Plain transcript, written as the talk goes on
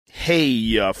Hey,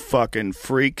 you fucking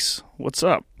freaks. What's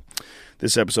up?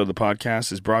 This episode of the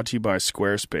podcast is brought to you by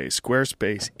Squarespace.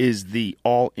 Squarespace is the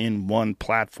all-in-one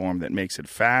platform that makes it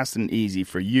fast and easy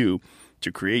for you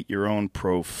to create your own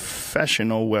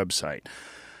professional website.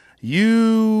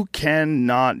 You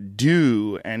cannot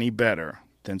do any better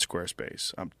than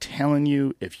Squarespace. I'm telling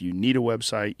you, if you need a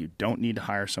website, you don't need to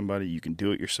hire somebody. You can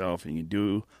do it yourself, and you can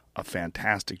do a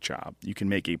fantastic job. You can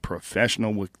make a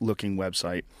professional-looking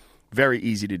website. Very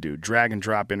easy to do. Drag and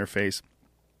drop interface.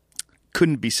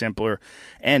 Couldn't be simpler.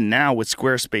 And now with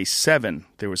Squarespace 7,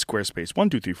 there was Squarespace 1,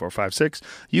 2, 3, 4, 5, 6.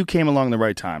 You came along the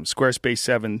right time. Squarespace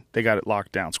 7, they got it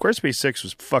locked down. Squarespace 6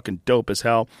 was fucking dope as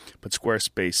hell, but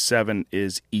Squarespace 7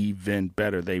 is even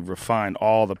better. They refined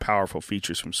all the powerful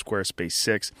features from Squarespace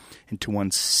 6 into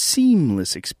one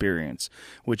seamless experience,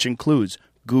 which includes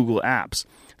Google Apps.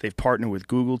 They've partnered with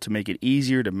Google to make it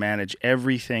easier to manage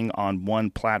everything on one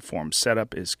platform.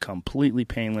 Setup is completely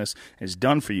painless. It's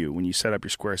done for you when you set up your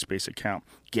Squarespace account.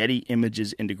 Getty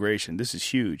Images integration. This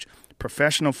is huge.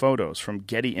 Professional photos from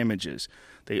Getty Images.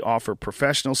 They offer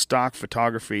professional stock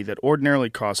photography that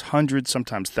ordinarily costs hundreds,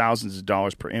 sometimes thousands of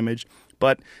dollars per image,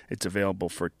 but it's available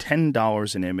for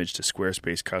 $10 an image to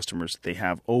Squarespace customers. They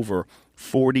have over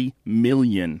 40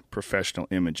 million professional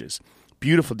images.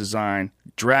 Beautiful design,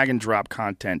 drag and drop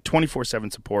content,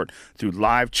 24/7 support through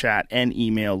live chat and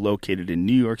email located in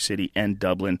New York City and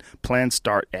Dublin. Plans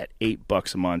start at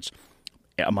 $8 a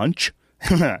month.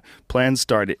 Plans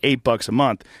start at $8 a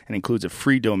month and includes a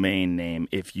free domain name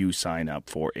if you sign up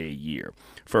for a year.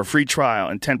 For a free trial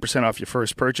and 10% off your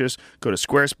first purchase, go to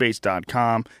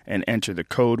squarespace.com and enter the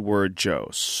code word Joe.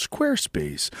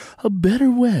 Squarespace, a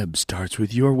better web starts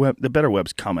with your web. The better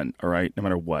web's coming, all right, no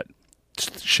matter what.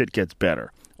 Shit gets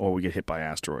better, or we get hit by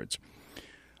asteroids.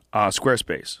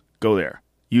 Squarespace, go there.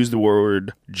 Use the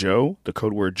word Joe, the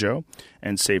code word Joe,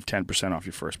 and save 10% off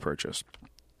your first purchase.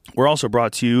 We're also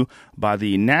brought to you by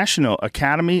the National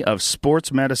Academy of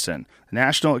Sports Medicine. The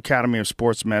National Academy of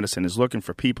Sports Medicine is looking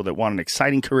for people that want an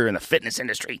exciting career in the fitness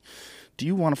industry. Do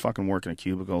you want to fucking work in a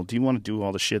cubicle? Do you want to do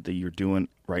all the shit that you're doing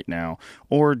right now?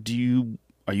 Or are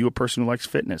you a person who likes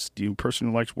fitness? Do you a person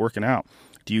who likes working out?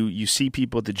 Do you see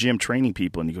people at the gym training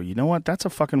people and you go, you know what? That's a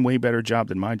fucking way better job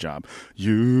than my job.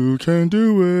 You can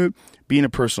do it. Being a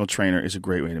personal trainer is a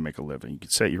great way to make a living. You can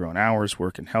set your own hours,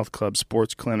 work in health clubs,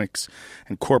 sports clinics,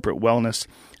 and corporate wellness.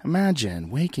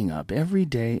 Imagine waking up every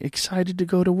day excited to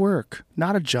go to work.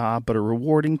 Not a job, but a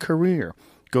rewarding career.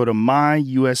 Go to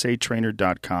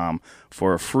myusatrainer.com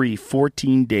for a free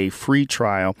 14-day free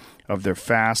trial of their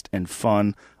fast and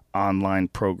fun online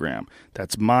program.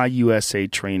 That's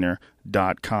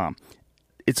myusatrainer.com.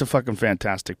 It's a fucking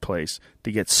fantastic place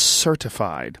to get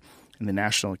certified in the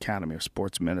National Academy of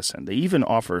Sports Medicine. They even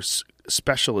offer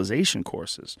specialization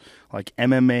courses like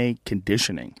MMA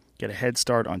conditioning. Get a head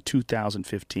start on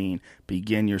 2015.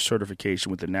 Begin your certification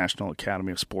with the National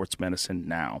Academy of Sports Medicine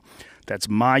now. That's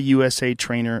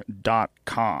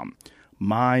myusatrainer.com.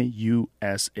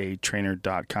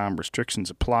 myusatrainer.com. Restrictions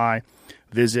apply.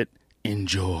 Visit.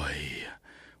 Enjoy.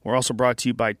 We're also brought to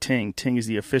you by Ting. Ting is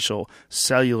the official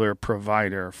cellular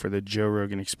provider for the Joe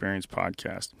Rogan Experience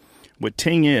podcast. What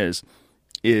Ting is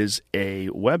a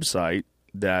website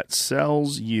that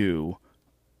sells you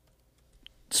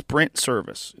Sprint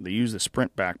service. They use the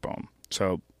Sprint backbone.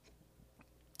 So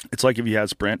it's like if you had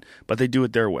Sprint, but they do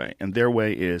it their way. And their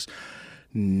way is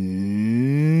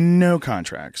no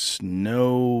contracts,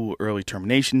 no early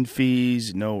termination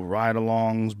fees, no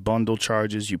ride-alongs, bundle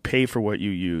charges. You pay for what you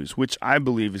use, which I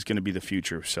believe is going to be the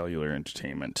future of cellular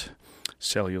entertainment,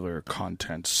 cellular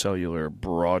content, cellular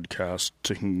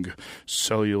broadcasting,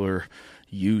 cellular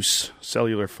use,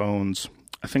 cellular phones.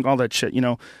 I think all that shit,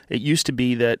 it used to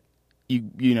be that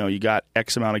you got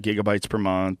X amount of gigabytes per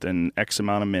month and X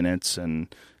amount of minutes,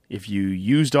 and if you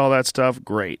used all that stuff,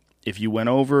 great. If you went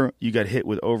over, you got hit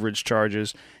with overage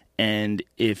charges. And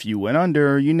if you went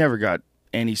under, you never got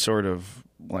any sort of,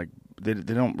 they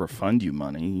don't refund you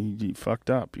money. You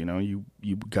fucked up, You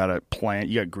got a plan.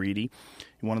 You got greedy.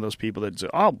 You're one of those people that say,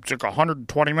 oh, it took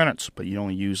 120 minutes, but you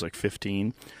only use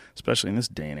 15, especially in this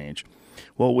day and age.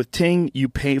 Well, with Ting, you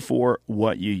pay for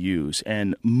what you use.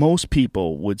 And most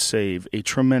people would save a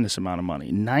tremendous amount of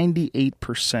money.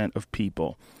 98% of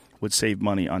people would save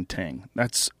money on Ting.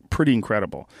 That's pretty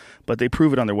incredible, but they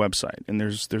prove it on their website. And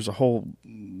there's a whole,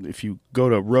 if you go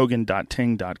to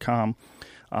rogan.ting.com,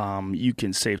 you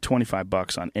can save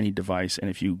 $25 on any device. And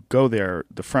if you go there,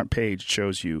 the front page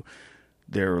shows you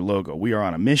their logo. We are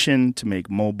on a mission to make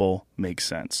mobile make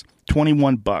sense.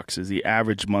 $21 is the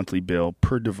average monthly bill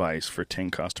per device for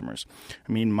Ting customers.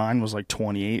 I mean, mine was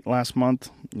 $28 last month,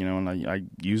 and I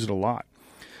use it a lot.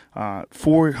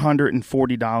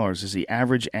 $440 is the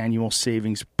average annual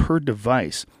savings per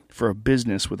device for a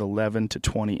business with 11 to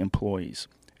 20 employees.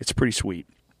 It's pretty sweet.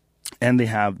 And they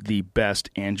have the best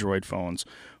Android phones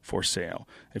for sale.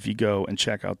 If you go and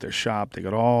check out their shop, they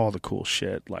got all the cool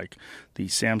shit like the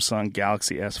Samsung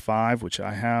Galaxy S5, which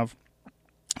I have.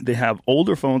 They have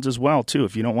older phones as well, too.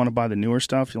 If you don't want to buy the newer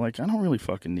stuff, you're like, I don't really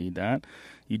fucking need that.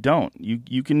 You don't.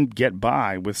 You can get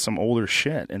by with some older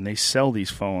shit, and they sell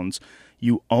these phones.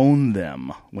 You own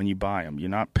them when you buy them. You're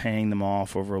not paying them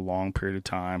off over a long period of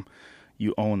time.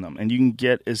 You own them. And you can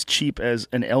get as cheap as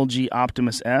an LG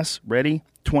Optimus S. Ready?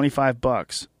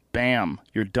 $25. Bam.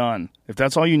 You're done. If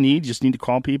that's all you need, you just need to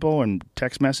call people and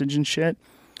text message and shit.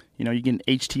 You know, you get an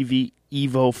HTV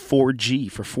Evo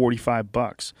 4G for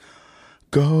 $45.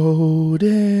 Go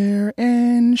there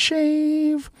and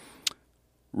shave.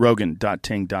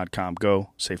 Rogan.ting.com. Go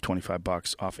save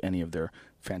 $25 off any of their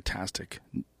fantastic,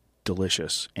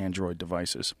 delicious Android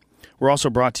devices. We're also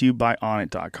brought to you by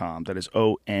Onnit.com. That is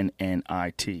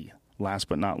ONNIT. Last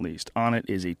but not least, Onnit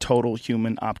is a total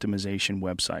human optimization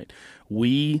website.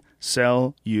 We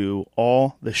sell you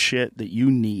all the shit that you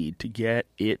need to get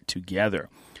it together.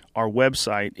 Our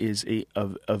website is a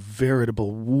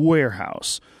veritable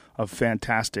warehouse of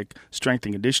fantastic strength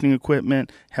and conditioning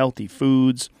equipment, healthy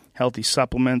foods, healthy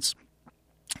supplements,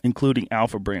 including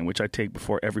Alpha Brain, which I take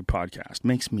before every podcast.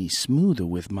 Makes me smoother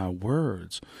with my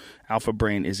words. Alpha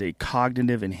Brain is a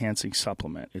cognitive enhancing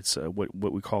supplement. It's what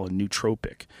we call a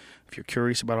nootropic. If you're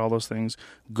curious about all those things,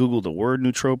 Google the word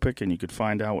nootropic and you could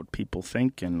find out what people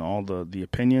think and all the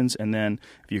opinions. And then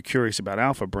if you're curious about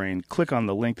Alpha Brain, click on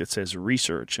the link that says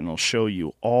research and it'll show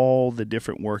you all the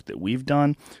different work that we've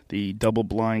done, the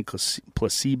double-blind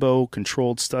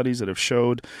placebo-controlled studies that have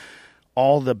showed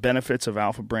all the benefits of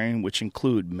Alpha Brain, which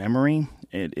include memory.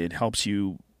 It helps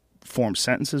you form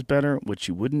sentences better, which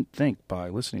you wouldn't think by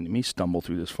listening to me stumble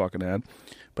through this fucking ad,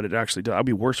 but it actually does. I'd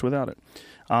be worse without it.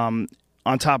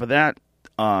 On top of that,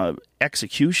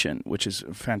 execution, which is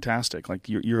fantastic, like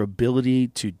your ability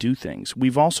to do things.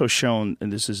 We've also shown,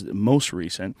 and this is most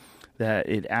recent, that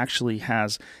it actually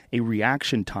has a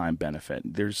reaction time benefit.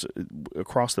 There's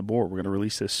across the board. We're going to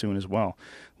release this soon as well.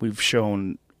 We've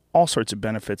shown all sorts of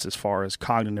benefits as far as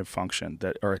cognitive function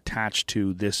that are attached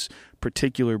to this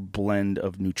particular blend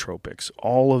of nootropics.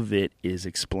 All of it is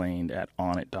explained at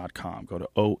Onnit.com. Go to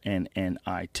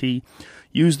ONNIT.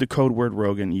 Use the code word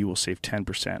Rogan. You will save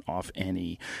 10% off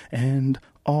any and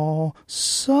all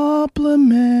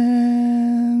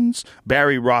supplements.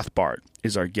 Barry Rothbart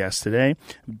is our guest today.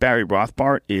 Barry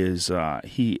Rothbart is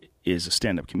he is a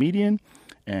stand-up comedian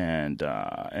and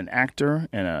an actor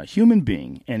and a human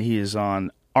being, and he is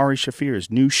on Ari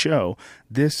Shaffir's new show,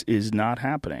 This Is Not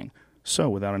Happening. So,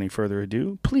 without any further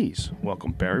ado, please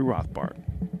welcome Barry Rothbart.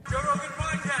 Joe Rogan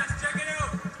Podcast, check it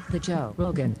out. The Joe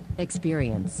Rogan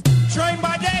Experience. Train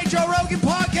by day, Joe Rogan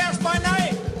Podcast by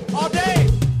night, all day.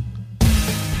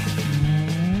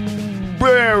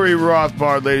 Barry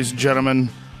Rothbart, ladies and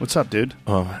gentlemen. What's up, dude?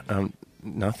 Oh,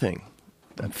 nothing.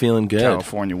 I'm feeling good.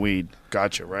 California weed.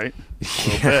 Gotcha, right?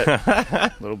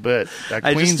 A little bit. That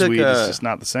Queens weed is just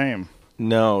not the same.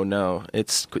 No.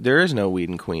 There is no weed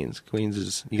in Queens. Queens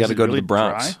is you got to go to the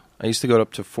Bronx. Dry? I used to go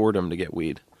up to Fordham to get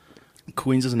weed.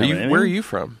 Queens doesn't have anything? Where are you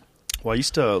from? Well,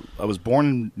 I was born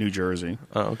in New Jersey.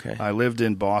 Oh, okay. I lived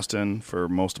in Boston for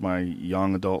most of my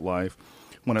young adult life.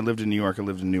 When I lived in New York, I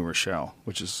lived in New Rochelle,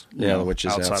 which is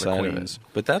outside of Queens.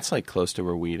 But that's like close to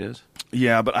where weed is.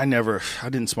 Yeah, but I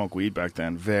didn't smoke weed back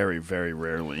then. Very, very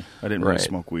rarely. I didn't really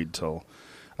smoke weed till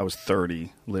I was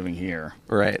 30 living here.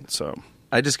 Right. So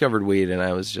I discovered weed, and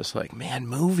I was just like, man,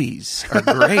 movies are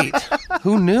great.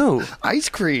 Who knew? Ice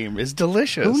cream is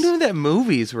delicious. Who knew that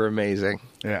movies were amazing?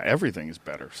 Yeah, everything is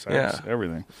better. Sex,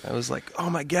 everything. I was like, oh,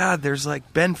 my God, there's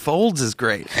like Ben Folds is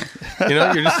great. You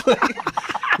know, you're just like,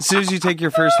 as soon as you take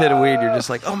your first hit of weed, you're just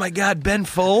like, oh, my God, Ben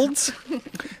Folds?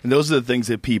 And those are the things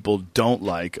that people don't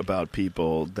like about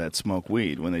people that smoke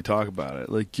weed when they talk about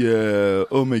it. Like, yeah,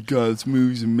 oh my God, this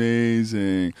movie's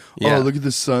amazing. Yeah. Oh, look at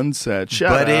the sunset.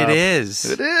 Shut up. It is.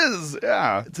 It is,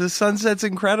 yeah. The sunset's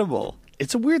incredible.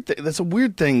 It's a weird thing. That's a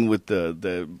weird thing with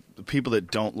the people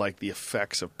that don't like the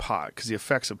effects of pot. Because the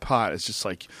effects of pot is just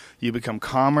like you become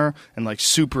calmer and like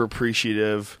super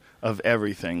appreciative of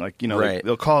everything. Like, you know,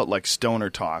 they'll call it like stoner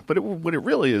talk. But what it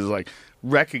really is like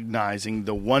recognizing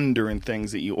the wonder in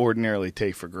things that you ordinarily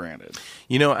take for granted.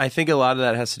 You know, I think a lot of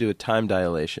that has to do with time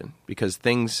dilation because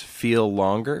things feel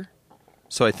longer.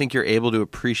 So I think you're able to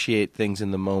appreciate things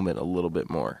in the moment a little bit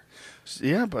more.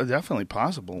 Yeah, but definitely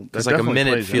possible. Because like a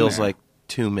minute feels like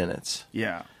 2 minutes.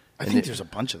 Yeah. I think there's a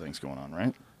bunch of things going on,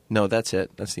 right? No, that's it.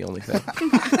 That's the only thing.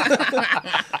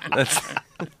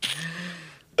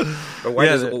 But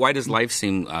why does life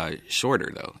seem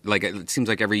shorter, though? Like, it seems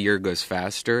like every year goes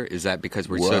faster. Is that because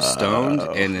we're so stoned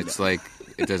and it's like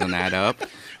it doesn't add up?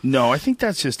 No, I think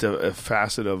that's just a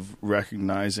facet of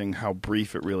recognizing how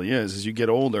brief it really is. As you get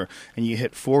older and you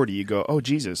hit 40, you go, oh,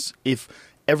 Jesus, if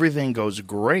everything goes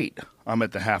great, I'm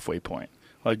at the halfway point.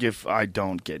 Like, if I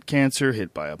don't get cancer,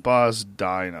 hit by a bus,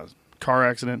 die in a car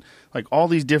accident, like all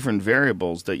these different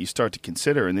variables that you start to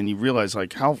consider, and then you realize,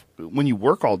 like, how when you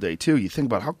work all day, too, you think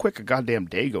about how quick a goddamn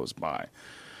day goes by.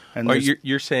 And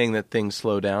you're saying that things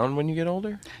slow down when you get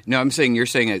older? No, you're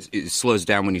saying it slows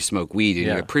down when you smoke weed and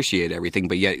you appreciate everything,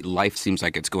 but yet life seems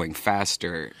like it's going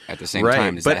faster at the same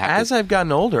time. But as I've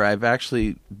gotten older, I've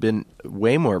actually been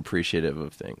way more appreciative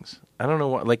of things. I don't know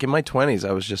what. Like in my 20s,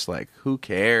 I was just like, who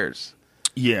cares?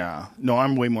 Yeah. No,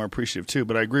 I'm way more appreciative, too,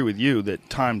 but I agree with you that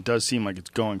time does seem like it's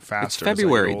going faster. It's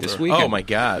February this week. Oh, my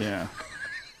God. Yeah.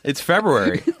 It's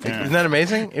February. Yeah. Isn't that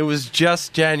amazing? It was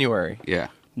just January. Yeah.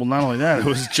 Well, not only that, it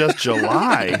was just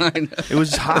July. It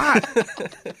was hot.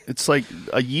 It's like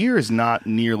a year is not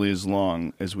nearly as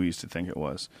long as we used to think it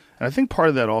was. And I think part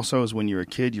of that also is when you're a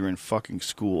kid, you're in fucking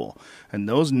school. And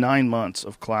those 9 months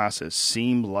of classes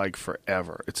seem like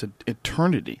forever. It's an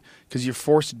eternity because you're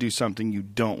forced to do something you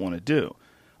don't want to do.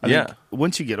 I think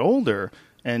once you get older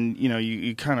and,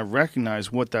 you kind of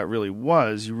recognize what that really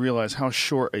was, you realize how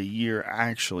short a year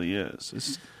actually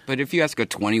is. But if you ask a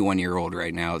 21-year-old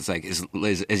right now, it's like, is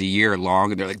a year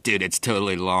long? And they're like, dude, it's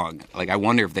totally long. Like, I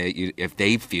wonder if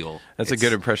they feel that's a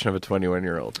good impression of a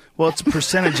 21-year-old. Well, it's a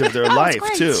percentage of their life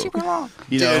too. It's super long.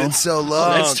 Dude, it's so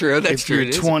long. Oh, that's true. If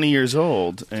you're 20 years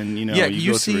old and you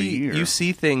go through a year, you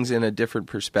see things in a different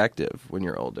perspective when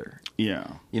you're older. Yeah.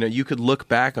 You could look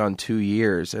back on 2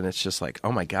 years and it's just like,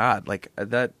 oh my God, like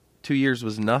that 2 years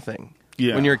was nothing.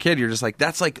 Yeah. When you're a kid, you're just like,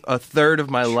 that's like a third of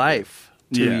my life.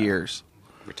 2 years.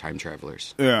 We're time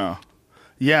travelers. Yeah.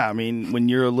 Yeah, I mean, when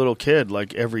you're a little kid,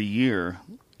 like every year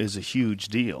is a huge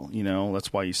deal.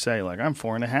 That's why you say, like, I'm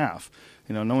 4.5.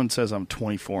 No one says I'm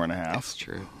 24 and a half. That's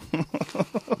true.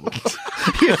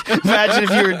 Imagine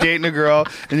if you were dating a girl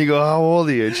and you go, how old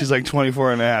are you? And she's like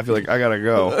 24 and a half. You're like, I gotta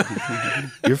go.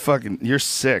 You're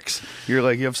 6. You're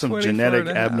like, you have some genetic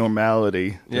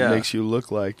abnormality that makes you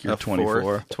look like you're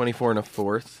 24. 24 and a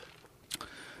fourth.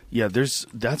 Yeah,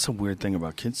 that's a weird thing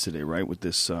about kids today, right? With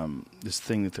this this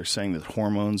thing that they're saying that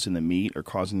hormones in the meat are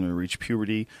causing them to reach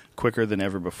puberty quicker than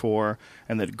ever before,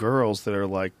 and that girls that are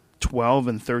like 12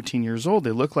 and 13 years old,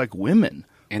 they look like women.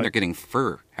 And they're getting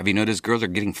fur. Have you noticed girls are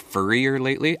getting furrier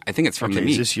lately? I think it's from the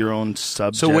meat. Is this your own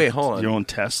subject? So wait, hold on. Your own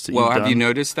test that have you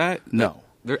noticed that? No.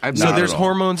 So there's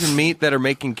hormones in meat that are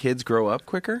making kids grow up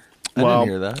quicker? I didn't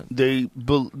hear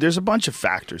that. There's a bunch of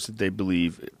factors that they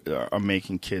believe are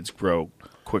making kids grow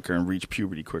quicker and reach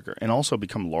puberty quicker and also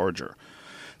become larger.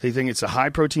 They think it's a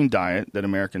high-protein diet that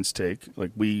Americans take.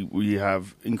 Like, we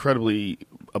have incredibly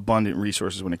abundant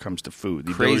resources when it comes to food.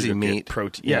 The crazy meat.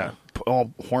 Protein, yeah,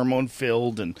 all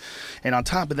hormone-filled. And on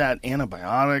top of that,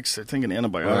 antibiotics. They're thinking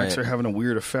antibiotics are having a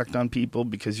weird effect on people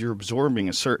because you're absorbing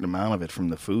a certain amount of it from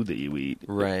the food that you eat.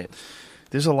 Right.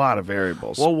 There's a lot of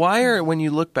variables. Well, when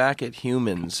you look back at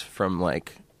humans from,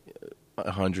 like,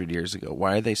 100 years ago,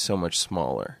 why are they so much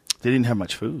smaller? They didn't have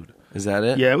much food. Is that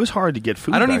it? Yeah, it was hard to get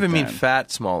food. I don't back even then. mean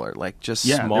fat smaller, like just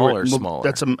smaller.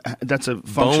 That's a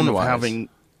function of having.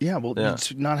 Yeah.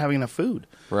 It's not having enough food.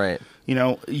 Right.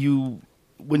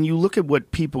 When you look at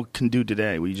what people can do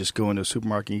today, where you just go into a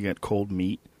supermarket and you get cold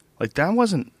meat, like that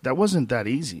wasn't that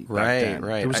easy. Back then.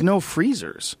 Right. There was no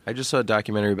freezers. I just saw a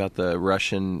documentary about the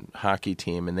Russian hockey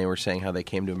team, and they were saying how they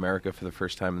came to America for the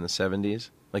first time in the 70s.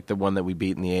 Like the one that we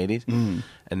beat in the 80s. Mm.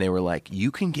 And they were like,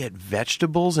 you can get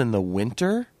vegetables in the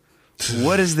winter?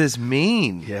 What does this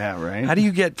mean? Yeah, right. How do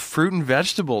you get fruit and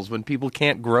vegetables when people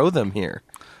can't grow them here?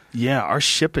 Yeah, our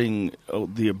shipping,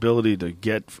 the ability to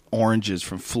get oranges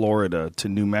from Florida to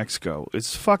New Mexico,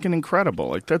 it's fucking incredible.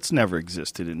 Like, that's never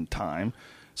existed in time.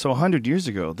 So 100 years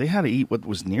ago, they had to eat what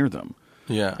was near them.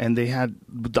 Yeah. And they had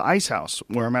the ice house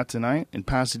where I'm at tonight in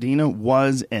Pasadena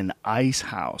was an ice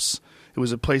house. It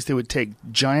was a place they would take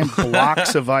giant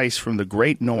blocks of ice from the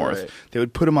great north. Right. They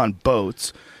would put them on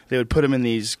boats. They would put them in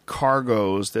these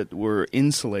cargoes that were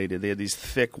insulated. They had these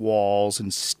thick walls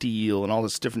and steel and all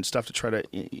this different stuff to try to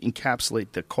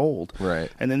encapsulate the cold. Right.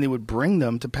 And then they would bring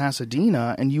them to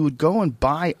Pasadena, and you would go and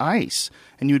buy ice,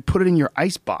 and you would put it in your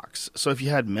ice box. So if you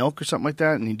had milk or something like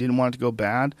that and you didn't want it to go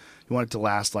bad, you want it to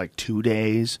last like 2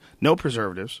 days. No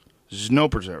preservatives. There's no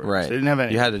preservatives. Right. They didn't have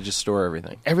any. You had to just store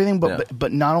everything. Everything,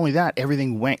 but not only that,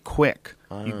 everything went quick.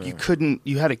 You couldn't.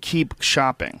 You had to keep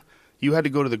shopping. You had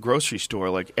to go to the grocery store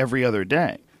like every other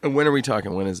day And when are we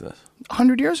talking? When is this?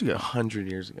 100 years ago. 100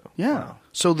 years ago. Yeah. Wow.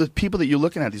 So the people that you're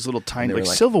looking at, these little tiny, like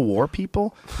like Civil War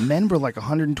people, men were like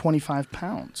 125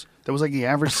 pounds. That was like the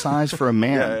average size for a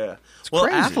man. Yeah. It's Well,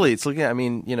 crazy. athletes, look at, I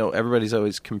mean, everybody's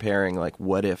always comparing, like,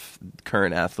 what if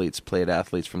current athletes played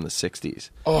athletes from the 60s?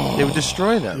 Oh, they would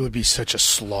destroy them. It would be such a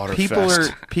slaughter People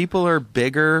fest. are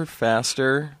bigger,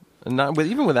 faster, and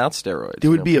even without steroids.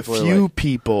 There would be a people are few like-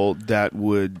 people that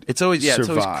would It's always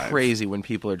survive. It's always crazy when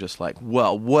people are just like,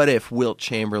 well, what if Wilt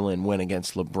Chamberlain went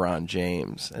against LeBron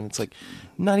James? And it's like,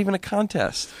 not even a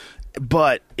contest.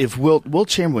 But if Wilt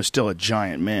Chamberlain was still a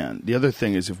giant man, the other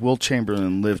thing is if Wilt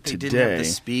Chamberlain lived They today, didn't have the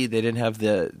speed. They didn't have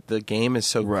the game is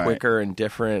so Right. quicker and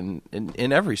different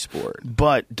in every sport.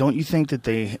 but don't you think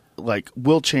that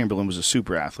Wilt Chamberlain was a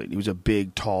super athlete? He was a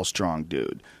big, tall, strong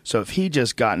dude. So if he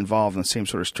just got involved in the same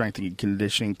sort of strength and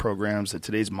conditioning programs that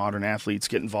today's modern athletes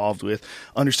get involved with,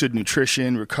 understood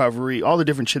nutrition, recovery, all the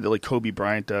different shit that like Kobe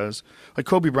Bryant does. Like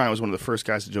Kobe Bryant was one of the first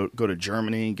guys to go to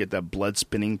Germany and get that blood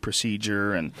spinning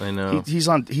procedure, and I know.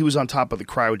 he was on top of the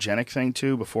cryogenic thing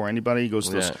too before anybody. He goes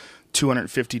to those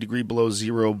 250 degree below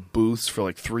zero booths for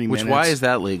like 3 minutes. Why is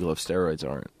that legal if steroids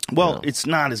aren't? Well, it's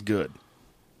not as good.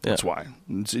 Yeah. That's why.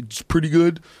 It's pretty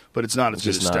good, but it's not as good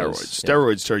as just not steroids. as-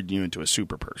 Steroids turn you into a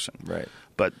super person. Right.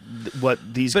 But what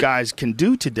these guys can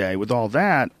do today with all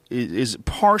that is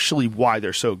partially why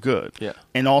they're so good. Yeah.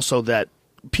 And also that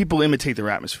people imitate their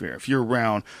atmosphere. If you're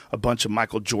around a bunch of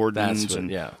Michael Jordans,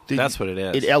 that's what it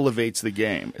is. It elevates the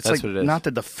game. It's That's like what it is. not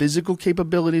that the physical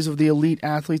capabilities of the elite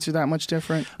athletes are that much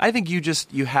different. I think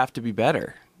you have to be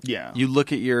better. Yeah. You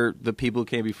look at the people who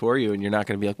came before you, and you're not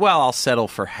going to be like, well, I'll settle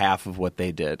for half of what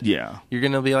they did. Yeah. You're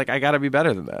going to be like, I got to be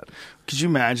better than that. Could you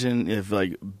imagine if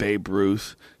like Babe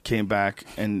Ruth came back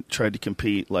and tried to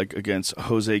compete like against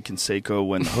Jose Canseco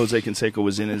when Jose Canseco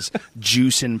was in his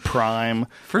juicing prime?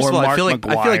 First or of all, Mark I feel like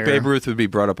McGwire? Babe Ruth would be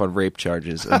brought up on rape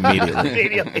charges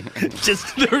immediately.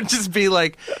 Just There would just be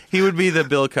like, he would be the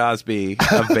Bill Cosby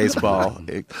of baseball.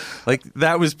 Like,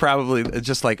 that was probably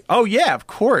just like, oh yeah, of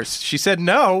course. She said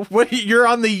no. What? You're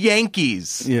on the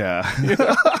Yankees. yeah.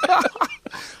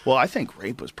 Well, I think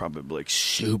rape was probably like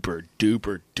super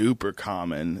duper duper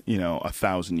common,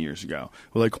 1,000 years ago.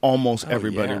 Like almost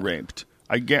everybody yeah. raped.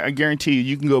 I guarantee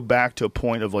you can go back to a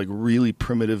point of like really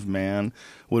primitive man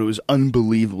when it was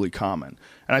unbelievably common.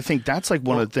 And I think that's like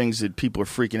one of the things that people are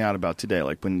freaking out about today.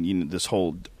 Like when this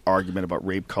whole argument about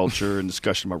rape culture and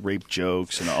discussion about rape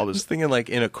jokes and all this. Just thinking like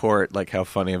in a court, like how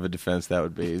funny of a defense that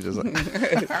would be. Just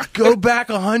like, go back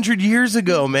 100 years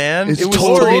ago, man. It was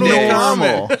totally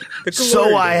normal.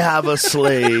 So I have a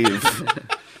slave.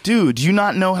 Dude, do you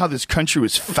not know how this country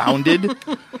was founded?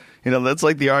 That's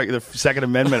like the Second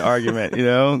Amendment argument,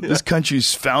 This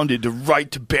country's founded to right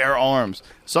to bear arms.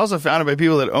 It's also founded by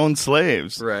people that own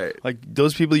slaves. Right. Like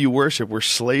those people you worship were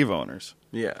slave owners.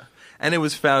 Yeah. And it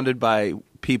was founded by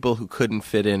people who couldn't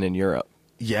fit in Europe.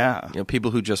 Yeah.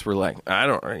 People who just were like,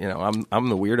 I'm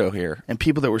the weirdo here. And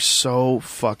people that were so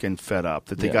fucking fed up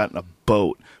that they Yeah. got in a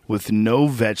boat with no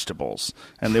vegetables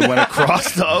and they went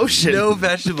across the ocean. No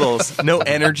vegetables, no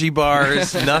energy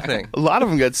bars, nothing. A lot of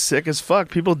them got sick as fuck.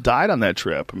 People died on that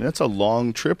trip. I mean, that's a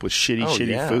long trip with shitty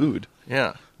yeah. food.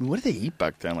 Yeah. I mean, what did they eat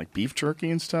back then? Like beef jerky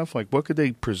and stuff? Like, what could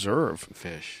they preserve?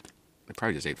 Fish. They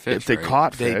probably just ate fish. If they right?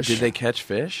 caught fish. Did they catch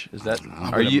fish? Is that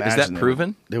I would is imagine that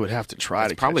proven? They would have to try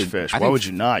It's to probably- catch fish. I Why think- would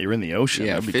you not? You're in the ocean.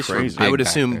 Yeah, That'd be fish were crazy. big. I would back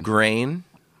assume then. grain.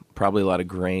 Probably a lot of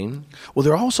grain. Well,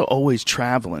 they're also always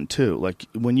traveling too. Like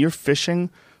when you're fishing,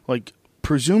 like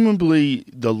presumably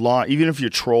the law, even if you're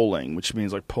trolling, which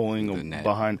means like pulling net.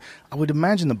 behind, I would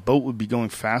imagine the boat would be going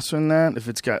faster than that if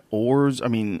it's got oars. I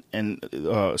mean, and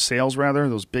sails rather,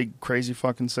 those big crazy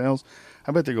fucking sails.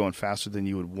 I bet they're going faster than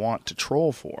you would want to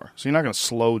troll for. So you're not going to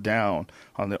slow down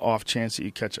on the off chance that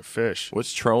you catch a fish.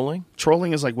 What's trolling?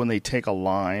 Trolling is like when they take a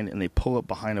line and they pull it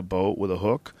behind a boat with a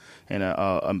hook and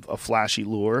a flashy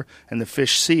lure, and the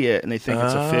fish see it and they think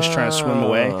it's a fish trying to swim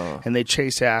away, and they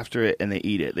chase after it and they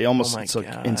eat it. They almost my it's like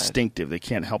God. instinctive. They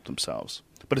can't help themselves.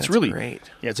 But it's That's really great.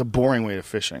 Yeah, it's a boring way of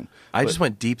fishing. I But just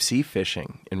went deep sea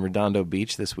fishing in Redondo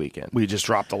Beach this weekend. we just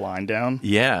dropped the line down.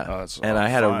 Yeah, Oh, that's and I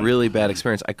had fun. a really bad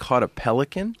experience. I caught a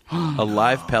pelican, a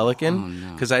live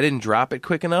pelican, because I didn't drop it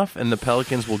quick enough, and the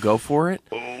pelicans will go for it.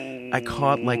 I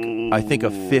caught I think a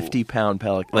 50-pound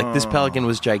pelican. Like this pelican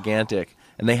was gigantic,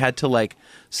 and they had to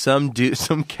some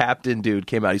captain dude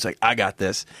came out. He's like, I got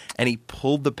this, and he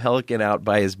pulled the pelican out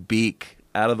by his beak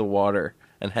out of the water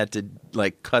and had to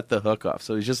cut the hook off.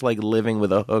 So he's just living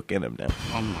with a hook in him now.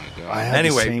 Oh my god. I had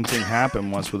Anyway. the same thing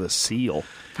happen once with a seal.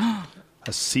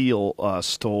 a seal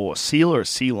stole a seal or a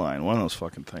sea lion, one of those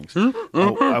fucking things.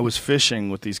 I was fishing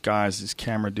with these guys, these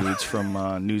camera dudes from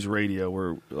News Radio,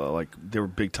 where like they were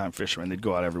big time fishermen. They'd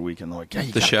go out every weekend. They're like, "Yeah,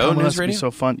 you The gotta show come with News us. It'd be Radio?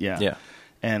 so fun." Yeah. Yeah.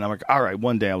 And I'm like, all right.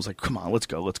 One day I was like, come on, let's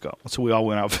go. So we all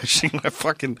went out fishing. I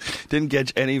fucking didn't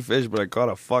catch any fish, but I caught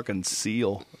a fucking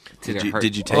seal. Did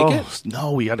you take it?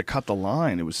 No, we had to cut the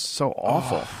line. It was so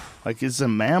awful. Like, it's a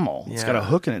mammal. It's got a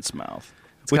hook in its mouth.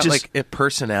 Which is like a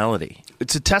personality.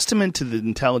 It's a testament to the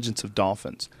intelligence of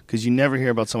dolphins, because you never hear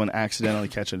about someone accidentally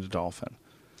catching a dolphin.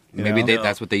 Maybe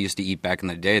that's what they used to eat back in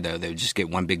the day, though. They would just get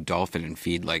one big dolphin and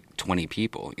feed like 20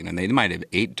 people. You know, they might have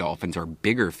ate dolphins or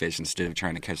bigger fish instead of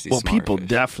trying to catch these smaller people fish.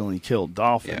 definitely kill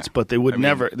dolphins, Yeah. but they would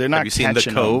never. They're not have you seen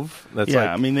catching the Cove? them. That's yeah, like-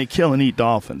 I mean, they kill and eat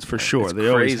dolphins for sure. It's They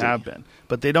always crazy. have been,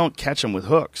 but they don't catch them with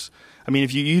hooks. I mean,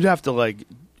 if you'd have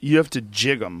to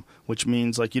jig them, which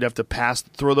means like you'd have to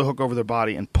throw the hook over their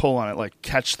body and pull on it, like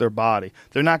catch their body.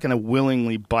 They're not going to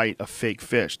willingly bite a fake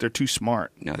fish. They're too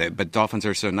smart. No, but dolphins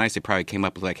are so nice. They probably came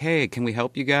up with like, "Hey, can we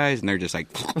help you guys?" And they're just like,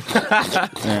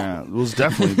 Yeah, there's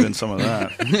definitely been some of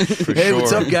that. For Hey, sure.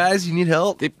 what's up, guys? You need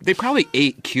help? They probably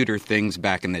ate cuter things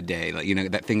back in the day,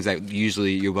 like that things that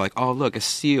usually you're like, oh look, a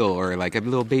seal or like a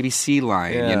little baby sea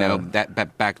lion. Yeah. You know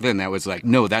that back then that was like,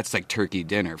 no, that's like turkey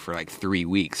dinner for like 3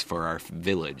 weeks for our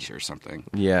village or something.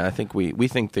 Yeah, I think we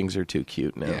think things are too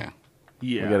cute now. Yeah.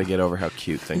 Yeah, We got to get over how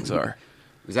cute things are.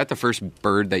 Was that the first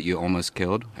bird that you almost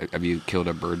killed? Have you killed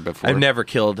a bird before? I've never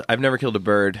killed a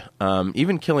bird.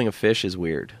 Even killing a fish is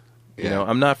weird. You Yeah. know,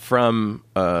 I'm not from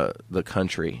the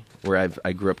country where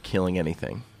I grew up killing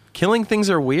anything. Killing things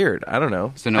are weird. I don't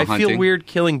know. So no I feel hunting? weird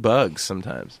killing bugs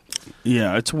sometimes.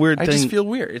 Yeah, it's a weird I thing. just feel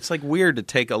weird. It's like weird to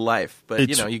take a life, but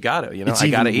It's- you gotta. It's I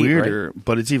gotta even eat. weirder, Right?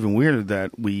 but it's even weirder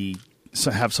that we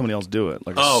have somebody else do it,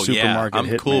 like a Oh, yeah. supermarket I'm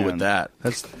hitman. cool with that.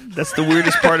 That's the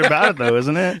weirdest part about it, though,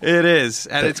 isn't it? It is,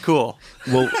 and it's cool.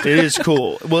 Well, it is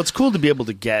cool. Well, it's cool to be able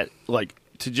to get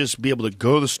to just be able to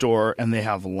go to the store and they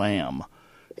have lamb.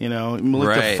 You know, like the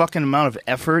Right. fucking amount of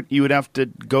effort you would have to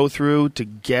go through to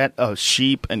get a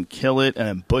sheep and kill it and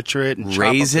then butcher it and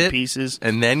Raise chop up it the pieces.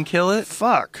 and then kill it.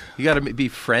 Fuck. You got to be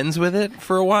friends with it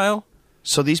for a while.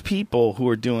 So these people who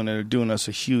are doing it are doing us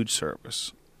a huge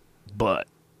service. But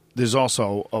there's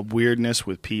also a weirdness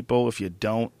with people if you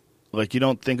don't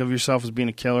think of yourself as being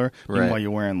a killer, even Right. while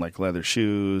you're wearing like leather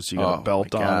shoes, you got Oh, a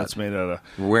belt my on God. that's made out of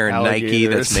We're wearing Nike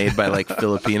that's alligators. made by like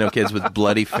Filipino kids with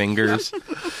bloody fingers.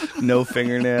 no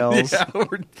fingernails, I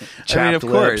mean, Chapped of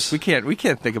course, lips. we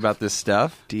can't think about this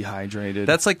stuff. dehydrated.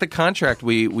 That's like the contract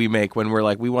we make when we're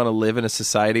like, we want to live in a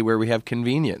society where we have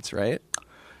convenience, right?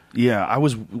 Yeah, I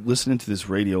was listening to this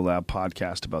Radio Lab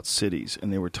podcast about cities,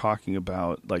 and they were talking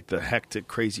about like the hectic,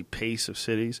 crazy pace of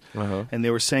cities, and they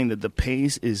were saying that the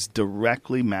pace is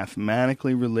directly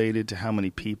mathematically related to how many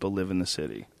people live in the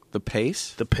city. The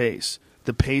pace.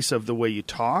 The pace of the way you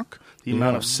talk, the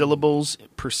amount of syllables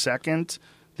per second,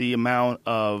 the amount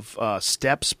of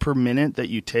steps per minute that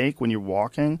you take when you're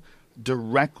walking,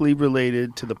 directly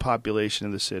related to the population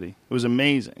of the city. It was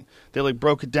amazing. They like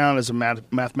broke it down as a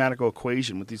mathematical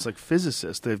equation with these like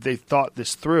physicists. They thought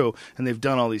this through, and they've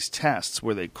done all these tests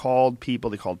where they called people,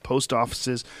 they called post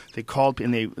offices,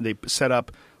 they set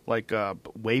up like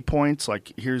waypoints,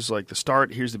 like here's like the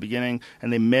start, here's the beginning,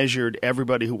 and they measured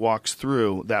everybody who walks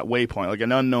through that waypoint, like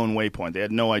an unknown waypoint. They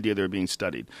had no idea they were being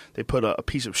studied. They put a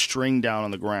piece of string down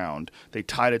on the ground. They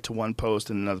tied it to one post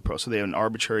and another post, so they had an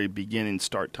arbitrary beginning,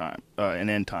 start time, and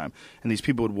end time. And these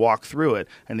people would walk through it,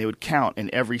 and they would count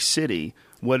in every city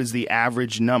what is the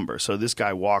average number. So this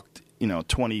guy walked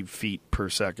 20 feet per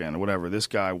second or whatever. This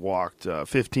guy walked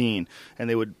 15, and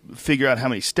they would figure out how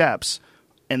many steps,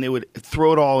 and they would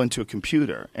throw it all into a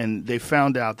computer, and they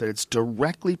found out that it's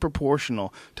directly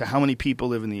proportional to how many people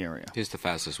live in the area. Who's the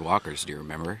fastest walkers? Do you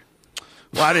remember?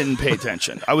 Well, I didn't pay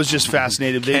attention. I was just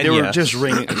fascinated. They Kenya. were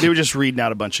just reading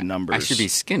out a bunch of numbers. I should be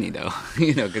skinny though,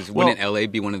 because wouldn't LA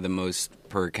be one of the most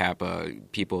per capita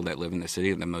people that live in the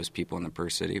city, the most people in the per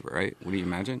city, right? What do you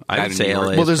imagine? I would in say New York?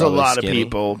 LA. Well, there's a probably lot skinny. of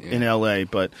people in LA,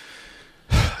 but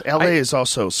LA is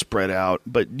also spread out.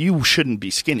 But you shouldn't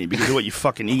be skinny because of what you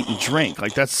fucking eat and drink.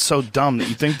 Like, that's so dumb that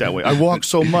you think that way. I walk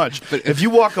so much. But if you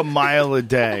walk a mile a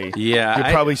day, Yeah,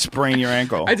 you'll probably sprain your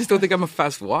ankle. I just don't think I'm a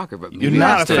fast walker, but You're maybe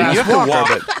not that's a the- fast You have to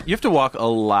walker, walk. You have to walk a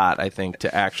lot, I think,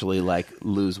 to actually like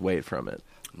lose weight from it.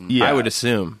 Yeah. I would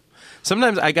assume.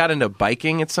 Sometimes I got into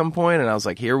biking at some point, and I was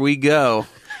like, "Here we go.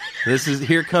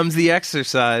 Here comes the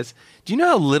exercise." Do you know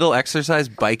how little exercise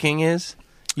biking is?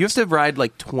 You have to ride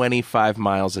like 25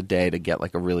 miles a day to get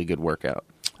like a really good workout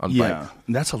on Yeah, bike.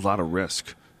 that's a lot of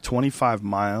risk. 25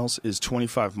 miles is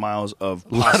 25 miles of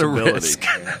A lot of possibility. risk.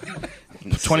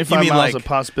 25 mean miles like of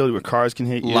possibility where cars can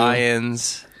hit you.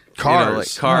 lions,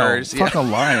 Cars. cars. No, fuck a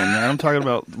lion, man. I'm talking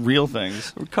about real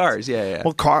things. Cars. Yeah.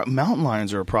 Well, mountain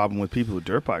lions are a problem with people who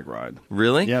dirt bike ride.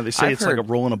 Really? Yeah, they say I've it's heard- like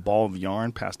rolling a ball of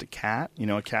yarn past a cat. You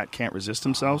know, a cat can't resist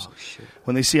themselves. Oh, shit.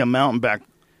 When they see a mountain back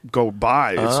go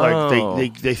by, it's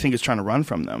like they think it's trying to run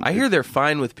from them. I hear they're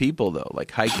fine with people though,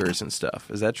 like hikers and stuff.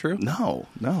 Is that true? No,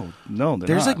 they're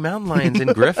There's not. like mountain lions in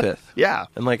Griffith. Yeah.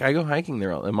 And like I go hiking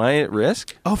there. Am I at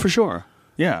risk? Oh, for sure.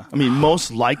 Yeah. I mean, most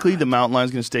likely the mountain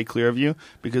lion's going to stay clear of you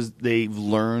because they've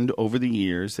learned over the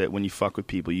years that when you fuck with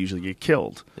people, you usually get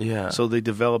killed. Yeah. So they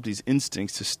develop these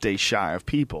instincts to stay shy of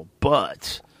people.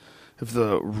 But if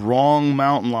the wrong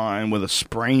mountain lion with a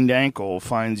sprained ankle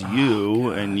finds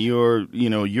you and you're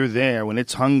there when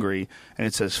it's hungry and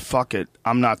it says, fuck it,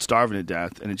 I'm not starving to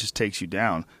death, and it just takes you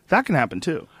down, that can happen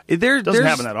too. Doesn't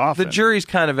happen that often. The jury's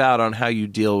kind of out on how you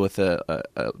deal with a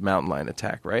mountain lion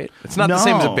attack, right? It's not the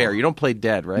same as a bear. You don't play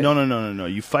dead, right? No.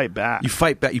 You fight back. You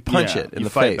fight back. You punch it in you the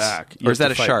fight face. back. You Or have is that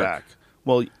to a fight shark? back.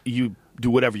 Well, you do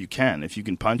whatever you can. If you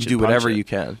can punch You it, do whatever punch it. you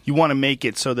can. You want to make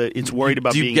it so that it's worried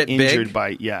about Do you being get injured big?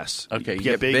 by yes. Okay, you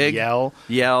get big, yell.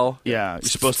 Yell. Yeah, you're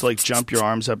supposed to like jump your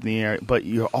arms up in the air, but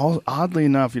oddly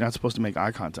enough, you're not supposed to make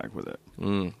eye contact with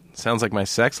it. Sounds like my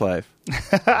sex life.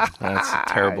 That's a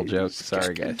terrible joke.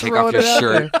 Sorry, guys. Take off your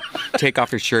shirt. Take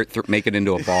off your shirt. Make it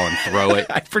into a ball and throw it.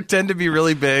 I pretend to be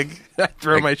really big. I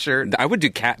throw my shirt. I would do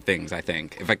cat things. I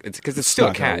think it's because it's still a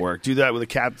Not gonna cat. work. Do that with a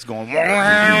cat that's going.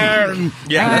 Yeah,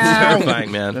 that's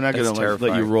terrifying, man. They're not going That's to let you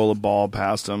terrifying. roll a ball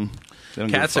past them. They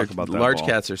don't Cats give a are fuck about that large ball.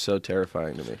 cats are so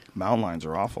terrifying to me. Mountain lions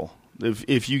are awful.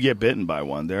 If you get bitten by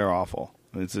one, they're awful.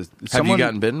 Have you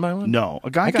gotten bitten by one? No, a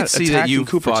guy I got could see attacked that you in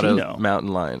fought Cupertino. a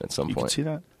mountain lion at some You point. can see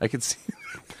that. I could see.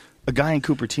 A guy in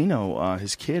Cupertino,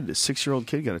 his 6-year-old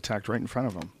kid, got attacked right in front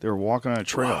of him. They were walking on a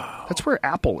trail. Whoa. That's where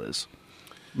Apple is.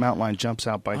 Mountain lion jumps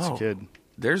out, bites the kid.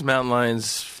 There's mountain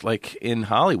lions like in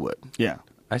Hollywood. Yeah.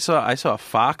 I saw a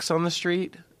fox on the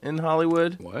street in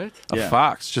Hollywood. What? A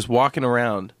fox just walking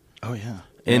around Oh yeah.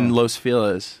 in Los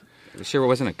Feliz. You sure it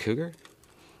wasn't a cougar?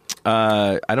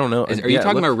 I don't know. Are you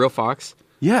talking about a real fox?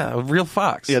 Yeah, a real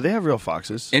fox. Yeah, they have real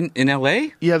foxes. In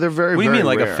L.A.? Yeah, they're very. What do you very mean,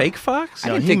 like rare. a fake fox?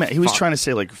 No, didn't he think was fo- trying to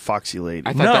say like foxy lady.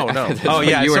 I No, thought no. that's Oh what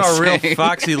yeah, I you were saw a real saying.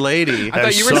 foxy lady. I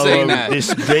thought you were saying that.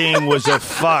 This game was a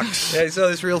fox. Yeah, I saw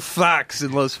this real fox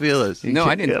in Los Feliz. No,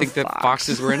 I can't didn't get think that fox.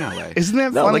 foxes were in L.A. Isn't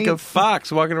that No, funny? like a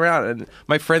fox walking around. And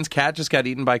my friend's cat just got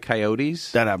eaten by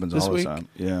coyotes. that happens this all week. the time.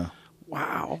 Yeah.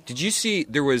 Wow. Did you see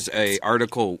there was a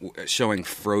article showing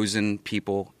frozen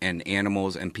people and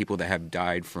animals and people that have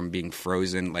died from being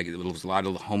frozen? Like, there was a lot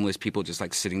of homeless people just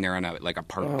like sitting there on a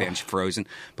park bench frozen.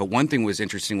 But one thing was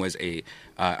interesting was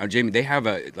Jamie, they have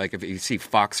if you see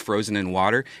fox frozen in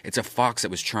water, it's a fox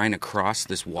that was trying to cross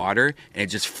this water and it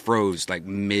just froze like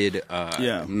mid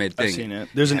thing. I've seen it.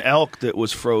 There's an elk that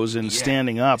was frozen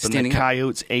standing up, and the Standing up.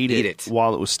 coyotes ate it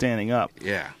while it was standing up.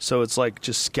 Yeah. So it's like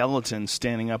just skeletons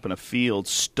standing up in a field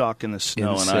stuck in the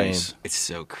snow Insane. and ice. It's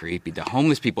so creepy. The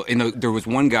homeless people, and there was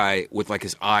one guy with like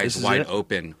his eyes This is wide it?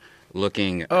 open,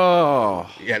 looking. Oh,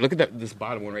 Yeah, look at this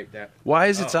bottom one right there. why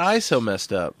is its eye so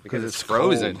messed up? Because it's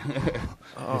frozen.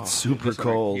 It's super This one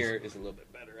right cold. here is a little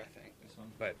bit better, I think. This one,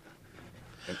 but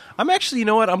I'm actually, you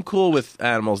know what? I'm cool with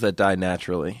animals that die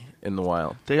naturally in the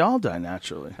wild. They all die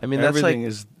naturally. I mean, that's everything like-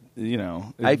 is,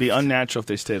 it'd be unnatural if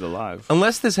they stayed alive.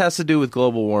 Unless this has to do with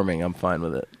global warming, I'm fine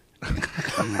with it.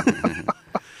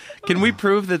 Can we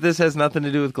prove that this has nothing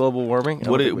to do with global warming? I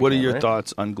don't think we What are can, your right?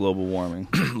 thoughts on global warming?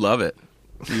 Love it.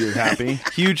 You're happy?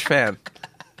 Huge fan.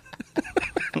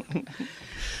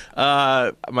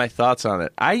 My thoughts on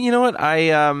it. You know what?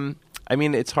 I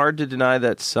mean, it's hard to deny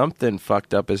that something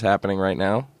fucked up is happening right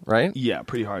now, right? Yeah,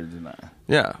 pretty hard to deny.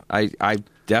 Yeah. I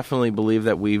definitely believe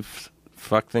that we've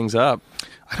fucked things up.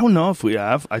 I don't know if we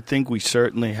have. I think we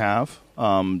certainly have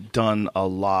done a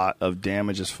lot of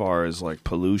damage as far as like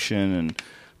pollution and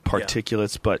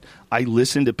particulates. But I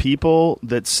listen to people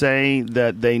that say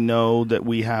that they know that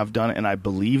we have done it, and I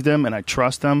believe them and I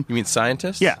trust them. You mean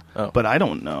scientists? Yeah, Oh. but I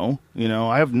don't know.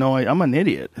 I have no. I'm an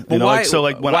idiot. Well,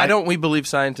 When why don't we believe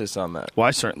scientists on that? Well,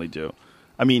 I certainly do.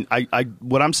 I mean,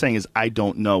 what I'm saying is I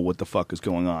don't know what the fuck is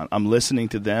going on. I'm listening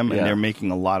to them, and Yeah. they're making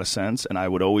a lot of sense, and I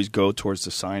would always go towards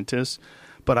the scientists.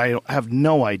 But I have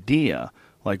no idea,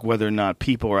 like, whether or not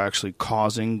people are actually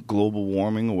causing global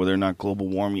warming or whether or not global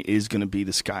warming is going to be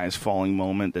the sky is falling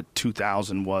moment that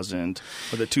 2000 wasn't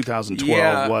or that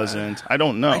 2012 wasn't. I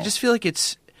don't know. I just feel like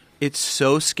it's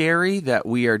so scary that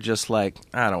we are just like,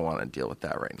 I don't want to deal with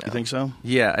that right now. You think so?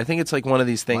 Yeah, I think it's like one of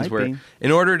these things Might where be.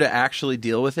 in order to actually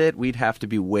deal with it, we'd have to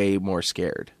be way more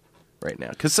scared. right now.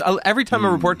 Because every time a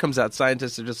report comes out,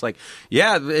 scientists are just like,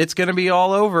 yeah, it's going to be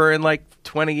all over in like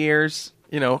 20 years.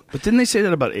 But didn't they say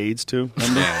that about AIDS too?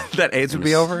 Remember? That AIDS would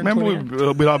be over in 20 years?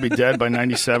 Remember we'd all be dead by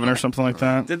 97 or something like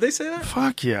that? Did they say that?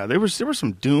 Fuck yeah. There were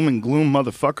some doom and gloom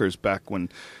motherfuckers back when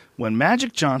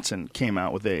Magic Johnson came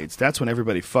out with AIDS. That's when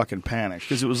everybody fucking panicked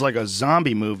because it was like a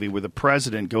zombie movie where the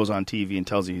president goes on TV and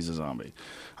tells you he's a zombie.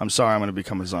 I'm sorry, I'm going to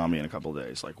become a zombie in a couple of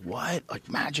days. Like, what? Like,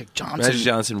 Magic Johnson? Magic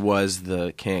Johnson was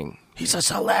the king. He's a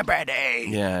celebrity.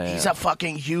 Yeah. He's a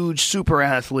fucking huge super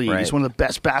athlete. Right. He's one of the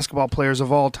best basketball players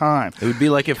of all time. It would be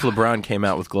like if LeBron came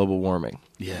out with global warming.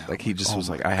 Yeah. Like he just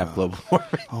was like, I have global warming.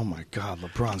 Oh, my God.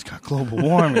 LeBron's got global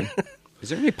warming. Is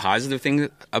there any positive thing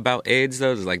about AIDS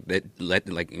though? Is like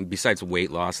besides weight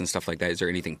loss and stuff like that, is there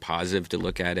anything positive to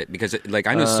look at it? Because like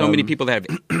I know so many people that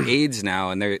have AIDS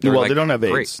now, and they're well, like, they don't have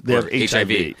great. AIDS. They have Or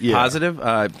HIV. Yeah. Positive?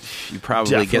 You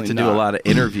probably Definitely get to do a not. lot of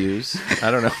interviews.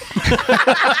 I don't know.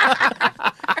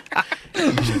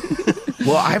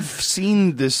 Well, I've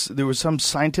seen this. There was some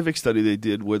scientific study they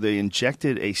did where they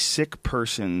injected a sick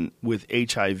person with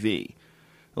HIV.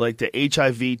 Like the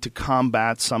HIV to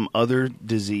combat some other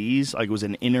disease, like it was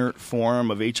an inert form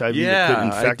of HIV that could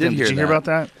infect them. Did you hear about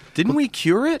that? Didn't we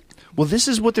cure it? Well, this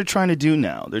is what they're trying to do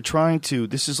now.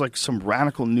 This is like some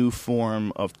radical new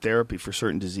form of therapy for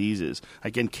certain diseases,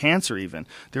 like in cancer even.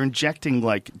 They're injecting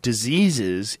like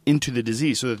diseases into the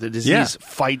disease so that the disease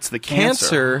fights the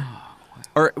cancer.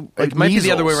 Or Like it might be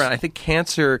the other way measles. around. I think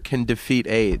cancer can defeat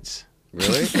AIDS.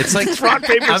 Really? It's like rock,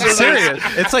 paper, I'm scissors. serious.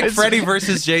 It's like Freddy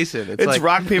versus Jason. It's like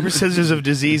rock, paper, scissors of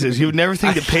diseases. You would never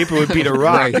think that paper would beat a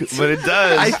rock, but it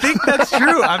does. I think that's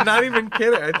true. I'm not even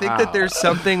kidding. I think that there's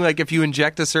something like if you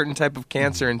inject a certain type of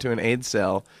cancer into an AIDS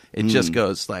cell, it just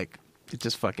goes like it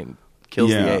just fucking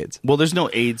kills the AIDS. Well, there's no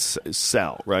AIDS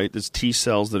cell, right? There's T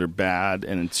cells that are bad,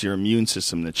 and it's your immune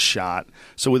system that's shot.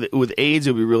 So with AIDS,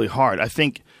 it would be really hard. I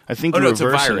think Oh they're no, it's a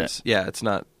reversing virus. it. Yeah, it's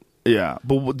not. Yeah,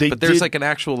 but there's like an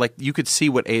actual like you could see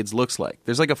what AIDS looks like.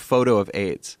 There's like a photo of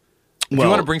AIDS. If Well- you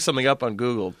want to bring something up on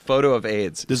Google, photo of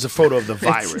AIDS. There's a photo of the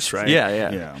virus, right?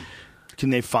 Yeah. Can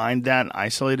they find that and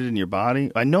isolate it in your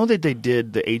body? I know that they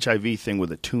did the HIV thing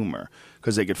with a tumor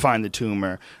because they could find the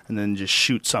tumor and then just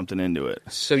shoot something into it.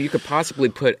 So you could possibly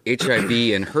put HIV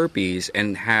and herpes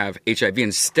and have HIV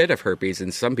instead of herpes,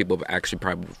 and some people would actually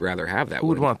probably rather have that. Who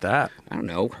would want that? I don't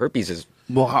know. Herpes is.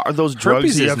 Well, are those drugs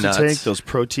Herpes that you is have to nuts. take, those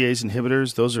protease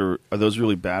inhibitors, are those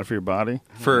really bad for your body?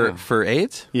 For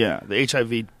AIDS? Yeah, the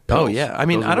HIV Oh pills. yeah. I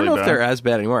mean, Those are I don't really know if bad. they're as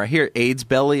bad anymore. I hear AIDS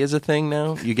belly is a thing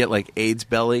now. You get like AIDS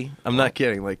belly. I'm not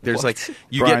kidding. Like there's like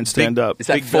you Brian, get stand big, up. Is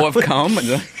that big full of belly. cum?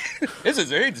 This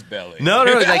is AIDS belly. No.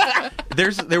 Like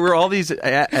there were all these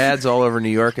ads all over New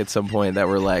York at some point that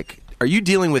were like, "Are you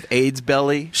dealing with AIDS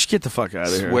belly?" Just get the fuck out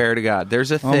of here. Swear to God,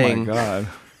 there's a Oh thing. my God.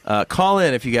 Call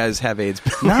in if you guys have AIDS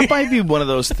belly. That might be one of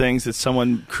those things that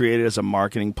someone created as a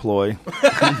marketing ploy.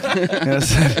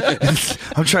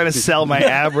 I'm trying to sell my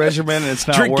ab regimen and it's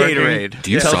not Drink working. Gatorade.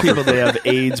 Do you Tell suffer- people they have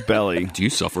AIDS belly. Do you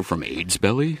suffer from AIDS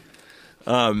belly?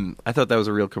 I thought that was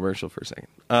a real commercial for a second.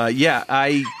 Yeah,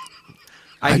 I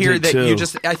I hear did that too. you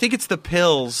just. I think it's the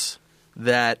pills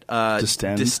that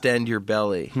Distend? distend your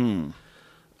belly.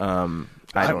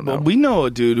 I don't know. Well, we know a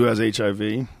dude who has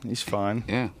HIV. He's fine.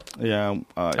 Yeah. Yeah.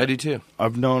 I do too.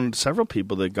 I've known several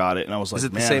people that got it, and I was like, Is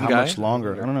it the man, same how guy? much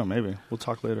longer? I don't know. Maybe. We'll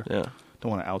talk later. Yeah. Don't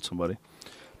want to out somebody.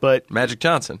 But Magic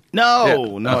Johnson. no,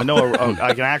 Yeah. no, I know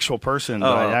like an actual person that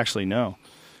I Oh. actually know.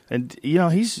 And,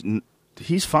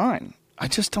 he's fine. I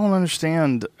just don't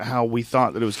understand how we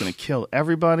thought that it was going to kill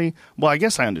everybody. Well, I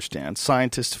guess I understand.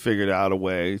 Scientists figured out a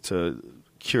way to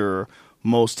cure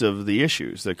most of the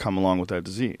issues that come along with that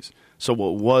disease. So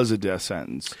what was a death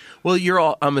sentence? Well,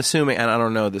 I'm assuming, and I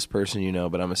don't know this person you know,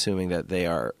 but I'm assuming that they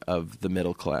are of the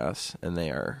middle class, and they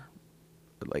are,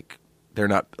 like, they're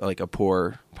not like a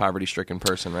poor, poverty-stricken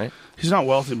person, right? He's not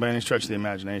wealthy by any stretch of the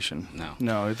imagination.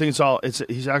 No. I think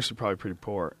he's actually probably pretty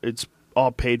poor. It's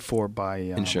all paid for by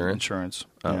Insurance? Insurance.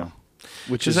 Oh. Yeah.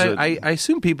 Which Because is I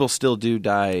assume people still do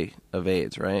die of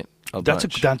AIDS, right?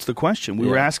 that's the question. We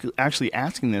were Yeah. actually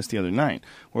asking this the other night.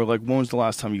 We're like, when was the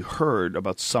last time you heard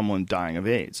about someone dying of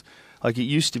AIDS? Like it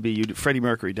used to be, Freddie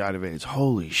Mercury died of AIDS.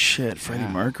 Holy shit,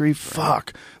 Freddie Mercury?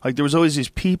 Fuck. Like there was always these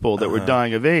people that were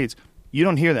dying of AIDS. You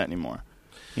don't hear that anymore.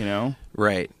 You know?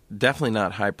 Right. Definitely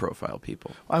not high-profile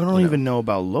people. I don't even know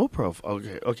about low profile.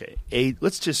 Okay.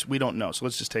 AIDS, we don't know. So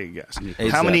let's just take a guess.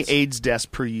 AIDS How many deaths. AIDS deaths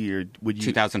per year would you?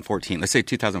 2014. Let's say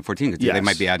 2014 because Yes. they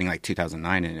might be adding like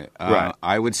 2009 in it. Right.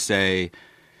 I would say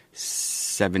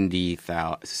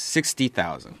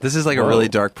 60,000. This is like a Whoa. really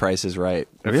dark Price is Right.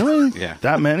 Really? Yeah.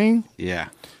 That many? Yeah.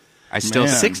 I still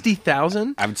Man.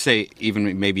 60,000? I would say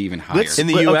maybe even higher. In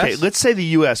the US? Okay, let's say the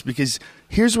U.S. because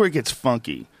here's where it gets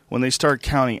funky when they start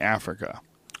counting Africa.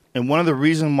 And one of the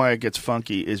reasons why it gets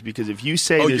funky is because if you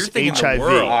say there's HIV,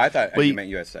 I thought well, you meant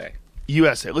USA.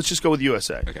 USA. Let's just go with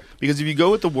USA. Okay. Because if you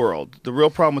go with the world, the real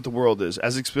problem with the world is,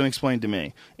 as it's been explained to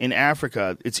me, in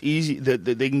Africa, it's easy that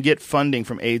they can get funding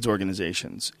from AIDS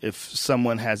organizations if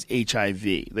someone has HIV.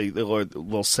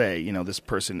 They'll say, this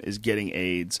person is getting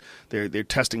AIDS. They're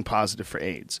testing positive for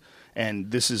AIDS.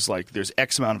 And this is like there's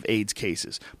X amount of AIDS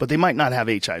cases. But they might not have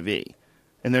HIV.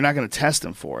 And they're not going to test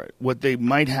them for it. What they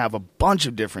might have a bunch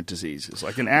of different diseases.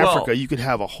 Like in Africa, you could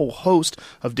have a whole host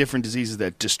of different diseases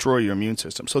that destroy your immune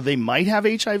system. So they might have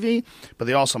HIV, but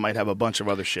they also might have a bunch of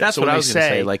other shit. That's so what when I they was going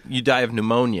to say. Like, you die of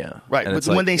pneumonia. Right, and but it's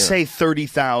when like, they say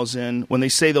 30,000, when they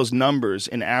say those numbers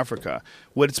in Africa,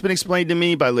 what it's been explained to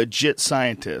me by legit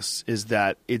scientists is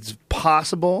that it's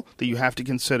possible that you have to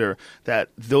consider that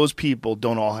those people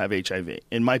don't all have HIV.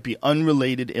 It might be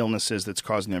unrelated illnesses that's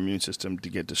causing their immune system to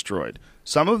get destroyed.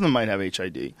 Some of them might have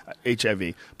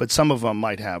HIV, but some of them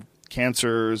might have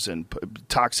cancers and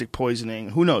toxic poisoning.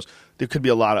 Who knows? There could be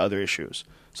a lot of other issues.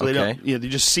 So they don't, they're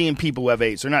just seeing people who have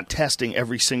AIDS. They're not testing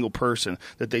every single person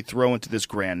that they throw into this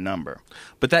grand number.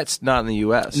 But that's not in the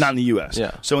U.S. Not in the U.S.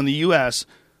 Yeah. So in the U.S.,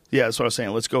 yeah, that's what I was saying.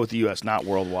 Let's go with the U.S., not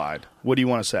worldwide. What do you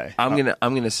want to say? I'm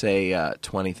gonna say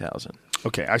 20,000.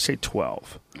 Okay, I say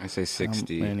 12. I say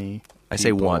 60. How many I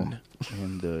say people 1.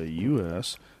 in the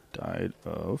U.S. died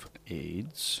of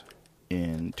AIDS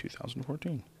in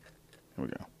 2014? Here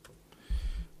we go.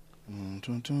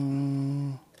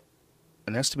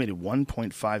 An estimated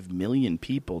 1.5 million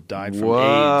people died from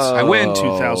AIDS. I win. In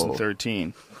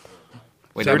 2013.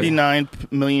 Wait, 39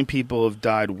 million people have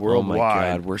died worldwide. Oh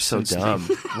my God, we're so since dumb.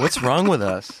 What's wrong with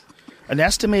us? An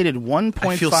estimated I feel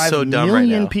 1.5 so dumb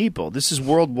million right now. people. This is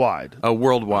worldwide. Oh,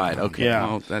 worldwide. Okay. Yeah.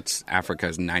 Well, that's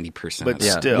Africa's 90%. But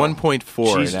Yeah. still.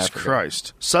 1.4 in Jesus Africa.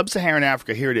 Christ. Sub-Saharan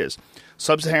Africa, here it is.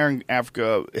 Sub-Saharan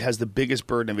Africa has the biggest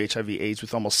burden of HIV/AIDS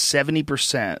with almost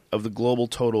 70% of the global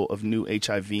total of new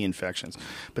HIV infections.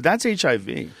 But that's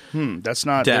HIV. That's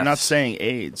not, they're not Deaths. saying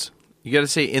AIDS. You got to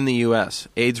say in the U.S.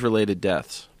 AIDS-related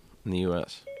deaths in the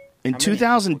U.S. In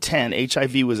 2010,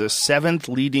 HIV was a 7th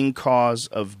leading cause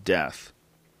of death.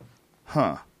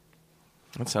 Huh.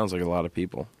 That sounds like a lot of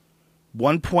people.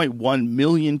 1.1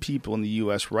 million people in the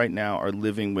U.S. right now are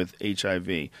living with HIV.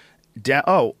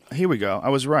 Here we go. I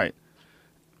was right.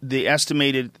 The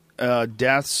estimated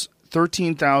deaths,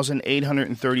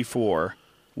 13,834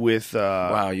 with...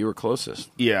 Wow, you were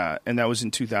closest. Yeah, and that was in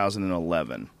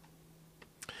 2011.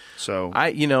 So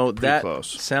that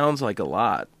close. sounds like a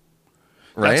lot.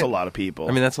 Right? That's a lot of people.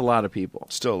 I mean, that's a lot of people.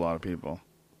 Still a lot of people.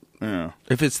 Yeah.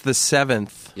 If it's the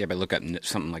 7th... Yeah, but look at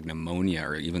something like pneumonia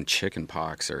or even chicken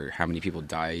pox or how many people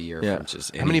die a year from just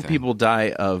anything. How many people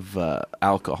die of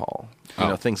alcohol?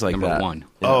 Things like number that. one.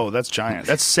 Yeah. Oh, that's giant.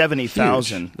 That's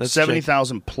 70,000. Huge. That's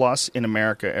 70,000 plus in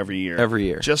America every year. Every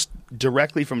year. Just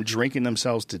directly from drinking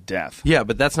themselves to death. Yeah,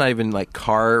 but that's not even like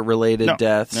car-related No,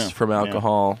 deaths no, from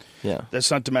alcohol. Yeah. That's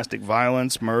not domestic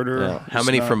violence, murder. Yeah. How It's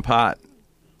many not- from pot?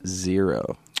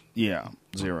 0. Yeah,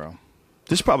 0.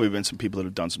 There's probably been some people that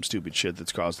have done some stupid shit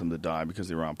that's caused them to die because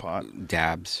they were on pot.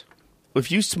 Dabs. If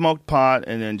you smoked pot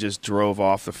and then just drove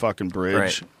off the fucking bridge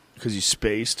Right. because you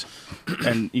spaced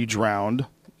and you drowned,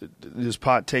 does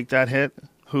pot take that hit?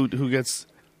 Who gets?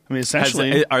 I mean,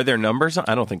 essentially, Are there numbers?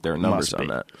 I don't think there are numbers Must on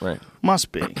be. that. Right.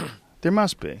 must be. There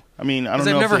must be. I mean, I don't Because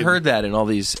know. I've if never they've- heard that in all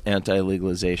these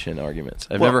anti-legalization arguments.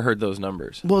 I've Well- never heard those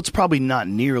numbers. Well, it's probably not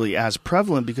nearly as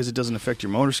prevalent because it doesn't affect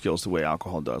your motor skills the way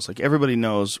alcohol does. Like everybody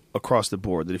knows across the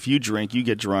board that if you drink, you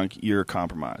get drunk, you're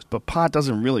compromised. But pot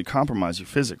doesn't really compromise you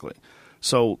physically.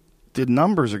 So the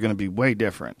numbers are going to be way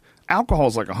different. Alcohol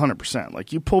is like 100%.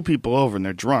 Like you pull people over and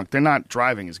they're drunk, they're not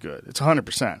driving as good. It's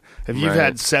 100%. If you've Right.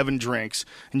 had 7 drinks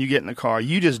and you get in a car,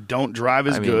 you just don't drive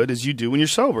as good as you do when you're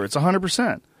sober. It's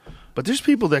 100%. But there's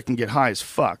people that can get high as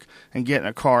fuck and get in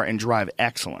a car and drive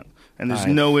excellent. And there's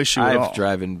no issue at all. I've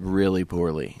driven really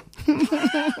poorly.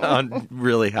 On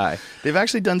really high. They've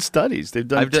actually done studies. They've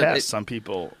done tests on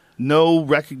people. No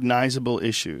recognizable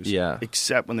issues. Yeah.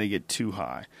 Except when they get too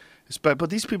high. But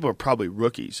these people are probably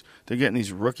rookies. They're getting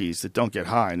these rookies that don't get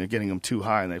high, and they're getting them too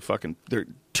high, and they're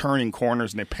turning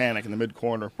corners, and they panic in the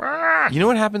mid-corner. You know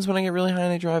what happens when I get really high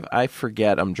and I drive? I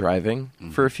forget I'm driving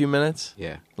for a few minutes.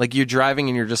 Yeah. Like you're driving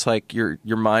and you're just like your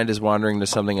mind is wandering to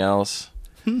something else.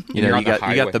 You You're know, on you the got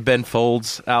highway. the Ben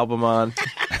Folds album on.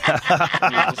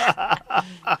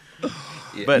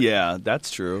 But yeah,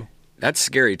 that's true. That's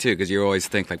scary too, because you always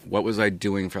think like, what was I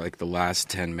doing for like the last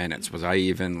 10 minutes? Was I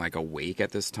even like awake at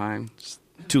this time?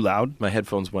 Too loud? My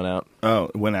headphones went out. Oh,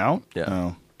 it went out? Yeah.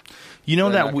 Oh. You know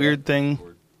They're that not weird thing?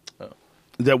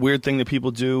 That weird thing that people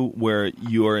do where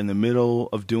you are in the middle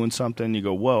of doing something and you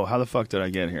go, whoa, how the fuck did I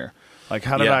get here? Like,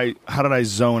 how did I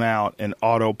zone out and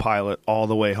autopilot all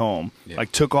the way home? Yeah.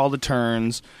 Like, took all the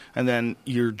turns, and then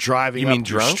you're driving You up mean the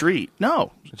drunk? street.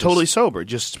 No, totally sober.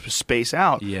 Just space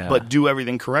out, but do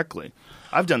everything correctly.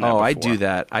 I've done that before. I do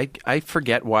that. I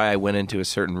forget why I went into a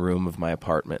certain room of my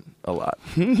apartment a lot.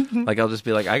 Like, I'll just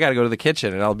be like, I got to go to the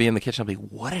kitchen, and I'll be in the kitchen. I'll be,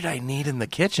 what did I need in the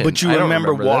kitchen? But you I don't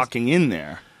remember this. walking in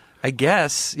there. I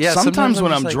guess. Yeah. Sometimes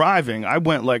when just I'm like, driving, I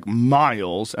went like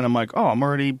miles, and I'm like, oh, I'm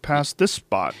already past this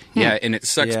spot. Yeah, and it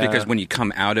sucks Yeah. because when you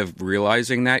come out of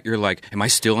realizing that, you're like, am I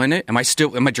still in it? Am I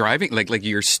driving? Like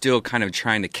you're still kind of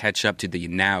trying to catch up to the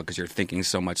now because you're thinking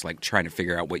so much, like trying to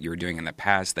figure out what you were doing in the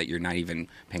past that you're not even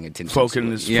paying attention Focusing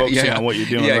on what you're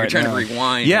doing Yeah, right you're trying now. to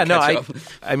rewind. Yeah, and no, catch up.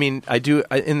 I mean, I do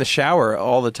in the shower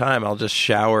all the time. I'll just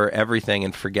shower everything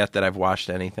and forget that I've washed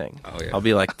anything. Oh, yeah. I'll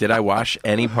be like, did I wash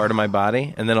any part of my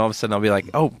body? And then all of a sudden I'll be like,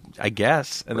 oh, I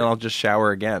guess. And then I'll just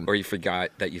shower again. Or you forgot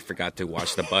to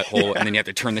wash the butthole, and then you have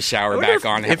to turn the shower back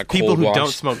on and have a If people cold who wash.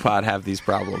 don't smoke pot have these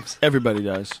problems. Everybody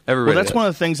does. Everybody Well, that's does. one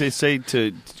of the things they say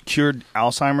to cure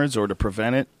Alzheimer's or to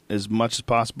prevent it as much as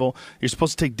possible. You're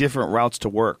supposed to take different routes to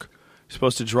work. You're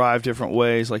supposed to drive different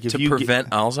ways. Like if To you prevent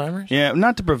Alzheimer's? yeah,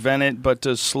 not to prevent it, but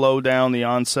to slow down the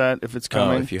onset if it's Oh,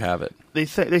 coming. if you have it. They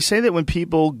say that when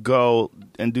people go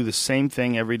and do the same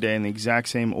thing every day in the exact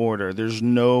same order, there's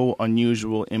no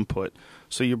unusual input.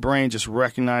 So your brain just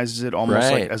recognizes it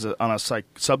almost Right. like on a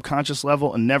subconscious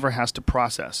level and never has to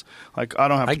process. Like, I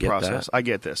don't have I to get process. that. I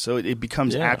get this. So it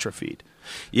becomes Yeah. atrophied.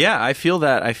 Yeah, I feel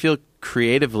that. I feel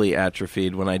creatively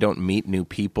atrophied when I don't meet new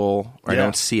people or I Yeah.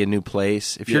 don't see a new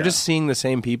place. If you're Yeah. just seeing the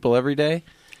same people every day,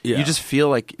 Yeah. you just feel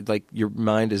like your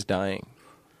mind is dying.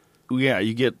 Yeah,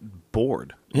 you get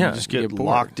bored. Yeah, you just you get get bored.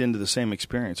 locked into the same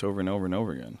experience over and over and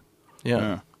over again.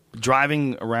 Yeah.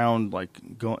 Driving around,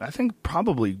 like going, I think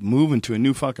probably moving to a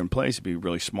new fucking place would be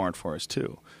really smart for us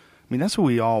too. I mean, that's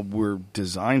what we're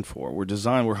designed for.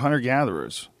 We're hunter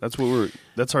gatherers. That's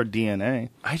our DNA.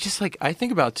 I just I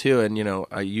think about too, and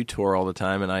you tour all the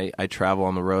time, and I travel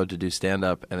on the road to do stand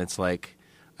up, and it's like,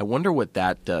 I wonder what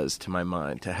that does to my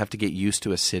mind to have to get used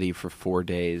to a city for 4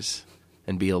 days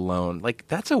and be alone. Like,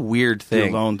 that's a weird The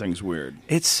thing. alone thing's weird.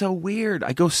 It's so weird.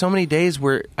 I go so many days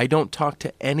where I don't talk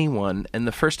to anyone, and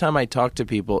the first time I talk to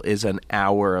people is an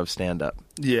hour of stand up.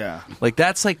 Yeah, Like,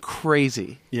 that's like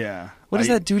crazy. yeah. What does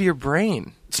that do to your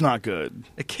brain? It's not good.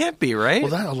 It can't be, right?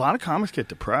 Well, a lot of comics get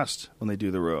depressed when they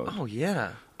do the road. Oh,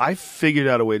 yeah. I figured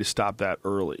out a way to stop that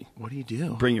early. What do you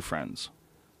do? Bring your friends.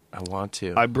 I want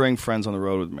to. I bring friends on the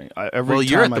road with me. Every well,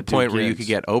 you're time at I the do point where you gigs. could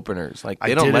get openers. Like, I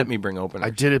they don't did let it- me bring openers. I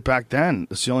did it back then.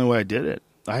 That's the only way I did it.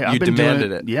 I've You been doing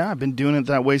demanded it. Yeah, I've been doing it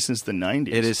that way since the 90s.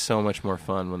 It is so much more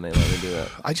fun when they let me do it.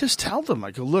 I just tell them,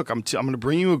 I go, look, I'm going to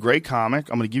bring you a great comic.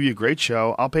 I'm going to give you a great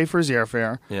show. I'll pay for his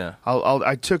airfare. Yeah.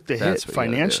 I took the That's hit what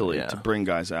you gotta do, financially yeah. to bring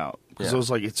guys out because Yeah. I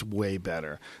was like, it's way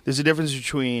better. There's a difference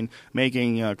between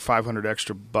making 500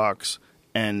 extra bucks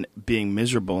and being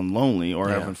miserable and lonely, or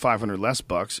Yeah. having 500 less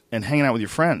bucks and hanging out with your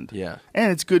friend. Yeah. And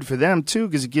it's good for them, too,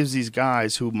 because it gives these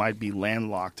guys who might be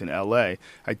landlocked in L.A.,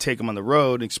 I take them on the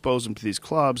road, expose them to these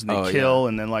clubs, and they Oh, kill, yeah.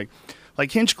 and then, like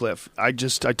Hinchcliffe, I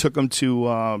took him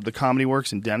to the Comedy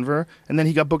Works in Denver, and then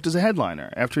he got booked as a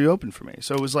headliner after he opened for me.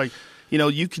 So it was like,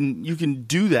 you can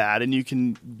do that, and you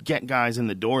can get guys in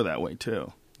the door that way,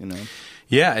 too,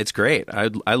 Yeah, it's great.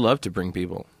 I love to bring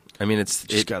people. I mean,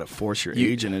 Just got to force your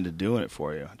agent into doing it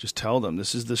for you. Just tell them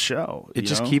this is the show. It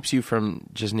just keeps you from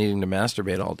just needing to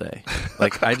masturbate all day.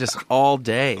 Like, I just all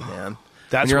day, man.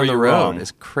 That's when you're where on the you're road. wrong.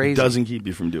 It's crazy. It doesn't keep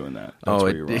you from doing that. That's Oh,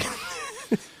 where you're wrong.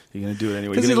 You're going to do it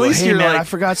anyway. 'Cause You're at gonna least go, hey, you're man, like- I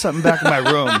forgot something back in my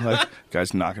room. Like,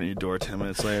 guy's knocking on your door 10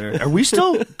 minutes later. Are we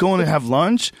still going to have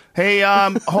lunch? Hey,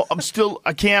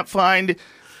 I can't find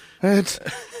it.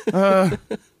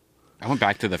 I went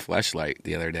back to the Fleshlight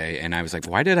the other day, and I was like,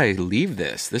 "Why did I leave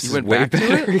this? This is went way back to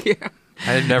better." it? Yeah.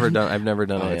 I've never done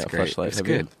Oh, a it's great. fleshlight. It's Have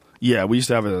you? good. Yeah, we used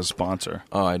to have it as a sponsor.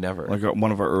 Oh, I never. Like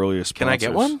one of our earliest Can sponsors. I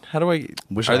get one? How do I?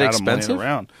 Wish Are I they had 'em laying expensive?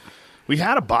 around. We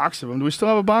had a box of them. Do we still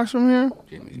have a box from here?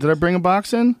 Did I bring a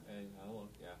box in?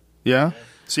 Yeah?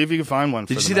 See if you can find one.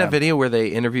 Did you see that video where they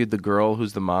interviewed the girl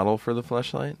who's the model for the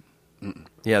fleshlight?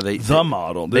 Yeah, The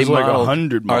model. There's like modeled-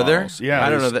 100 Are models. there? Yeah. I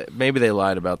don't know. there's- Maybe they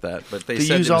lied about that, but they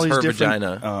said use it all was these her different.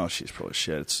 vagina. Oh, she's full of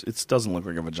shit. It doesn't look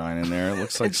like a vagina in there. It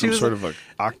looks like And she some was sort like- of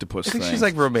a octopus I think thing. she's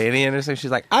like Romanian or something.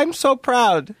 She's like, I'm so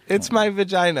proud. It's my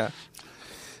vagina.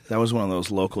 That was one of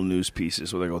those local news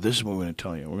pieces where they go, "This is what we're going to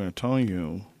tell you. We're going to tell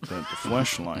you that the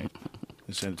fleshlight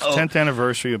It's 10th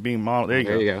anniversary of being modeled. There you go.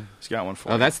 There you go. He's got one for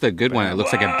you. Oh, that's the good one. It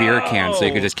looks like a beer can, so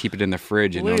you could just keep it in the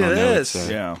fridge and Look no one at will know this. it's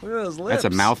Yeah. Look at those lips.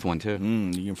 That's a mouth one too. You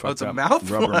can fuck it's a that mouth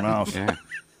rubber one. mouth. Yeah.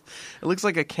 It looks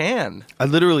like a can. I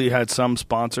literally had some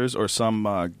sponsors or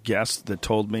some guests that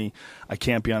told me I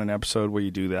can't be on an episode where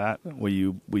you do that, where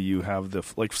you have the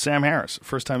like Sam Harris.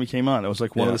 First time he came on, it was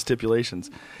like one of Yeah. the stipulations.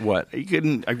 What? We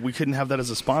couldn't have that as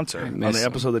a sponsor on miss the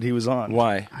him. episode that he was on.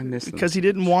 Why? I miss them. Because he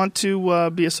didn't want to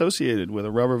be associated with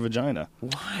a rubber vagina.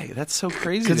 Why? That's so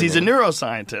crazy. Because to he's a me.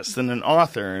 neuroscientist and an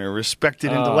author and a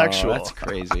respected intellectual. That's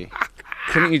crazy.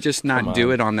 Couldn't you just not Come do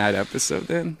on. it on that episode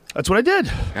then? That's what I did.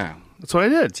 Yeah. That's what I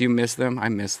did. Do you miss them? I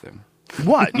miss them.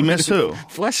 What? You miss who?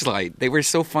 Fleshlight. They were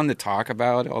so fun to talk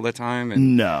about all the time.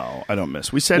 And No, I don't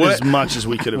miss. We said What- as much as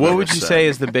we could have. What ever would you said. say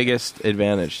is the biggest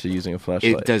advantage to using a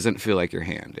flashlight? it doesn't feel like your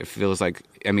hand. It feels like,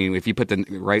 I mean, if you put the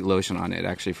right lotion on it, it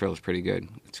actually feels pretty good.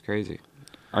 It's crazy.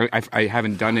 I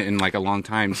haven't done it in like a long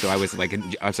time, so I was like,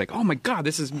 oh my God,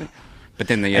 this is. But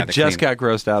then I the just clean- got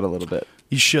grossed out a little bit.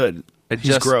 You should. He's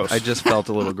Just gross. I just felt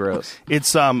a little gross.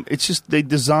 It's just they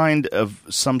designed of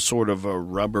some sort of a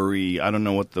rubbery. I don't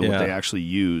know what Yeah. they actually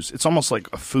use. It's almost like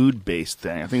a food based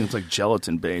thing. I think it's like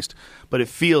gelatin based, but it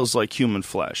feels like human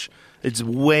flesh. It's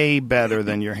way better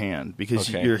than your hand because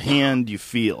Okay. your hand you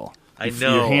feel. I Your-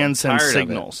 know. Your hand I'm sends tired of it.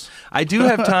 signals. I do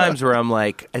have times where I'm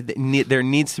like, there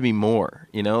needs to be more.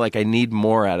 You know, like I need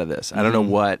more out of this. I don't know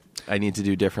what I need to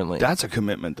do differently. That's a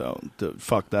commitment, though. To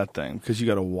fuck that thing because you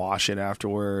got to wash it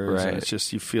afterwards. And Right. it's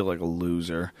just you feel like a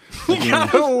loser.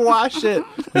 Gotta wash it.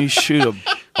 When you shoot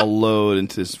a load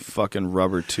into this fucking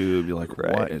rubber tube, you're like,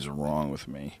 Right. what is wrong with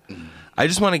me? I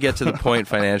just want to get to the point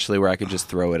financially where I could just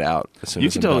throw it out as soon You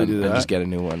as can I'm totally done do and that. just get a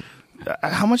new one.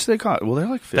 How much do they cost? Well, they're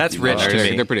like 50 That's rich bucks. to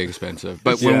me. They're pretty expensive.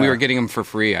 But when we Yeah. were getting them for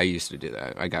free, I used to do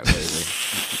that. I got lazy.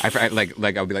 I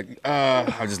like I'll be like,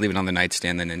 I'll just leave it on the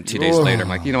nightstand. And then 2 days later, I'm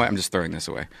like, you know what? I'm just throwing this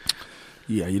away.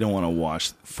 Yeah, you don't want to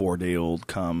wash 4-day-old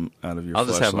cum out of your I'll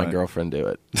just have my fleshlight. girlfriend do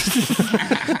it.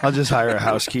 I'll just hire a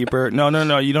housekeeper.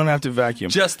 No, you don't have to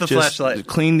vacuum. Just the fleshlight.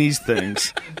 Clean these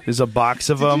things. There's a box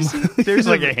of them. There's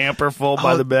like a hamper full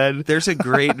by the bed. There's a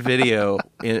great video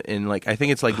in like I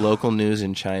think it's like local news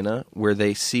in China where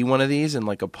they see one of these in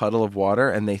like a puddle of water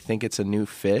and they think it's a new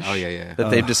fish. Oh, yeah. That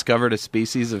they've discovered a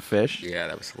species of fish. Yeah,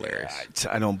 that was hilarious.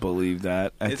 I don't believe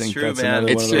that. I It's think true, that's man.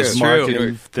 another It's one of those true. marketing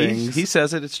He, things. he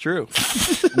says it. It's true.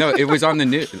 No, it was on the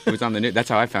news. It was on the news. That's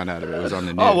how I found out of it. It was on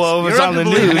the news. Oh, well, if You it's don't on the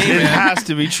have to believe news, me, it man. has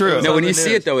to be true. no, on when the you see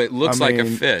news. it though, it looks I like a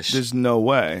mean, fish. There's no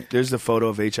way. There's the photo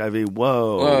of HIV.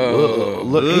 Whoa. Whoa.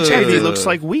 Look, Ugh. HIV looks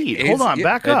like weed. It's- Hold on, it-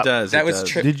 back It up. does. That it was does.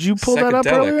 tri- Did you pull that up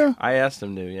psychedelic. earlier? I asked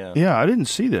him to. Yeah. Yeah, I didn't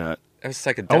see that. That was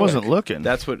psychedelic. I wasn't looking.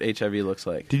 That's what HIV looks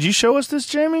like. Did you show us this,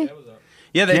 Jamie?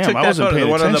 Yeah, they Damn, took I that wasn't photo. The paying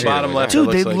one on the attention. bottom left. Dude,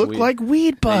 that they looks look weed. like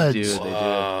weed buds. They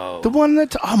do. The one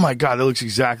that, oh my God, that looks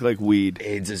exactly like weed.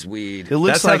 AIDS is weed. It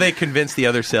looks That's like how they convince the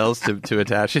other cells to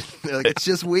attach it. They're like, it's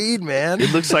just weed, man.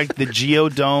 it looks like the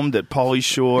Geodome that Pauly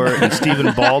Shore and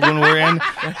Stephen Baldwin were in,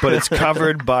 but it's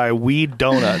covered by weed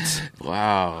donuts.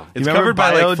 Wow. It's You remember covered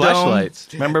by like Biodome?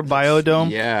 flashlights. Remember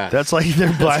Biodome? Yeah. That's like their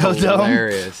Biodome,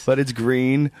 hilarious. but it's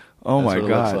green. Oh That's my what it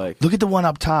God. looks like. Look at the one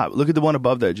up top. Look at the one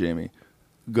above that, Jamie.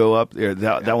 Go up there.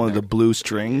 That one with the blue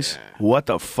strings. What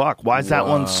the fuck? Why is that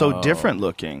one so different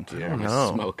looking? I don't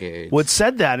know. Smoke AIDS. What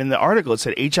said that in the article? It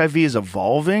said HIV is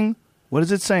evolving. What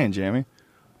is it saying, Jamie?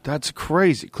 That's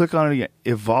crazy. Click on it again.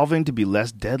 Evolving to be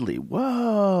less deadly.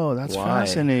 Whoa, that's Why?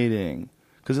 fascinating.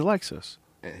 Because it likes us.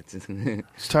 It's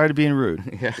It's tired of being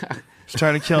rude. yeah. It's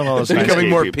tired of killing all those nice Becoming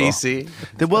gay more people. PC.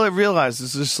 Well, it realized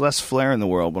there's just less flair in the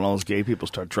world when all those gay people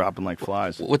start dropping like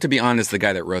flies. Well, to be honest, the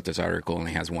guy that wrote this article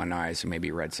only has one eye, so maybe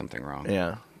he read something wrong.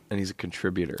 Yeah, and he's a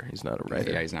contributor. He's not a writer.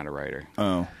 Yeah, he's not a writer.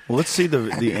 Oh, well, let's see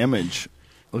the image.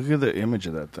 Look at the image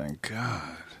of that thing.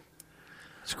 God,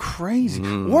 it's crazy.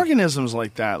 Organisms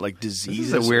like that, like This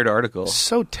diseases, is a weird article.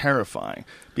 so terrifying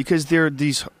because they're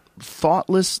these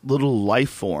thoughtless little life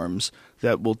forms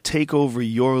that will take over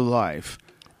your life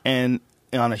and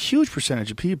on a huge percentage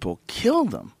of people kill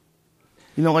them.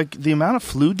 You know, like the amount of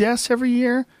flu deaths every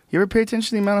year. You ever pay attention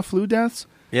to the amount of flu deaths?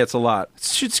 Yeah, it's a lot. It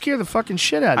should scare the fucking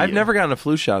shit out of you. I've never gotten a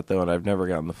flu shot though, and I've never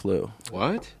gotten the flu.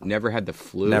 What? Never had the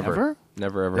flu? Never?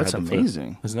 Never ever. That's had the flu.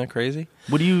 amazing. Isn't that crazy?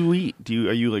 What do you eat?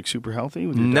 Are you like super healthy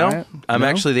with your No, diet? I'm No?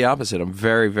 actually the opposite. I'm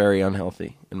very, very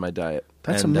unhealthy in my diet.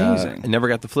 That's And, amazing. I never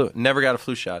got the flu. Never got a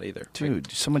flu shot either.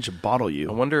 Dude, someone should bottle I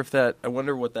you. wonder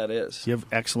what that is. You have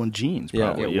excellent genes, Yeah.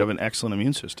 probably. Yeah, You have an excellent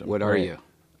immune system. What are Right. you?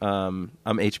 I'm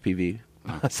HPV.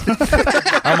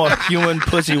 I'm a human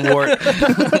pussy wart.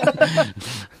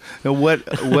 Now, what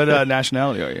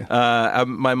nationality are you?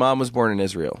 My mom was born in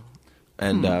Israel.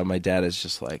 And my dad is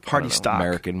just like Hearty stock.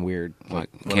 American weird. Like,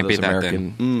 one Can't of beat those that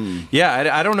American.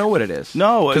 Yeah, I don't know what it is.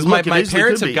 No, because look, my it easily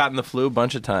parents could have be. gotten the flu a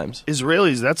bunch of times.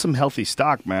 Israelis, that's some healthy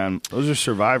stock, man. Those are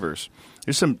survivors.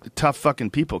 There's some tough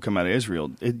fucking people come out of Israel.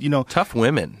 Tough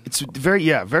women. It's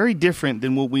very different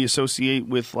than what we associate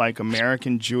with like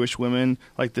American Jewish women.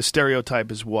 Like the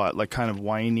stereotype is what, like kind of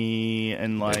whiny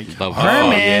and like love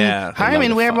Herman, yeah.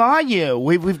 Herman, where are you?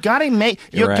 We've got to make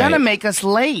you're Right. gonna make us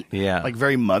late. Yeah. like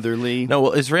very motherly. No,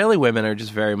 well, Israeli women are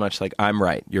just very much like, I'm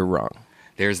right, you're wrong.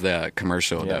 There's the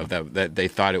commercial Yeah. that they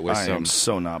thought it was I some. am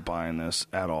so not buying this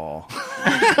at all.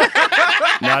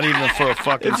 Not even for a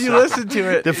fucking. If you second. listen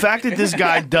to it, The fact that this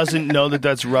guy doesn't know that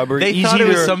that's rubber, they he's thought it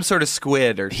was either- some sort of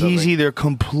squid or something. He's either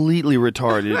completely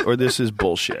retarded or this is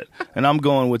bullshit. And I'm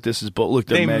going with this is bull. Look,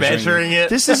 they're They measuring it?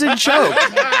 This is a joke.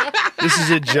 This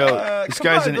is a joke. This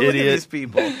guy's an Look at idiot. these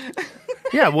people.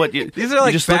 Yeah, what? These are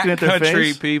like just looking at their backcountry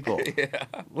face? people.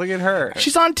 Look at her.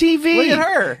 She's on TV. Look at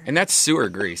her. And that's sewer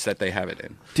grease that they have it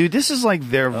in. Dude, this is like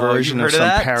their Oh, version you of heard some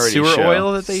that? parody Sewer show.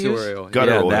 oil that they Sewer use? oil.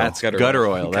 Gutter yeah, oil. That's gutter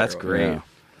oil. That's Gutter oil. great.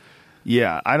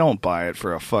 Yeah, I don't buy it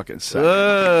for a fucking second.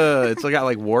 It's got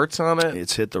like warts on it.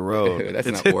 It's hit the road. That's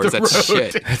It's not hit words. the That's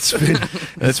road. shit.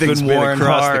 It's been worn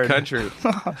across hard. the country.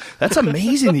 That's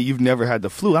amazing that you've never had the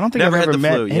flu. I don't think Never I've had ever the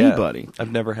met flu. anybody. Yeah.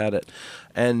 I've never had it,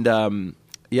 and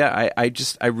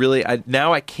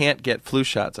now I can't get flu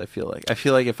shots. I feel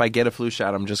like if I get a flu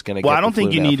shot, I'm just gonna. Well, get I don't the flu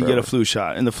think you now need to get a forever. flu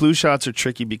shot. And the flu shots are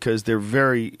tricky because they're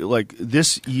very, like,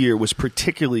 this year was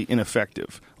particularly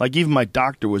ineffective. Like, even my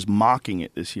doctor was mocking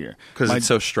it this year. because it's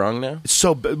so strong now.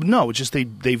 No, it's just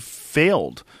they've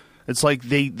failed. It's like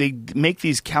they make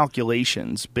these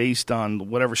calculations based on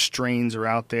whatever strains are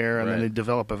out there, and then Right. they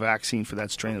develop a vaccine for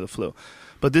that strain of the flu.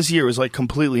 But this year was like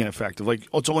completely ineffective. Like,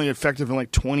 it's only effective in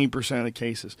like 20% of the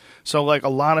cases. So like a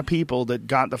lot of people that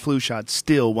got the flu shot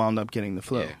still wound up getting the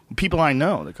flu. Yeah. People I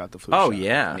know that got the flu shot. Oh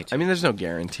yeah, I mean, there's no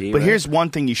guarantee. But right? here's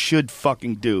one thing you should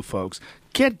fucking do, folks.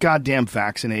 Get goddamn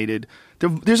vaccinated.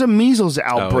 There's a measles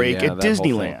outbreak yeah, at that whole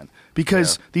Disneyland thing.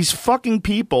 because these fucking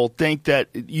people think that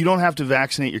you don't have to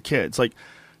vaccinate your kids. Like,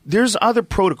 there's other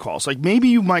protocols. Like, maybe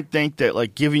you might think that,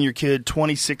 like, giving your kid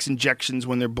 26 injections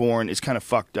when they're born is kind of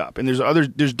fucked up. And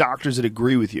there's doctors that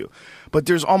agree with you. But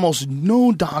there's almost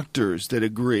no doctors that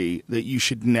agree that you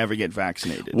should never get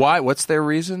vaccinated. Why? What's their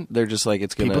reason? They're just like,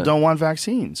 it's gonna. People don't want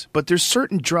vaccines, but there's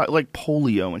certain drugs like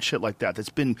polio and shit like that that's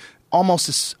been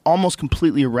almost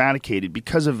completely eradicated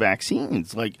because of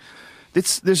vaccines. Like,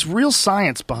 there's real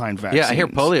science behind vaccines. Yeah, I hear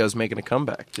polio's making a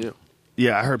comeback too.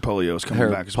 Yeah, I heard polio is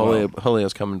coming back as well.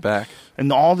 Polio's coming back.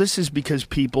 And all this is because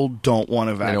people don't want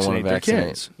to don't wanna vaccinate their vaccinate.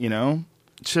 kids. You know,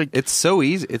 it's like It's so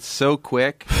easy. It's so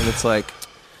quick, and it's like.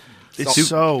 it's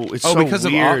so because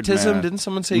weird, of autism? man. Didn't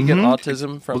someone say you get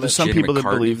autism from Well, there's it? some Jim people that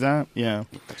McCartney. believe that. Yeah.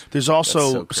 There's That's also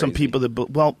so some crazy. people that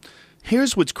well,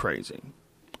 here's what's crazy.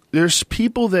 There's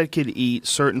people that could eat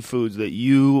certain foods that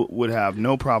you would have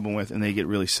no problem with and they get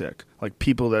really sick. Like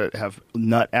people that have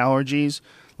nut allergies.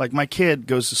 Like my kid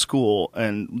goes to school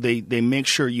and they make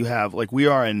sure you have, like, we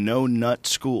are a no nut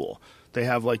school. They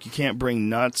have, like, you can't bring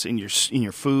nuts in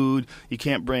your food. You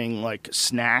can't bring, like,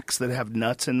 snacks that have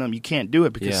nuts in them. You can't do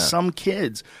it because Yeah. some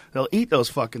kids, they'll eat those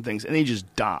fucking things and they just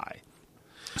die.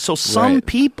 So some Right.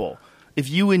 people, if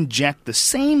you inject the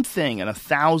same thing in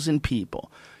 1,000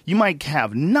 people, you might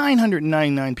have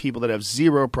 999 people that have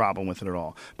zero problem with it at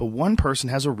all. But one person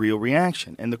has a real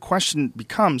reaction. And the question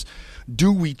becomes,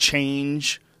 do we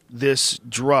change this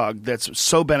drug that's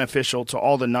so beneficial to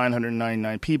all the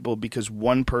 999 people because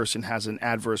one person has an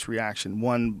adverse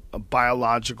reaction, a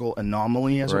biological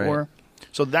anomaly, as it Right. were?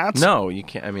 So that's No, you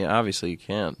can't. I mean, obviously you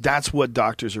can't. that's what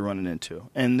doctors are running into.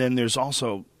 And then there's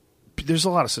a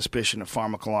lot of suspicion of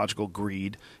pharmacological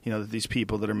greed. You know, that these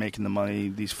people that are making the money,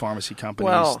 these pharmacy companies,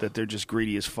 Well- that they're just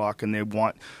greedy as fuck, and they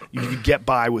want you to get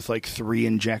by with like 3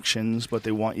 injections, but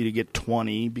they want you to get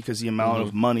 20 because the amount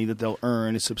of money that they'll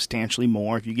earn is substantially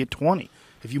more if you get 20.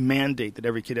 If you mandate that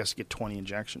every kid has to get 20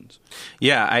 injections.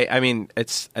 Yeah, I mean,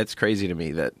 it's crazy to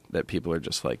me that people are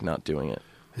just like not doing it.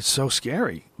 It's so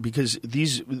scary because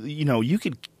these, you know, you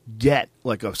could get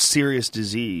like a serious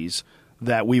disease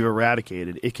that we've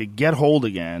eradicated. It could get hold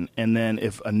again, and then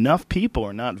if enough people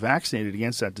are not vaccinated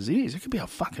against that disease, it could be a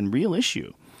fucking real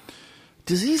issue.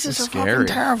 Diseases That's are fucking scary.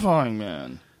 terrifying,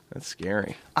 man. That's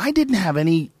scary. I didn't have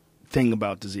anything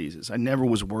about diseases. I never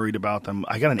was worried about them.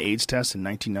 I got an AIDS test in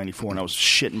 1994, and I was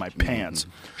shitting my pants.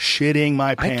 Shitting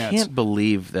my I pants. can't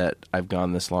believe that I've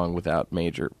gone this long without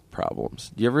major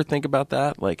problems. Do you ever think about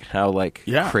that? Like how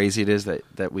Yeah. crazy it is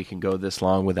that we can go this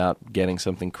long without getting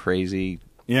something crazy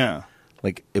Yeah.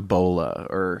 like Ebola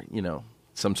or, you know,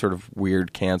 some sort of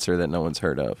weird cancer that no one's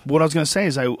heard of. What I was going to say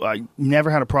is I never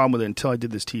had a problem with it until I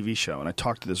did this TV show, and I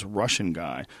talked to this Russian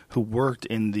guy who worked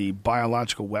in the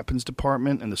biological weapons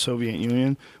department in the Soviet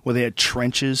Union, where they had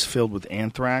trenches filled with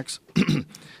anthrax,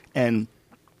 and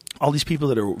all these people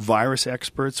that are virus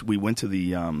experts. We went to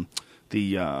the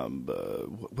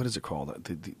what is it called?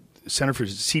 The Center for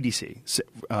CDC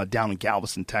down in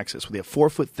Galveston, Texas, where they have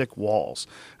 4-foot thick walls,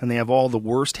 and they have all the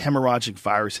worst hemorrhagic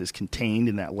viruses contained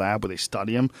in that lab where they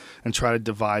study them and try to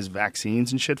devise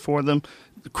vaccines and shit for them.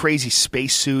 The crazy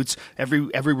spacesuits.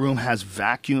 Every room has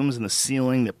vacuums in the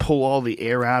ceiling that pull all the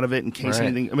air out of it in case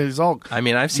anything. I mean, it's all. I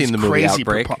mean, I've seen the movie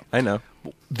Outbreak. I know.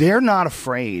 They're not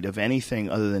afraid of anything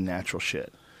other than natural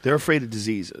shit. They're afraid of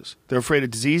diseases. They're afraid of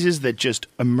diseases that just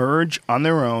emerge on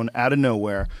their own out of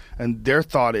nowhere, and their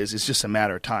thought is it's just a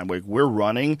matter of time. Like, we're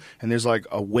running, and there's like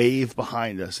a wave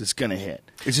behind us. It's going to hit.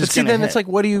 It's just going to hit. It's like,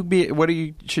 what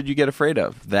should you get afraid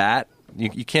of? That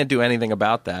you can't do anything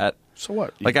about that. So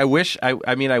what? Like, I wish I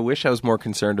was more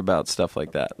concerned about stuff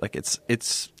like that. Like, it's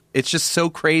just so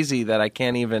crazy that I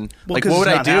can't even. Well, like, what would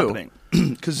I do?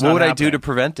 What would I do to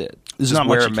prevent it? There's just not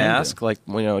wear much a you can mask, do. like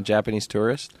a Japanese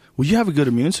tourist. Well, you have a good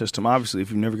immune system, obviously,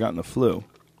 if you've never gotten the flu.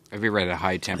 Have you ever had a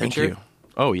high temperature? Thank you.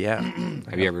 Oh yeah.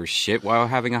 Have you ever shit while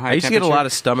having a high I used to temperature? get a lot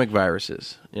of stomach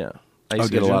viruses. Yeah, I used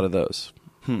to get a lot of those.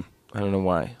 I don't know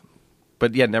why,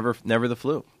 but yeah, never the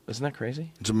flu. Isn't that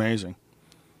crazy? It's amazing.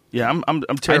 Yeah, I'm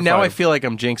terrified. Now I feel like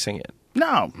I'm jinxing it.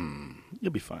 No,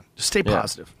 you'll be fine. Just stay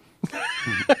positive.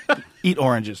 Eat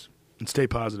oranges and stay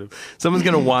positive. Someone's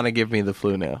gonna want to give me the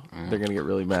flu now. They're gonna get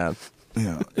really mad.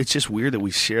 Yeah, it's just weird that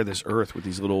we share this earth with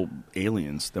these little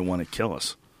aliens that want to kill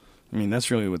us. I mean,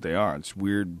 that's really what they are. It's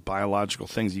weird biological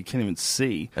things you can't even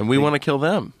see. And we want to kill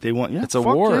them. They want, yeah, it's a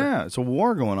war. Yeah, it's a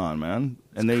war going on, man.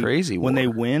 And it's crazy. When war. they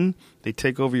win, they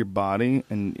take over your body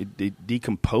and it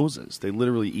decomposes. They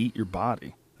literally eat your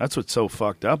body. That's what's so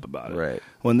fucked up about it. Right.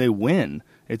 When they win,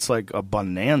 it's like a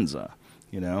bonanza.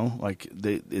 You know, like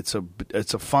it's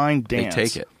a fine dance. They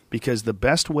take it. Because the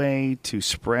best way to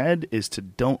spread is to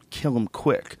don't kill them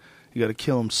quick. You got to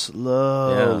kill them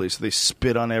slowly, so they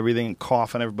spit on everything and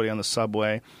cough on everybody on the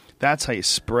subway. That's how you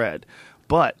spread.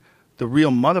 But the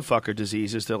real motherfucker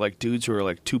diseases, they're like dudes who are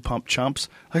like two-pump chumps.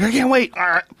 Like, I can't wait.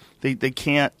 They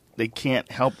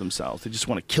can't help themselves. They just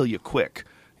want to kill you quick.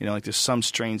 You know, like there's some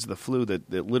strains of the flu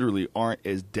that literally aren't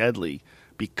as deadly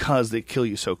because they kill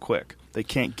you so quick. They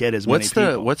can't get as many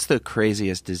people. What's the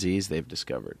craziest disease they've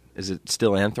discovered? Is it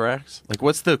still anthrax? Like,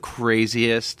 what's the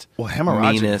craziest? Well,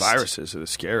 hemorrhagic meanest? Viruses are the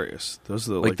scariest. Those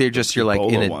are they're just you're like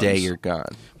in a ones. day you're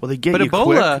gone. Well, they get but you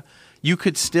Ebola, quick. You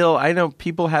could still. I know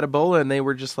people had Ebola and they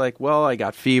were just like, well, I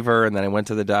got fever and then I went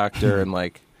to the doctor and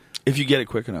like. If you get it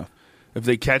quick enough. If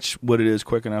they catch what it is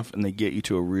quick enough and they get you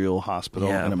to a real hospital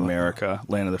in America,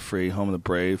 land of the free, home of the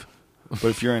brave. But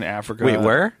if you're in Africa, wait,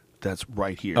 where? That's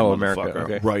right here. Oh, America.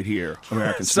 Okay. Right here.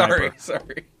 American sniper.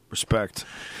 Sorry. Respect.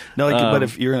 No, like, but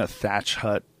if you're in a thatch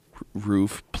hut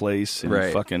roof place in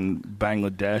fucking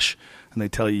Bangladesh and they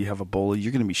tell you have Ebola,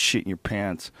 you're going to be shitting your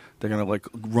pants. They're going to like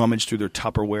rummage through their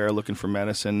Tupperware looking for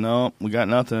medicine. No, we got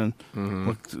nothing.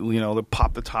 Look, they'll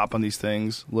pop the top on these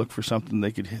things, look for something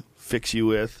they could fix you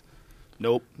with.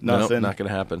 Nope, nothing. Nope, not going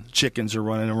to happen. Chickens are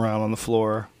running around on the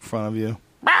floor in front of you.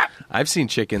 I've seen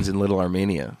chickens in Little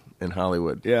Armenia in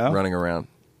Hollywood running around.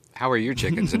 How are your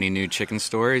chickens? Any new chicken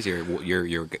stories? Your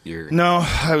No,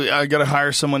 I got to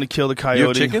hire someone to kill the coyote. You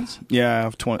have chickens? Yeah, I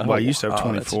have 20. Well, I used to have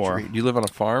 24. Do you live on a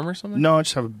farm or something? No, I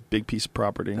just have a big piece of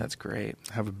property. That's great.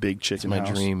 I have a big chicken It's my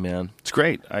house. dream, man. It's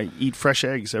great. I eat fresh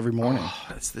eggs every morning. Oh,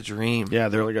 that's the dream. Yeah,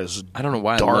 they're like a I don't know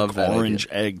why I dark love that orange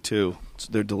idea. egg too.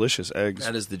 They're delicious eggs.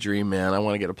 That is the dream, man. I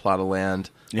want to get a plot of land.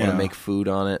 I want Yeah. to make food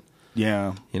on it.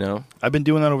 Yeah, You know? I've been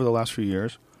doing that over the last few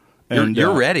years.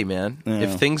 You're ready, man. yeah.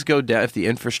 If things go down, if the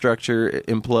infrastructure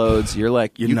implodes, you're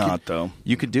like... You're not, though.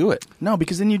 You could do it. No,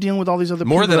 because then you're dealing with all these other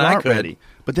More people than that I aren't could. ready.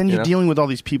 But then you're dealing with all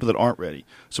these people that aren't ready.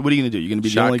 So what are you going to do? You're going to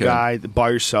be the only guy by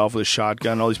yourself with a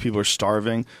shotgun. All these people are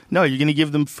starving. No, you're going to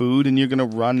give them food, and you're going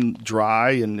to run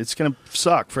dry, and it's going to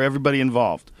suck for everybody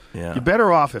involved. Yeah. You're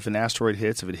better off if an asteroid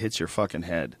hits, if it hits your fucking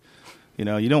head. You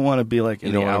know, you don't want to be like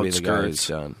in the outskirts.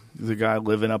 The guy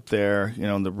living up there,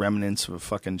 in the remnants of a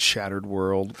fucking shattered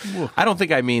world. I don't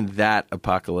think I mean that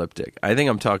apocalyptic. I think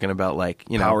I'm talking about like,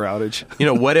 power outage.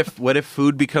 What if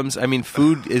food becomes,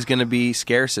 food is going to be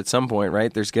scarce at some point,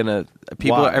 right? There's going to,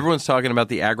 everyone's talking about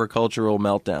the agricultural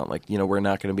meltdown. Like, we're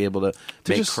not going to be able to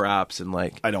make crops and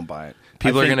like. I don't buy it.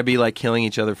 People are going to be like killing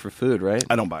each other for food, right?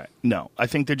 I don't buy it. No. I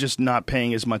think they're just not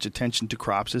paying as much attention to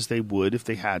crops as they would if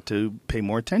they had to pay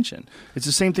more attention. It's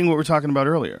the same thing what we were talking about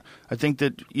earlier. I think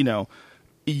that,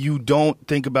 you don't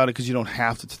think about it because you don't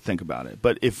have to think about it.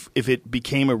 But if it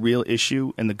became a real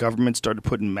issue and the government started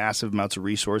putting massive amounts of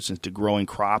resources into growing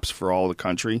crops for all the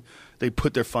country, they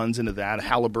put their funds into that.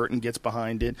 Halliburton gets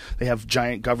behind it. They have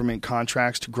giant government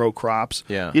contracts to grow crops.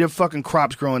 Yeah. You'd have fucking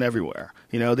crops growing everywhere.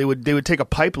 You know, they would take a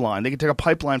pipeline. They could take a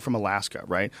pipeline from Alaska,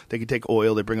 right? They could take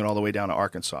oil. They bring it all the way down to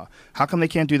Arkansas. How come they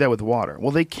can't do that with water?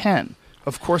 Well, they can.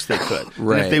 Of course they could.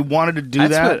 Right. And if they wanted to do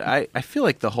That's that, what I feel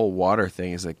like the whole water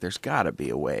thing is like there's got to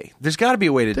be a way. There's got to be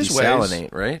a way to There's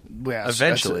desalinate, right? yes,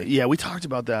 Eventually. yeah, we talked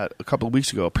about that a couple of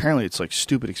weeks ago. Apparently, it's like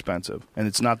stupid expensive, and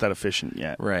it's not that efficient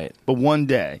yet. Right. But one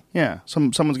day, yeah,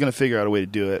 someone's going to figure out a way to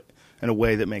do it in a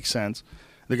way that makes sense.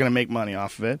 They're going to make money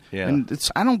off of it. Yeah. And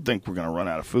I don't think we're going to run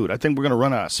out of food. I think we're going to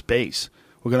run out of space.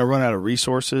 We're going to run out of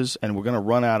resources, and we're going to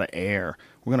run out of air.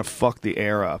 We're going to fuck the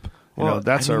air up. You know,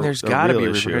 that's there's a gotta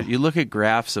real be issue. You look at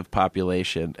graphs of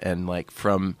population, and like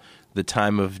from the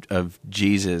time of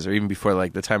Jesus, or even before,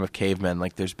 like the time of cavemen,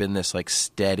 like there's been this like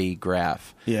steady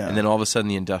graph. Yeah. And then all of a sudden,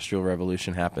 the Industrial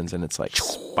Revolution happens, and it's like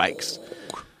spikes,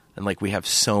 and like we have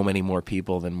so many more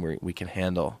people than we can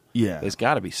handle. Yeah. There's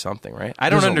got to be something, right? I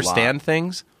There's don't a understand lot.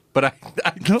 things, but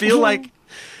I feel like.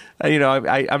 You know,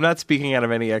 I'm not speaking out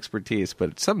of any expertise,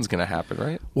 but something's going to happen,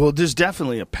 right? Well, there's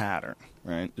definitely a pattern,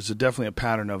 right? There's definitely a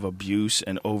pattern of abuse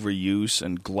and overuse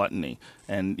and gluttony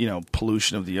and, you know,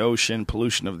 pollution of the ocean,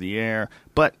 pollution of the air.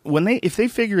 But if they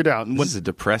figure it out... This is a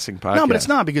depressing podcast. No, but it's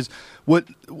not, because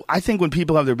I think when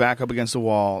people have their back up against the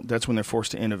wall, that's when they're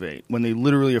forced to innovate, when they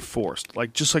literally are forced.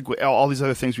 Like, just like all these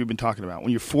other things we've been talking about.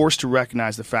 When you're forced to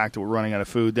recognize the fact that we're running out of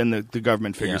food, then the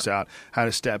government figures out how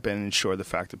to step in and ensure the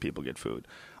fact that people get food.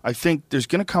 I think there's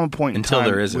going to come a point in time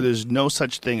where there's no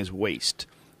such thing as waste.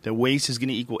 That waste is going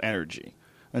to equal energy.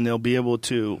 And they'll be able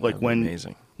to, like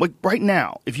amazing. Like right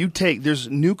now, if you there's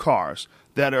new cars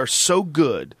that are so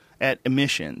good at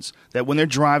emissions that when they're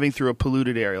driving through a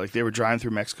polluted area, like they were driving through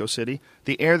Mexico City,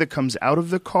 the air that comes out of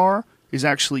the car is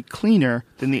actually cleaner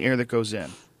than the air that goes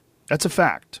in. That's a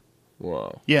fact.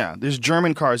 Whoa. Yeah, there's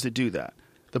German cars that do that.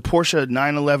 The Porsche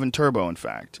 911 Turbo, in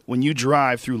fact, when you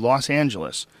drive through Los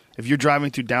Angeles, if you're driving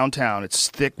through downtown, it's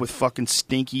thick with fucking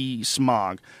stinky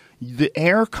smog. The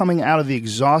air coming out of the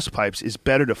exhaust pipes is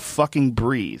better to fucking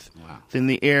breathe than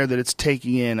the air that it's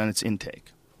taking in on its intake.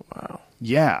 Wow.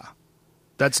 Yeah.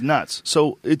 That's nuts.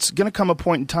 So it's going to come a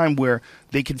point in time where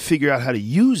they can figure out how to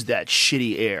use that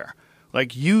shitty air.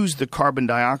 Like use the carbon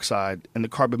dioxide and the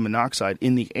carbon monoxide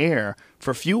in the air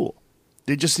for fuel.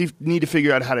 They just need to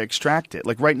figure out how to extract it.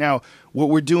 Like right now, what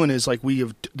we're doing is like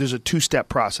there's a two-step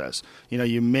process. You know,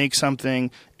 you make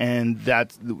something and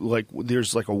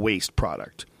there's like a waste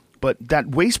product. But that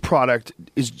waste product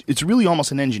it's really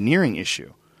almost an engineering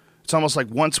issue. It's almost like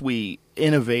once we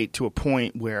innovate to a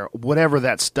point where whatever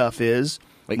that stuff is,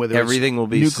 like whether everything will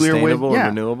be nuclear sustainable waste,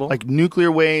 and renewable? like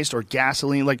nuclear waste or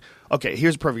gasoline. Like, okay,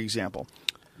 here's a perfect example.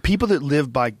 People that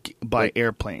live by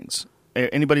airplanes,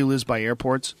 anybody who lives by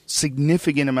airports,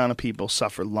 significant amount of people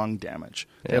suffer lung damage.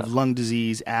 They have lung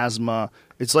disease, asthma.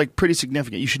 It's like pretty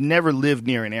significant. You should never live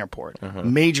near an airport,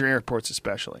 major airports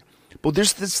especially. But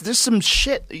there's some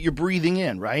shit that you're breathing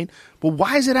in, right? Well,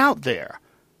 why is it out there?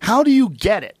 How do you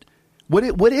get it?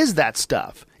 What is that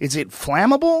stuff? Is it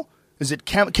flammable?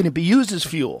 Can it be used as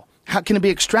fuel? How can it be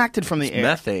extracted from the air?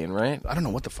 Methane, right? I don't know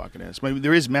what the fuck it is. Maybe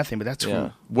there is methane, but that's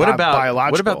from What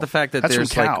biological. about the fact that That's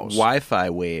there's from like cows. Wi-Fi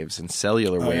waves and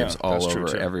cellular waves all that's true,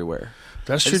 over too. everywhere?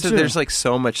 That's I true just said too. There's like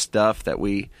so much stuff that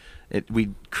we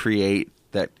create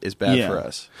that is bad for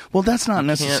us. Well, that's not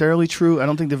necessarily true. I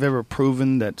don't think they've ever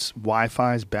proven that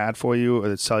Wi-Fi is bad for you or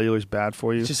that cellular is bad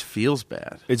for you. It just feels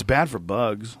bad. It's bad for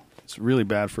bugs. It's really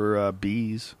bad for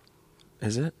bees.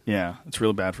 Is it? Yeah, it's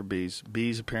really bad for bees.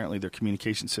 Bees, apparently, their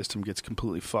communication system gets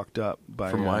completely fucked up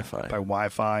by From Wi-Fi. by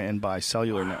Wi-Fi and by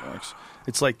cellular networks.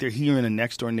 It's like they're hearing a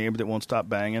next-door neighbor that won't stop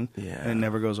banging, Yeah. and it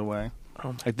never goes away.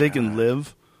 Oh my Like they God. can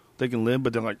live, but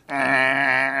they're like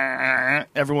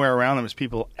everywhere around them is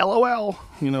people. LOL,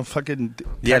 fucking.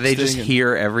 Yeah, they just texting and-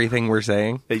 hear everything we're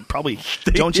saying. They probably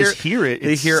don't just hear it.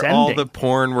 They it's hear all sending. the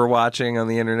porn we're watching on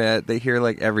the internet. They hear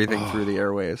like everything through the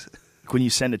airwaves. When you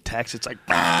send a text, it's like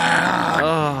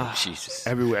Jesus.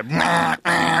 everywhere,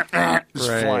 just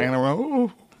flying around.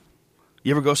 Ooh.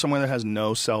 You ever go somewhere that has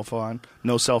no cell phone,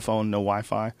 no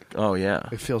Wi-Fi? Oh yeah.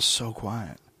 It feels so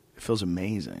quiet. It feels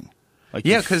amazing. Like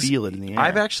Yeah, you because feel it in the air.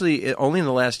 I've actually only in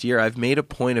the last year I've made a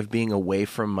point of being away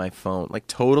from my phone, like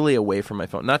totally away from my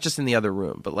phone. Not just in the other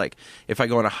room, but like if I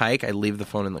go on a hike, I leave the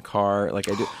phone in the car. Like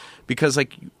I do, because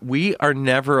like we are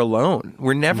never alone.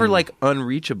 We're never like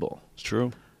unreachable. It's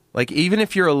true. Like, even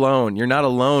if you're alone, you're not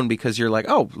alone because you're like,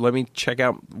 oh, let me check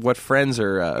out what friends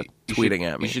are tweeting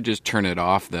at me. You should just turn it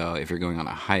off, though, if you're going on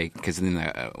a hike, because then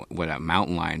what a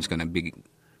mountain lion's going to be.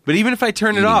 But even if I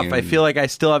turn it off, you. I feel like I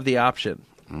still have the option.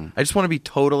 I just want to be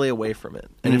totally away from it,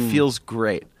 and it feels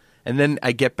great. And then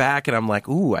I get back, and I'm like,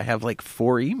 ooh, I have like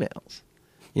 4 emails.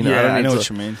 You know, I know what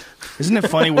you mean. Isn't it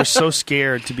funny? We're so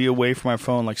scared to be away from our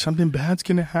phone. Like, something bad's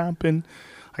going to happen.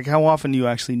 Like, how often do you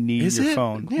actually need your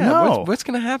phone? Yeah, no. what's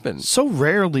going to happen? So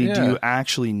rarely do you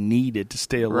actually need it to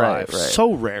stay alive. Right.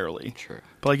 So rarely. Sure.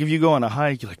 But, like, if you go on a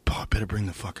hike, you're like, I better bring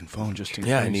the fucking phone just in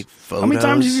case. I need photos. How many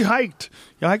times have you hiked?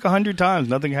 You hike 100 times,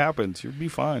 nothing happens. You'll be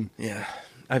fine. Yeah.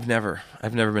 I've never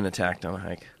been attacked on a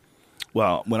hike.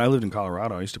 Well, when I lived in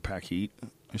Colorado, I used to pack heat. I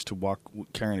used to walk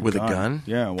carrying a With gun. a gun?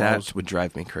 Yeah. That would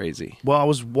drive me crazy. Well, I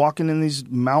was walking in these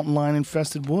mountain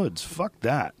lion-infested woods. Fuck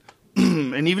that.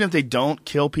 And even if they don't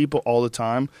kill people all the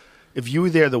time, if you were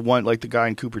there, the one like the guy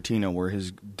in Cupertino where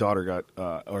his daughter got,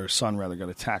 or his son rather, got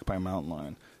attacked by a mountain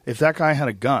lion. If that guy had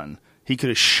a gun, he could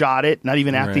have shot it, not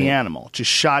even at the animal,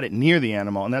 just shot it near the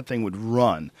animal, and that thing would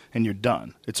run, and you're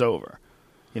done. It's over.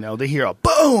 You know, they hear a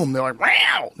boom, they're like,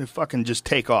 wow! They fucking just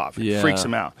take off. It freaks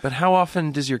them out. But how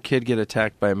often does your kid get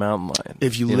attacked by a mountain lion?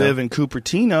 If you live in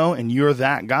Cupertino and you're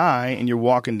that guy and you're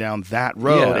walking down that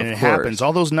road and it happens,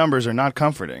 all those numbers are not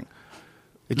comforting.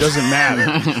 It doesn't matter.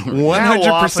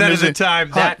 100% of the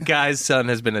time, that guy's son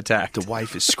has been attacked. The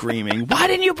wife is screaming, why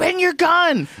didn't you bring your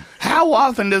gun? How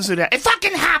often does it happen? It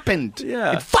fucking happened.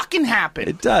 Yeah. It fucking happened.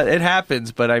 It does. It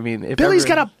happens, but I mean... if Billy's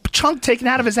got a chunk taken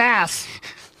out of his ass.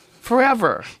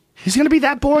 Forever. He's going to be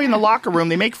that boy in the locker room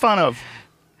they make fun of.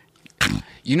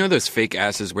 You know those fake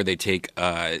asses where they take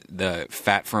the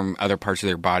fat from other parts of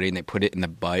their body and they put it in the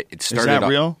butt? It started Is that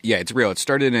real? Yeah, it's real. It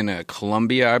started in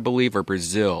Colombia, I believe, or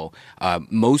Brazil.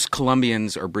 Most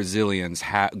Colombians or Brazilians,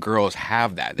 girls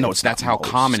have that. No, That's how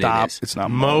common it is. It's not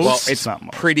Most? most. Well, it's not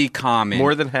most. pretty common.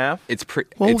 More than half? It's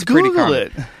Well, it's pretty Google common.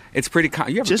 it. It's pretty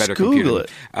common. You have Just a better Google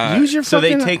computer. it. Use your So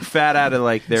fucking... they take fat out of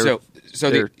like their... So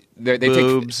their they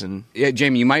boobs take, and... Yeah,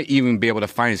 Jamie, you might even be able to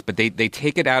find this, but they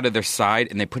take it out of their side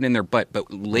and they put it in their butt.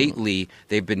 But lately,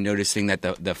 they've been noticing that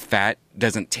the fat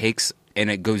doesn't takes and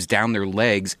it goes down their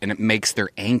legs and it makes their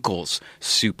ankles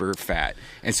super fat.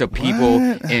 And so people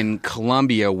in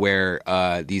Colombia wear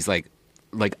these like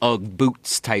Ugg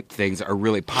boots type things are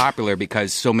really popular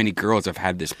because so many girls have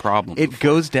had this problem. It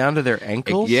goes down to their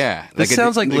ankles? Yeah. This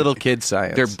sounds like little kid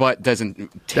science. Their butt doesn't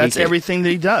take That's it. everything that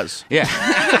he does. Yeah.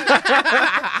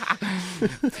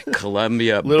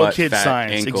 Colombia Little butt kid fat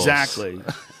science. ankles. Exactly.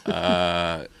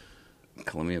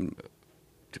 Colombian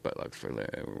buttocks for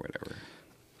or whatever.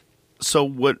 So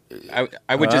what...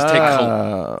 I would just take.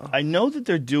 I know that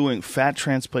they're doing fat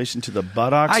transplantation to the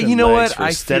buttocks and you know legs what? for I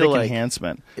aesthetic feel like-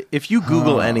 enhancement. If you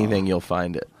Google anything, you'll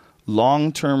find it.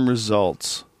 Long-term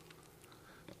results.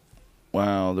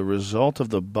 Wow, the result of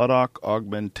the buttock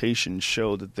augmentation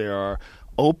showed that there are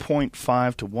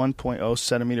 0.5 to 1.0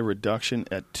 centimeter reduction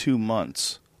at 2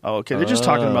 months. Oh, okay. They're just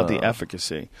talking about the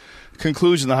efficacy.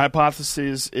 Conclusion, the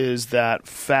hypothesis is that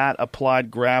fat-applied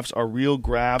grafts are real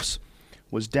grafts.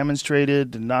 Was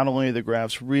demonstrated that not only are the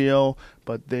grafts real,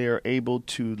 but they are able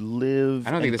to live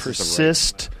I don't think and this is the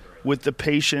persist with the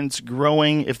patient's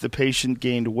growing if the patient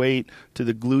gained weight to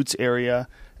the glutes area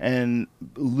and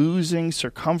losing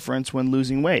circumference when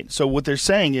losing weight. So what they're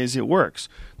saying is it works.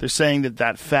 They're saying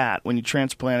that fat, when you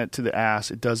transplant it to the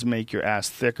ass, it does make your ass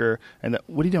thicker. And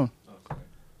what are you doing?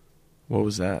 What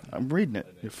was that? I'm reading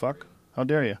it. You fuck. How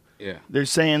dare you? Yeah. They're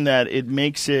saying that it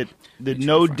makes it that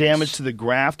no damage to the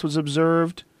graft was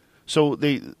observed. So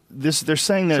they're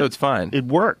saying that So it's fine. It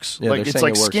works. Yeah, like they're it's saying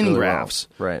like it works skin really well. grafts.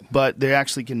 Right. But they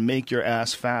actually can make your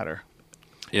ass fatter.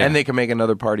 Yeah. And they can make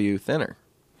another part of you thinner.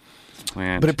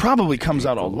 Plant. But it probably comes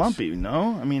out all lumpy,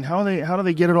 no? I mean, how do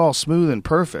they get it all smooth and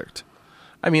perfect?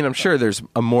 I mean, I'm sure there's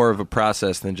more of a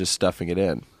process than just stuffing it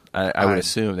in. I would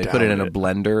assume they put it in a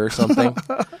blender or something.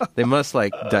 They must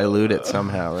like dilute it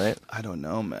somehow, right? I don't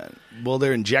know, man. Well,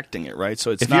 they're injecting it, right?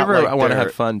 So it's If you not ever like want to they're-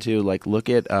 have fun too, like look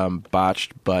at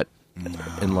botched butt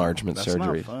enlargement That's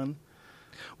surgery. not fun.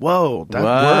 Whoa, that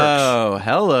works. Whoa,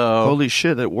 hello. Holy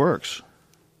shit, it works.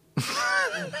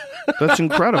 That's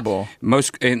incredible.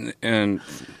 Most and I'm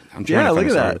trying Yeah, to look find at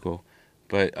this that. article.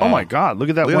 But Oh my God! Look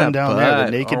at that Look at one that down there, butt.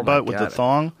 the naked Oh my butt with the God.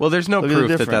 thong. Well, there's no Look at the proof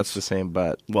that difference. that's the same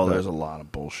butt. Well, but- there's a lot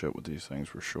of bullshit with these things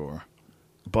for sure.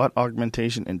 Butt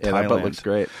augmentation in Yeah, Thailand. that butt looks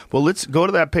great. Well, let's go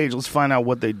to that page. Let's find out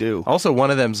what they do. Also, one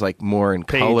of them's like more in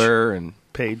Page. color and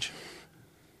Page,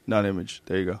 not image.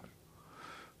 There you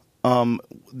go.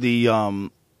 The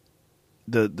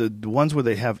ones where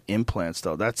they have implants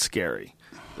though, that's scary.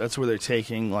 That's where they're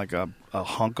taking like a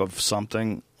hunk of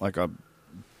something, like a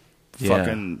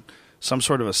fucking some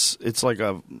sort of it's like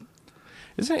a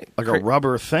Isn't it a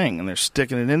rubber thing, and they're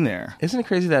sticking it in there. Isn't it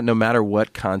crazy that no matter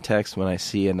what context, when I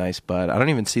see a nice butt, I don't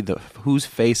even see whose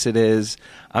face it is.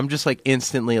 I'm just like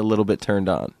instantly a little bit turned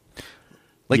on.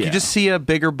 Like you just see a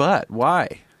bigger butt.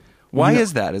 Why? Why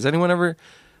is that? Has anyone ever?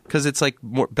 Because it's like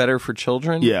better for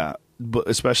children. Yeah, but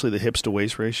especially the hips to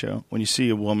waist ratio. When you see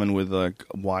a woman with like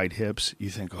wide hips, you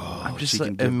think, oh, I'm just she can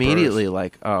like, give immediately birth.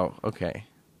 like, oh, okay.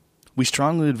 We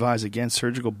strongly advise against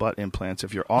surgical butt implants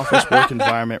if your office work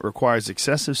environment requires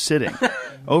excessive sitting,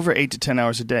 over 8 to 10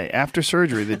 hours a day. After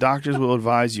surgery, the doctors will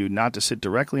advise you not to sit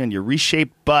directly on your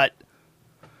reshaped butt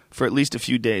for at least a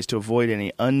few days to avoid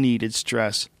any unneeded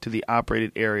stress to the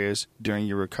operated areas during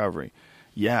your recovery.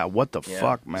 Yeah, what the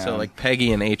fuck, man? So like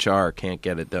Peggy and HR can't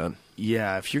get it done.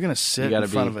 Yeah, if you're going to sit in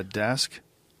front of a desk,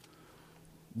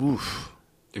 oof.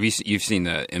 You've seen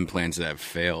the implants that have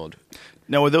failed.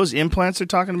 Now, are those implants they're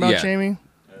talking about, Yeah. Jamie?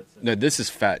 No, this is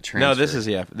fat transfer. No,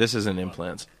 this isn't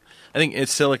implants. I think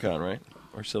it's silicone, right?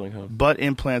 Or silicone. Butt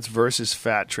implants versus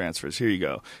fat transfers. Here you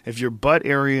go. If your butt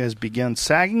area has begun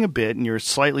sagging a bit and you're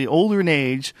slightly older in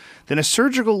age, then a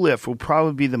surgical lift will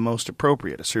probably be the most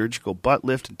appropriate. A surgical butt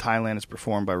lift in Thailand is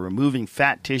performed by removing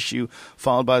fat tissue,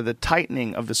 followed by the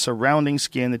tightening of the surrounding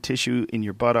skin. The tissue in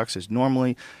your buttocks is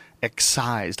normally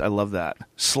excised. I love that.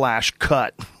 /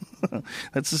 cut.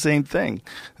 That's the same thing.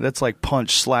 That's like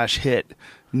punch / hit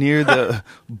near the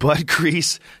butt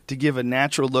crease to give a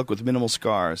natural look with minimal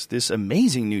scars. This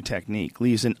amazing new technique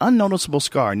leaves an unnoticeable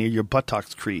scar near your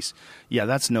buttocks crease. Yeah,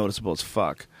 that's noticeable as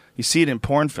fuck. You see it in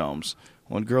porn films.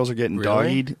 When girls are getting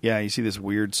Really? doggied, yeah, you see this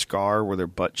weird scar where their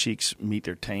butt cheeks meet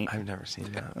their taint. I've never seen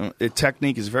that. The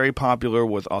technique is very popular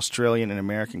with Australian and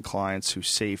American clients who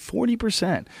save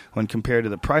 40% when compared to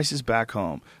the prices back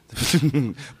home.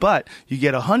 But you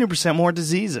get 100% more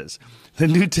diseases. The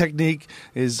new technique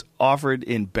is offered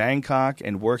in Bangkok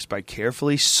and works by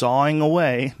carefully cutting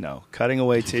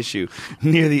away tissue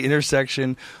near the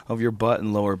intersection of your butt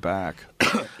and lower back.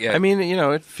 Yeah. I mean,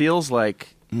 it feels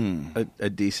like a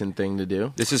decent thing to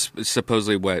do. This is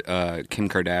supposedly what Kim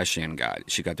Kardashian got.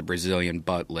 She got the Brazilian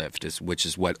butt lift, which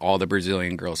is what all the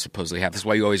Brazilian girls supposedly have. That's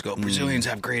why you always go, Brazilians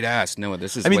have great ass. No,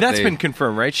 this is. I mean, what that's been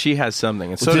confirmed, right? She has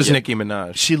something, and so does Nicki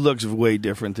Minaj. She looks way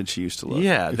different than she used to look.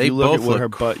 Yeah, if they you look both at what her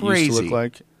look butt used to crazy. look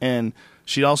like, and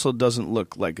she also doesn't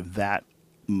look like that.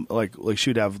 Like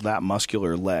she'd have that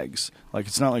muscular legs. Like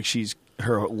it's not like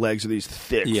her legs are these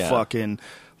thick fucking.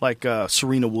 Like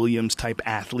Serena Williams type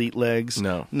athlete legs.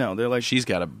 No, they're like she's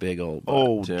got a big old butt,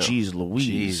 oh, too. geez, Louise.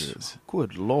 Jesus.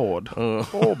 Good Lord.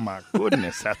 Oh, my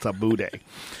goodness, that's a booty.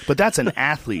 But that's an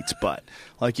athlete's butt.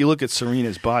 Like, you look at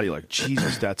Serena's body, like,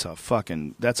 Jesus, that's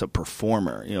a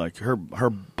performer. Like, her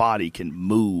body can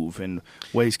move in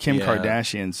ways Kim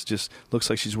Kardashian's just looks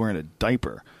like she's wearing a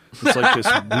diaper. It's like this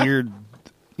weird,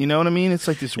 you know what I mean? It's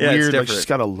like this weird, like she's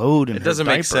got a load in her It doesn't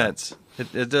diaper. make sense.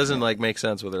 It doesn't make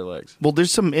sense with her legs. Well,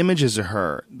 there's some images of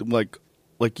her,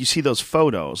 like you see those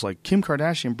photos. Like Kim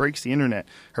Kardashian breaks the internet.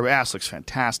 Her ass looks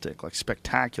fantastic, like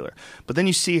spectacular. But then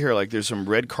you see her, like there's some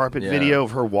red carpet video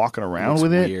of her walking around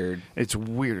with it. Weird. It's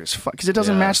weird as fuck because it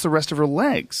doesn't match the rest of her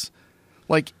legs.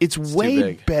 Like it's way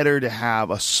big. better to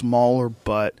have a smaller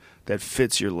butt that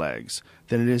fits your legs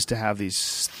than it is to have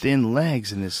these thin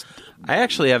legs and this. I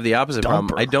actually have the opposite problem.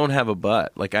 Dumper. I don't have a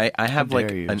butt. Like I have like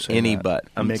an innie butt.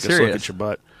 I'm Make serious. us look at your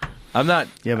butt. I'm not.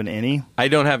 You have an innie? I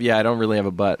don't have. Yeah, I don't really have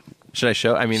a butt. Should I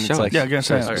show? I mean, Show it's like us. Yeah, go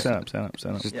stand up, Okay.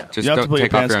 stand up. Just You have to don't put your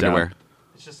take off pants your down. underwear.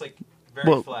 It's just like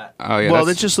Well- flat. Oh, yeah. Well,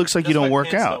 that's- that just looks like you don't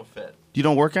work out. You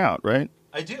don't work out, right?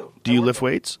 I do. Do you lift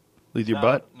weights with your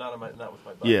butt? Not with my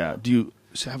butt. Yeah. Do you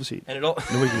have a seat? And it all.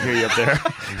 Nobody can hear you up there.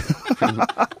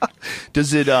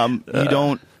 Does it? You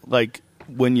don't like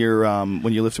when you're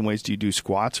lifting weights. Do you do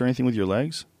squats or anything with your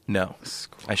legs? No,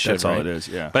 I should. That's all right? it is.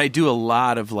 Yeah. But I do a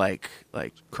lot of like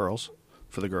Curls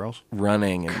for the girls.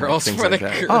 running and Curls things for like the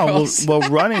that. girls. Oh well,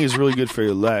 running is really good for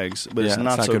your legs, but it's Yeah,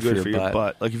 not so good for your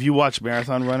butt. Like if you watch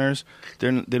marathon runners, they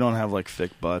don't have like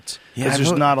thick butts. Yeah, Yeah, I've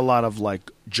there's al- not a lot of like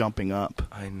jumping up.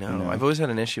 I know. You know? I've always had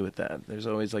an issue with that. There's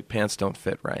always like pants don't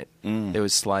fit right. They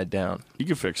always slide down. You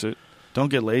can fix it. Don't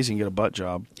get lazy and get a butt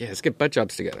job. Yeah, let's get butt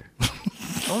jobs together.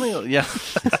 Only yeah.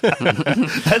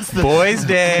 That's the Boys'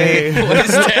 Day.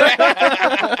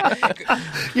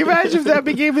 You imagine if that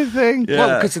became a thing? Yeah.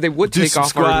 Well, because they would Do take some off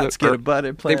squats, our get a butt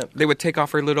implant. They would take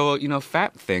off her little,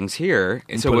 fat things here,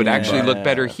 and so it put would it in actually the look butt.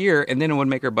 better here, and then it would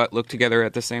make her butt look together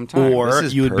at the same time. Or This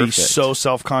is you would be perfect. so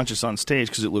self-conscious on stage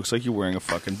because it looks like you're wearing a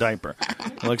fucking diaper.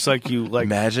 It looks like you like.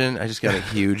 Imagine I just got a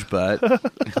huge butt.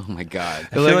 oh my god!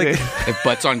 I feel like If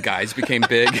butts on guys became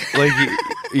big, Like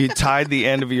You tied the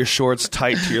end of your shorts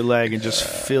tight to your leg and just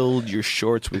filled your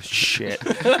shorts with shit.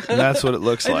 And that's what it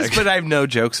looks like. But I have no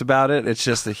jokes about it. It's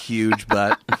just a huge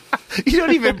butt. You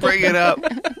don't even bring it up.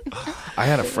 I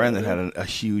had a friend that had a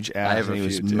huge ass, and he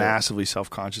was few, too. massively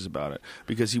self-conscious about it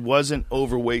because he wasn't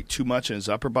overweight too much in his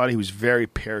upper body. He was very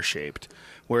pear-shaped,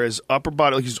 whereas upper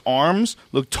body, like his arms,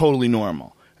 looked totally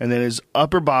normal. And then his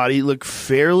upper body looked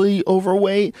fairly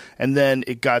overweight, and then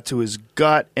it got to his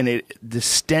gut, and it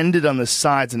distended on the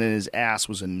sides, and then his ass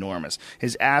was enormous.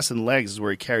 His ass and legs is where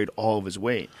he carried all of his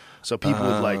weight. So people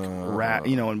would like,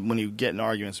 and when you get in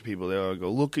arguments with people, they would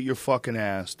go, "Look at your fucking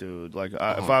ass, dude." Like, if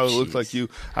I looked like you,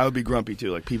 I would be grumpy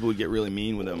too. Like, people would get really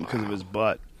mean with him because of his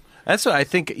butt. That's what I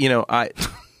think.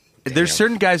 There's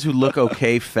certain guys who look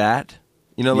okay fat.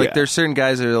 Like there's certain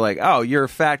guys that are like, oh, you're a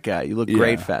fat guy. You look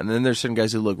great fat. And then there's certain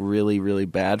guys who look really, really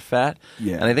bad fat.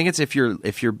 Yeah. And I think it's if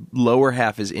your lower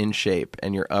half is in shape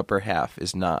and your upper half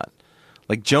is not.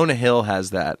 Like Jonah Hill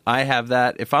has that. I have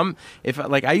that. If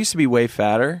I used to be way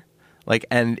fatter,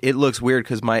 and it looks weird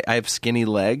because I have skinny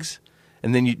legs,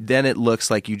 and then it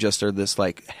looks like you just are this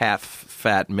like half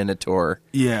fat minotaur.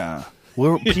 Yeah.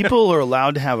 Well, people are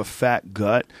allowed to have a fat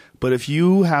gut, but if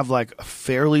you have like a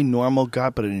fairly normal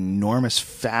gut but an enormous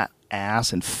fat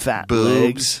ass and fat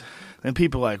legs, then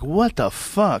people are like, what the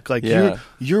fuck? Like,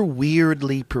 you're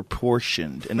weirdly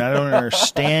proportioned, and I don't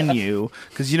understand you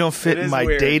because you don't fit in my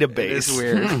database. It is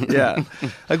weird. Yeah.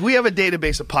 Like, we have a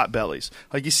database of pot bellies.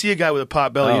 Like, you see a guy with a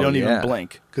pot belly, you don't even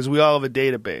blink because we all have a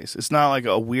database. It's not like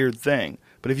a weird thing.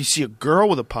 But if you see a girl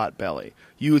with a pot belly,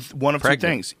 one of two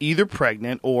things: either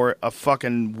pregnant or a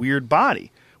fucking weird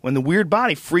body. When the weird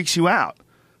body freaks you out,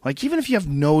 like even if you have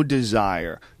no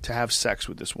desire to have sex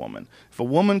with this woman, if a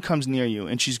woman comes near you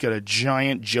and she's got a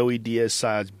giant Joey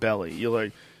Diaz-sized belly,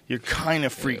 you're kind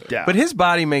of freaked out. But his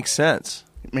body makes sense.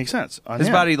 It makes sense. His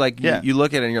body, you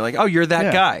look at it and you're like, oh, you're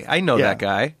that guy. I know that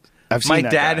guy. I've seen My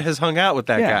dad has hung out with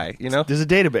that guy, There's a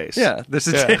database. Yeah, there's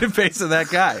a database of that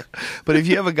guy. But if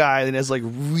you have a guy that has like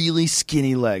really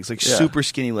skinny legs, like super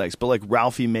skinny legs, but like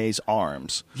Ralphie May's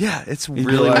arms. Yeah, it's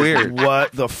really weird.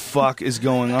 What the fuck is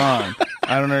going on?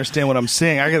 I don't understand what I'm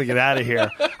seeing. I got to get out of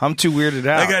here. I'm too weirded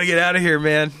out. I got to get out of here,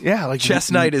 man. Yeah, like chess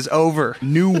night is over.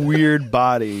 New weird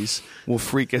bodies will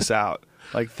freak us out.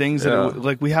 Like things that are,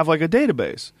 like we have like a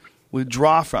database. We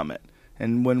draw from it.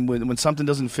 And when something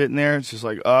doesn't fit in there, it's just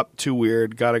like, too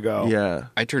weird, gotta go. Yeah.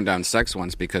 I turned down sex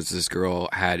once because this girl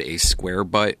had a square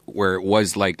butt where it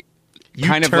was like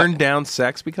You turned down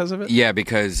sex because of it? Yeah,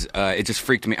 because it just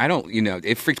freaked me.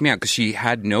 It freaked me out because she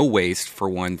had no waist for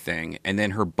one thing, and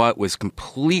then her butt was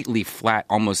completely flat,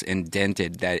 almost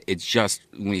indented. That it's just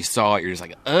when you saw it, you're just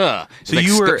like, ugh. So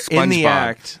you were in the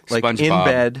act, like in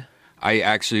bed. I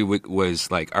actually was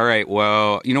like, all right,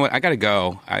 well, you know what? I got to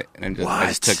go. I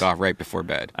just took off right before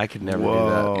bed. I could never do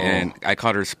that. And I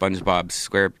called her SpongeBob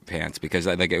SquarePants because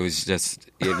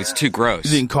it was too gross.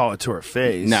 You didn't call it to her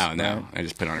face. No. I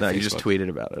just put it on her Facebook. You just tweeted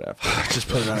about it after. I just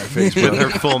put it on her Facebook. With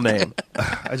her full name.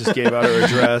 I just gave out her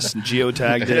address and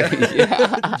geotagged it. Yeah.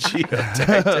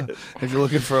 Geotagged it. If you're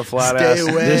looking for a flat ass,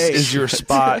 this is your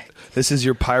spot. This is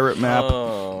your pirate map.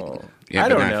 Oh. Yeah, I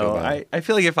don't know. I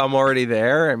feel like if I'm already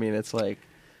there, I mean, it's like,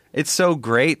 it's so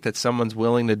great that someone's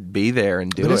willing to be there and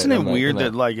do it. But isn't it weird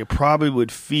that like it probably would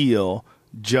feel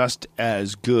just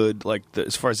as good, like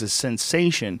as far as the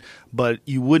sensation, but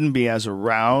you wouldn't be as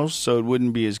aroused, so it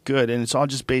wouldn't be as good, and it's all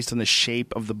just based on the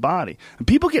shape of the body. And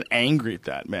people get angry at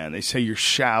that, man. They say you're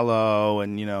shallow,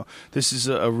 and this is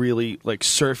a really like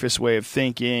surface way of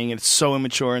thinking, and it's so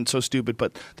immature and so stupid.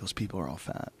 But those people are all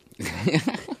fat.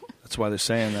 That's why they're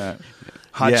saying that.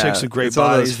 Hot chicks with great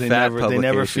bodies, they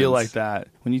never feel like that.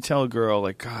 When you tell a girl,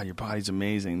 like, God, your body's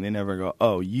amazing, they never go,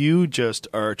 oh, you just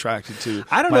are attracted to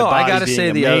I don't know. I got to say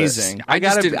amazing. I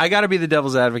got to be the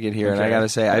devil's advocate here, and I got to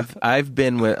say, I've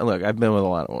been with a lot of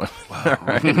women. Wow.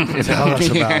 Right? Tell us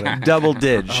about it. Double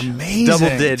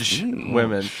amazing.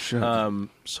 women. So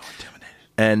intimidated.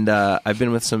 And I've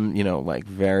been with some, like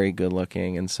very good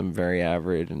looking and some very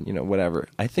average and, whatever.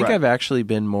 I think I've actually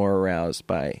been more aroused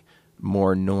by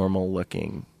more normal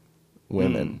looking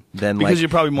women than because you're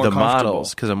probably more the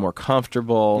models because I'm more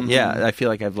comfortable. Mm-hmm. Yeah, I feel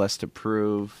like I have less to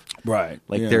prove. Right.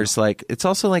 Like there's like it's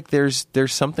also like there's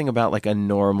something about like a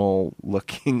normal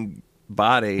looking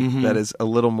body that is a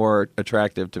little more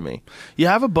attractive to me. Yeah,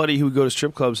 I have a buddy who would go to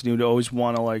strip clubs and he would always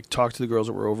want to like talk to the girls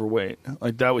that were overweight.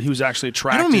 Like that, he was actually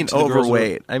attracted. I don't mean to the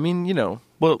overweight. I mean,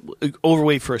 well,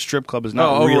 overweight for a strip club is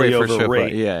not really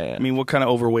overweight. Yeah. I mean, what kind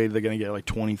of overweight are they going to get? Like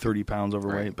 20, 30 pounds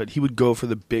overweight. Right. But he would go for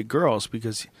the big girls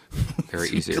because very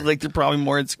easy. Like they're probably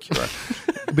more insecure.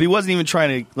 But he wasn't even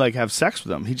trying to like have sex with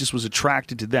them. He just was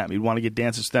attracted to them. He'd want to get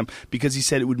dances with them because he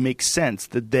said it would make sense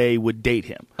that they would date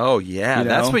him. Oh yeah, You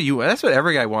know? that's what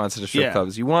every guy wants at a strip Yeah. club.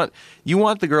 Is you want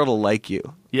the girl to like you.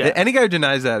 Yeah. Any guy who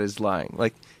denies that is lying.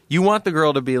 Like you want the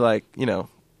girl to be like,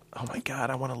 oh my god,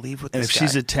 I want to leave with And this if guy.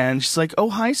 she's a 10, she's like, "Oh,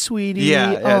 hi, sweetie."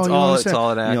 Yeah, oh, it's you all- wanna it's say-"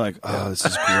 all an act. And you're like, "Oh, this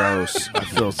is gross. I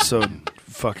feel so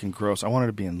fucking gross. I want her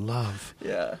to be in love.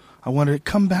 yeah. I want her to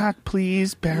come back,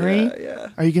 please, Barry. Yeah.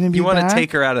 Are you going to be You want back? to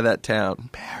take her out of that town.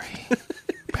 Barry.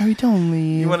 Barry, don't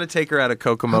leave. You want to take her out of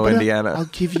How Kokomo, about Indiana. I'll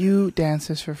give you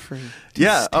dances for free. Just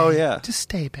Yeah, oh, stay. yeah. Just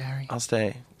stay, Barry. I'll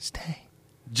stay. Stay.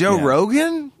 Joe Yeah.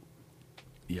 Rogan?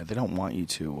 Yeah, they don't want you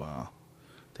to.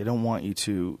 They don't want you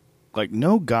to. Like,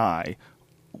 no guy.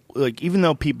 Like, even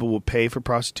though people will pay for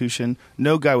prostitution,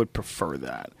 no guy would prefer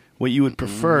that. What you would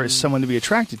prefer is someone to be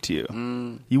attracted to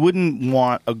you. You wouldn't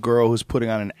want a girl who's putting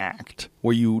on an act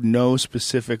where you know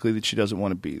specifically that she doesn't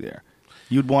want to be there.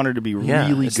 You'd want her to be Yeah,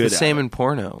 really it's good the at same it. in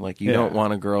porno. Like, you Yeah. don't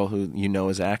want a girl who you know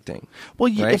is acting. Well,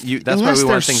 right? That's why unless we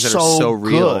they're want things that are so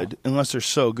real. good, unless they're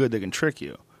so good they can trick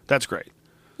you. That's great.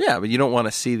 Yeah, but you don't want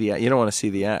to see the act. You I don't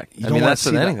mean, wanna that's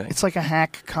see with that. anything. It's like a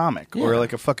hack comic or Yeah.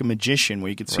 like a fucking magician where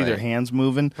you can see their Right. hands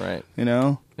moving. Right. You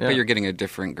know? Yeah. But you're getting a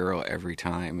different girl every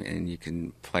time, and you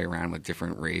can play around with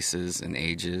different races and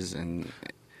ages. And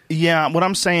Yeah, what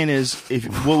I'm saying is,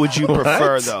 what would you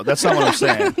prefer, though? That's not what I'm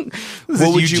saying.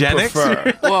 What would eugenics? you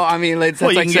prefer? well, I mean, it's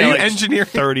Well, you like can saying get engineer-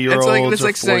 30-year-olds. it's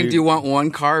like saying, do you want one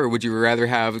car, or would you rather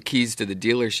have keys to the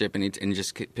dealership and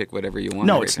just pick whatever you want?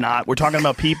 No, every it's time? not. We're talking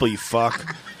about people, you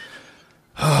fuck.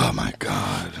 Oh, my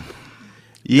God.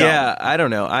 Yeah, I don't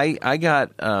know. I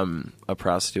got a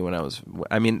prostitute when I was.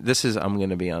 I mean, I'm going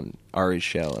to be on Ari's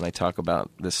show, and I talk about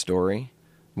this story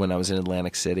when I was in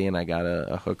Atlantic City, and I got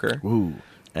a hooker. Ooh.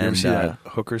 You ever And see that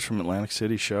Hookers from Atlantic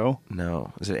City show?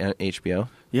 no, is it HBO?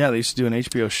 Yeah, they used to do an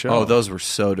HBO show. Oh, those were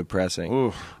so depressing.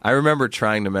 Oof. I remember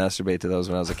trying to masturbate to those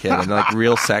when I was a kid, and like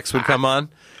Real Sex would come on.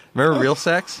 Remember Real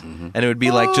Sex? And it would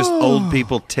be like just old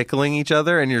people tickling each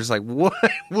other, and you're just like, what?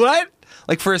 What?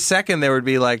 Like for a second, they would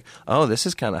be like, oh, this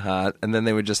is kind of hot. And then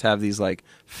they would just have these like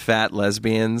fat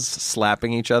lesbians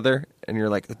slapping each other. And you're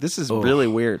like, this is really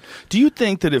weird. Do you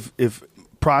think that if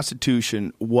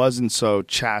prostitution wasn't so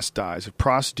chastised, if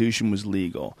prostitution was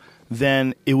legal,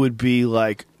 then it would be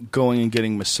like going and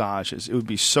getting massages. It would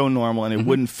be so normal, and it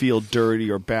wouldn't feel dirty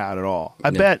or bad at all.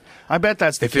 I bet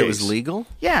that's the If case. it was legal?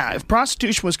 Yeah, if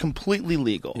prostitution was completely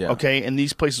legal, Yeah. okay, and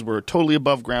these places were totally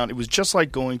above ground, it was just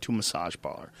like going to a massage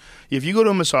parlor. If you go to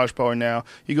a massage parlor now,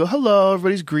 you go, hello,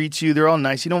 everybody greets you, they're all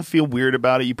nice, you don't feel weird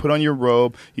about it, you put on your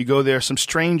robe, you go there, some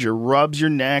stranger rubs your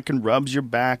neck and rubs your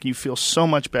back, you feel so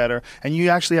much better, and you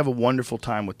actually have a wonderful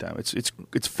time with them.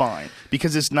 It's fine,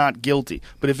 because it's not guilty.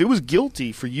 But if it was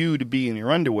guilty for you to be in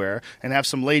your underwear and have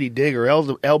some lady dig her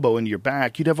elbow into your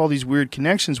back, you'd have all these weird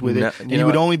connections with it, No, and you you know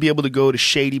would what? only be able to go to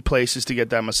shady places to get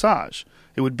that massage.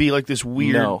 It would be like this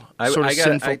weird,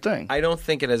 sinful thing. I don't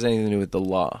think it has anything to do with the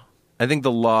law. I think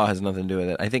the law has nothing to do with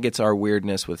it. I think it's our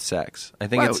weirdness with sex. I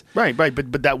think it's right.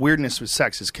 But that weirdness with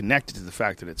sex is connected to the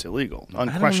fact that it's illegal. I don't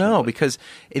Unquestionably. know, because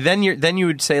then you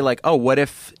would say like, oh, what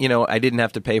if I didn't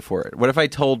have to pay for it? What if I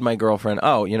told my girlfriend,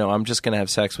 oh, I'm just going to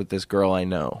have sex with this girl I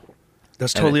know?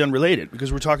 That's totally unrelated,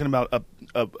 because we're talking about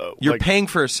You're like, paying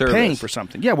for a service. paying for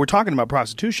something. Yeah, we're talking about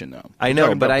prostitution though. I We're know,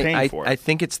 talking but about paying I for it. I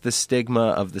think it's the stigma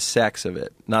of the sex of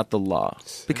it, not the law,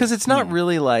 because it's not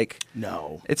really like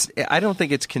No. I don't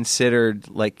think it's considered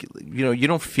like you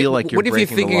don't feel like you're What if you're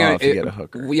breaking thinking the law if you get a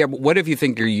hooker. Yeah, but what if you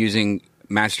think you're using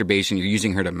masturbation? You're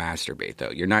using her to masturbate,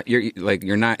 though.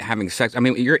 You're not having sex. I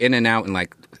mean, you're in and out in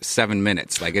like 7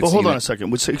 minutes. Like, it's, Well, hold on a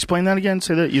second. Explain that again.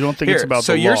 Say that you don't think it's about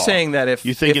so the law. you're saying that if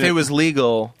you think it was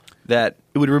legal, that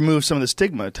it would remove some of the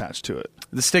stigma attached to it.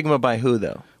 the stigma by who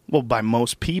though? Well, by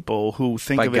most people who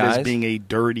think By of it guys? as being a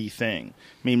dirty thing.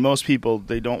 I mean, most people,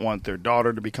 they don't want their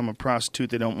daughter to become a prostitute.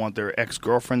 They don't want their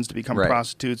ex-girlfriends to become Right.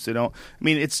 prostitutes. They don't. I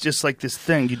mean, it's just like this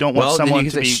thing. You don't want Well, then someone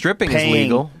you to can be say stripping paying. is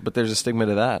legal, but there's a stigma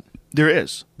to that. There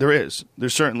is. There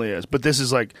certainly is. But this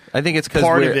is like I think it's because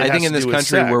part of it I has think in to this do with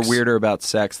country we're sex. weirder about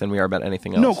sex than we are about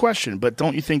anything else. No question, but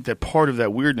don't you think that part of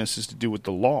that weirdness is to do with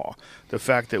the law? The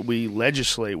fact that we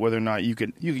legislate whether or not you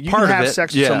can Part of have it,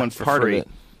 sex with yeah, someone for part of free, it.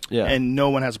 Yeah. and no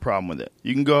one has a problem with it.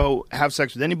 You can go have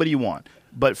sex with anybody you want,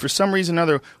 but for some reason or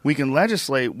other, we can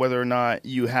legislate whether or not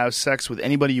you have sex with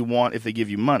anybody you want if they give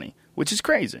you money, which is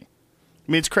crazy. I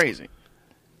mean, it's crazy.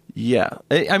 Yeah,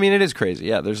 I mean it is crazy.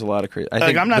 Yeah, there's a lot of crazy. I Like,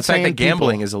 think I'm not the fact saying that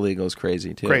gambling people- is illegal is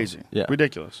crazy too. Crazy. Yeah,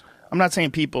 Ridiculous. I'm not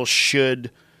saying people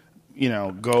should,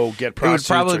 go get would prostitutes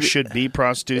probably or be- should be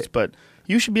prostitutes, but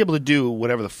you should be able to do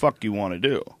whatever the fuck you want to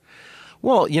do.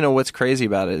 Well, what's crazy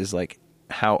about it is like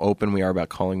how open we are about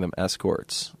calling them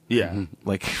escorts. Yeah.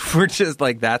 Like, we're just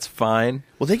like, that's fine.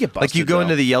 Well, they get busted. Like, you go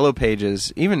into the yellow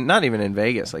pages, not even in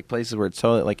Vegas, like places where it's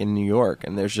totally, like in New York,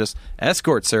 and there's just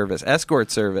escort service.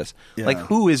 Yeah. Like,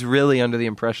 who is really under the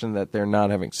impression that they're not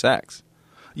having sex?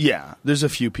 Yeah, there's a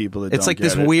few people that It's don't like get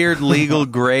this it. weird legal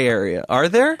gray area. Are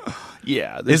there?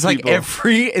 Yeah, It's like people-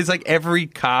 every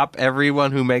cop,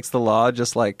 everyone who makes the law,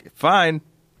 just like, fine.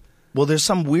 Well, there's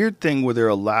some weird thing where they're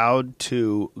allowed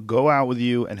to go out with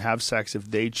you and have sex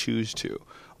if they choose to.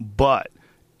 But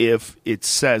if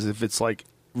it's like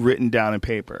written down in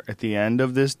paper, at the end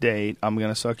of this date, I'm going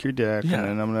to suck your dick Yeah. and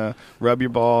then I'm going to rub your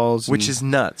balls. Which is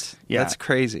nuts. Yeah. That's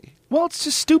crazy. Well, it's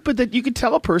just stupid that you can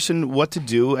tell a person what to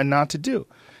do and not to do.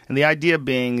 And the idea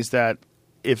being is that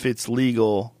if it's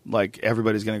legal, like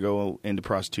everybody's going to go into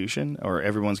prostitution or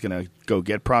everyone's going to go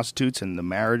get prostitutes and the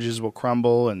marriages will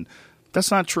crumble, and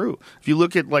that's not true. If you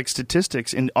look at like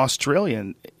statistics in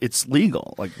Australia, it's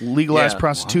legal. Like legalized Yeah.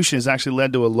 prostitution has actually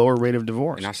led to a lower rate of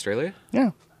divorce. In Australia?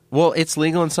 Yeah, Well, it's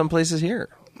legal in some places here,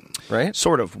 right?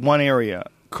 sort of. One area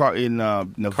in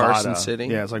Nevada, Carson City?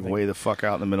 Yeah, it's like way the fuck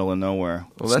out in the middle of nowhere.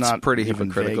 Well, It's that's not pretty even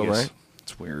hypocritical, Vegas. right?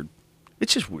 It's weird.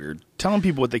 It's just weird. Telling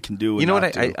people what they can do. And You know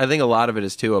not what? do. I think a lot of it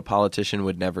is, too, a politician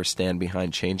would never stand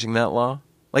behind changing that law.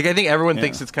 Like, I think everyone Yeah.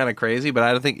 thinks it's kind of crazy, but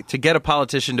I don't think to get a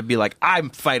politician to be like, I'm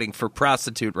fighting for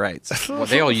prostitute rights. Well,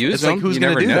 they all use It's them. like, who's You going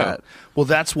never to do know. that? Well,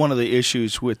 that's one of the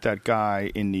issues with that guy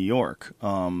in New York.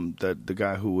 The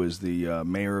guy who was the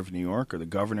mayor of New York or the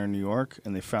governor of New York,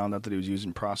 and they found out that he was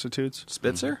using prostitutes.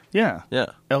 Spitzer? Yeah. Yeah.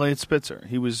 Elliot Spitzer.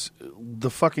 He was the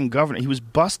fucking governor. He was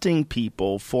busting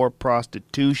people for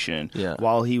prostitution Yeah.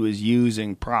 while he was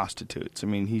using prostitutes. I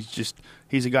mean,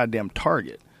 he's a goddamn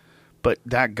target. But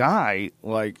that guy,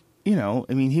 like,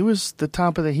 he was the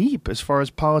top of the heap as far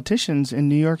as politicians in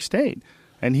New York State.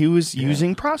 And he was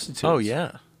using prostitutes. Oh,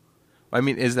 yeah. I'm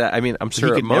So sure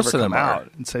he could most never of them come are.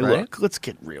 out and say, right? "Look, let's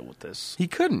get real with this." He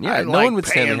couldn't. Yeah, I no like one would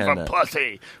stand paying behind for that.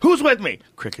 pussy. Who's with me?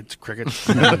 Crickets, crickets.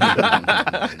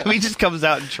 He just comes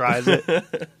out and tries it.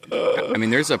 I mean,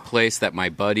 there's a place that my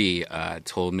buddy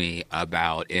told me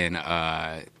about in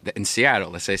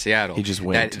Seattle. Let's say Seattle. He just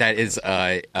winked. That is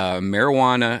a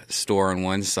marijuana store on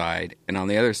one side, and on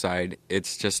the other side,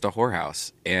 it's just a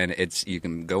whorehouse. And you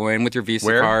can go in with your Visa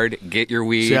Where? card, get your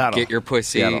weed, Seattle. get your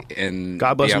pussy, Seattle. and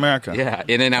God bless be up- America. Yeah,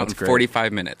 in and out That's in great.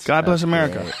 45 minutes. God bless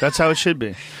America. That's how it should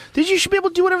be. You should be able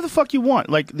to do whatever the fuck you want.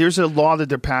 Like, there's a law that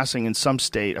they're passing in some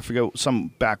state. I forget, some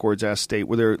backwards ass state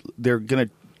where they're gonna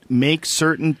make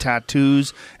certain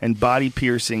tattoos and body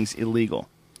piercings illegal.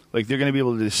 Like, they're gonna be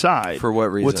able to decide For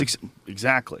what reason?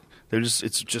 Exactly. It's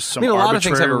just some. I mean, a lot of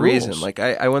things have a arbitrary reason. rules. Like,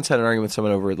 I once had an argument with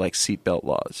someone over like seatbelt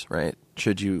laws. Right?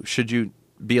 Should you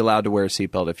be allowed to wear a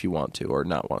seatbelt if you want to or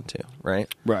not want to?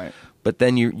 Right? Right. But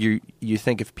then you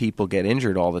think if people get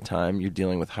injured all the time, you're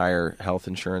dealing with higher health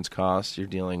insurance costs. You're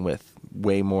dealing with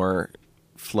way more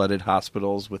flooded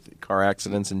hospitals with car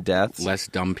accidents and deaths. Less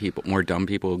dumb people, more dumb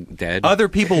people dead. Other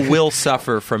people will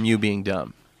suffer from you being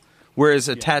dumb. Whereas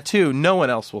a tattoo, no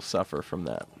one else will suffer from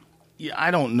that. Yeah,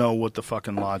 I don't know what the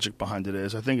fucking logic behind it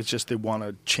is. I think it's just they want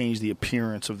to change the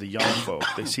appearance of the young folk.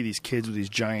 They see these kids with these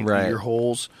giant Right. ear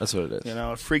holes. That's what it is.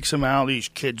 It freaks them out, these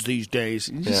kids these days.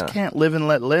 You just Yeah. can't live and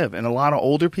let live. And a lot of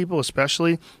older people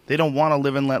especially, they don't want to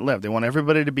live and let live. They want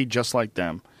everybody to be just like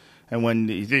them. And when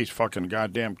these fucking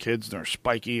goddamn kids, their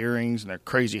spiky earrings and their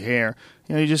crazy hair,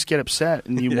 you just get upset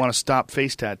and you want to stop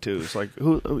face tattoos. Like,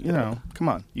 come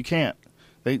on, you can't.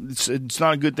 It's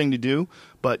not a good thing to do,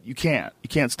 but you can't. You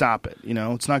can't stop it.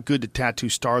 It's not good to tattoo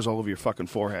stars all over your fucking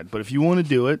forehead. But if you want to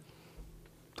do it,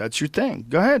 that's your thing.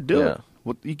 Go ahead, do it.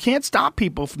 Well, you can't stop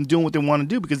people from doing what they want to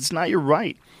do because it's not your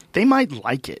right. They might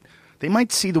like it. They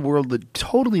might see the world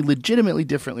totally legitimately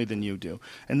differently than you do.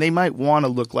 And they might want to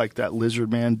look like that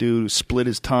lizard man dude who split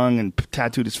his tongue and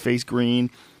tattooed his face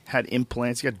green, had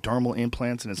implants. He got dermal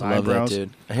implants in his Love eyebrows. that dude.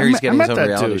 I hear he's getting his met own that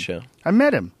reality dude. show. I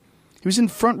met him. He was in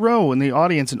front row in the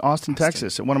audience in Austin,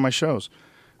 Texas at one of my shows.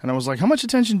 And I was like, how much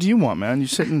attention do you want, man? You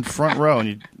sit in front row and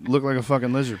you look like a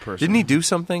fucking lizard person. Didn't he do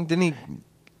something? Didn't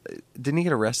he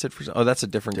get arrested for something? Oh, that's a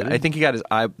different guy. Did he? I think he got his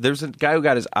eye. There's a guy who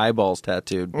got his eyeballs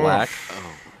tattooed black.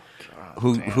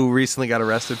 Who recently got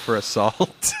arrested for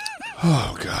assault.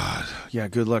 Oh, God. Yeah,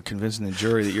 good luck convincing the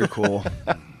jury that you're cool.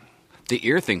 The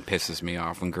ear thing pisses me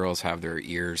off when girls have their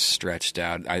ears stretched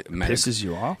out. Pisses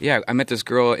you off? Yeah, I met this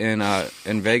girl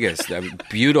in Vegas that was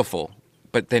beautiful,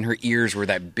 but then her ears were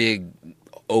that big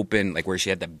open, like where she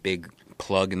had that big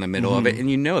plug in the middle of it, and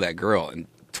that girl in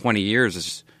 20 years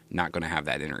is not going to have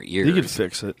that in her ears. You could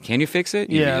fix it. Can you fix it?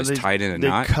 Yeah, you just tie it in a they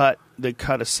knot. they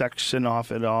cut a section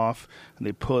off, and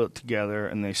they pull it together,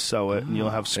 and they sew it, and you'll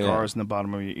have scars in the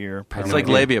bottom of your ear. It's like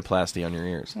labiaplasty on your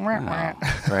ears, right?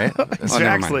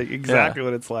 Exactly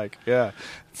what it's like. Yeah,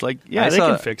 it's like they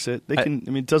can fix it. They can. I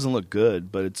mean, it doesn't look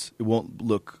good, but it won't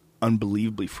look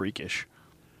unbelievably freakish.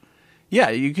 Yeah,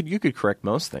 you could correct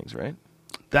most things, right?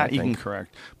 That you can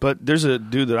correct. But there's a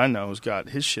dude that I know who's got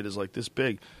his shit is like this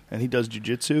big, and he does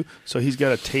jiu-jitsu, so he's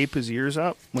got to tape his ears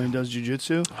up when he does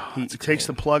jiu-jitsu. He takes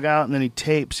the plug out, and then he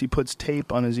puts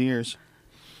tape on his ears.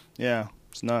 Yeah,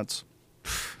 it's nuts.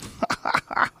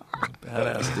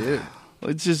 Badass dude.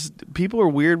 It's just, people are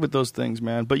weird with those things,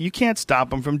 man. But you can't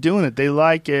stop them from doing it. They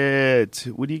like it.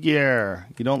 What do you care?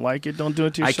 You don't like it, don't do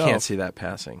it to yourself. I can't see that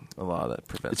passing. A law that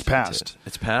prevents it's passed.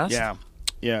 It's passed?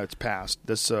 Yeah, it's passed.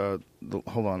 This hold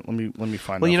on, let me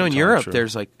find out. Well, in Europe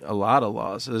there's like a lot of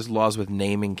laws. There's laws with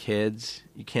naming kids.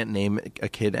 You can't name a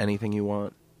kid anything you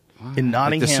want. In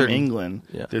Nottingham, England,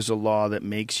 there's a law that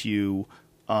makes you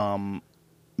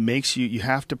you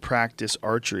have to practice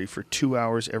archery for 2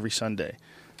 hours every Sunday.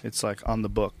 It's like on the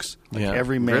books. Like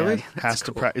every man has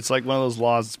to practice. It's like one of those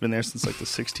laws that's been there since like the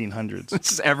 1600s. It's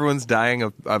just everyone's dying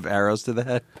of arrows to the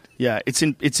head. Yeah, it's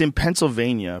in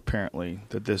Pennsylvania apparently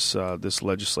that this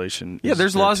legislation. Yeah,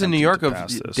 there's laws in New York of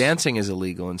dancing is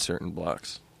illegal in certain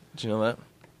blocks. Did you know that?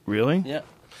 Really? Yeah.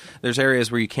 There's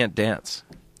areas where you can't dance.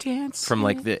 From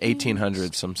like the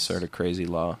 1800s, some sort of crazy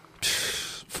law.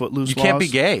 Footloose. You can't be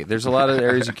gay. There's a lot of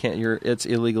areas you can't. It's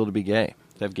illegal to be gay.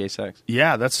 To have gay sex.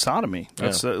 Yeah, that's sodomy.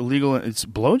 That's illegal. It's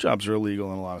blowjobs are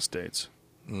illegal in a lot of states.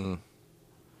 Yeah,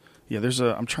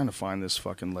 I'm trying to find this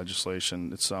fucking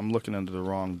legislation. I'm looking under the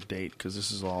wrong date because this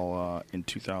is all in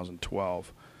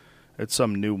 2012. It's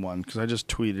some new one because I just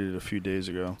tweeted it a few days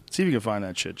ago. See if you can find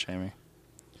that shit, Jamie.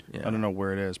 Yeah. I don't know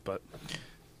where it is, but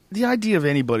the idea of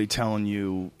anybody telling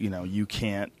you, you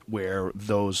can't wear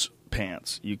those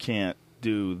pants, you can't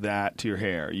do that to your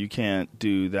hair, you can't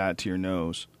do that to your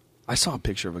nose. I saw a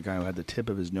picture of a guy who had the tip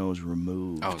of his nose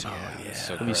removed. Oh, yeah.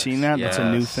 So have you seen that? Yes. That's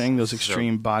a new thing those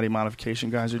extreme body modification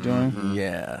guys are doing. Mm-hmm.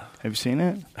 Yeah. Have you seen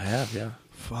it? I have, yeah.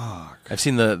 Fuck. I've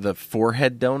seen the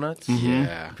forehead donuts. Mm-hmm.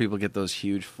 Yeah. People get those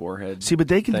huge forehead See, but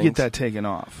they can things. get that taken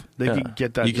off. They can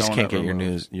get that. You just can't get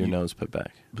removed. your nose put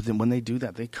back. But then when they do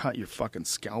that, they cut your fucking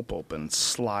scalp open and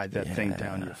slide that thing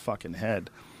down your fucking head.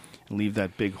 Leave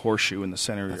that big horseshoe in the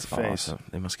center of your face. Awesome.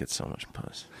 They must get so much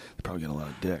puss. They probably get a lot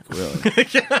of dick, really.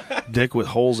 Dick with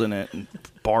holes in it and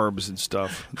barbs and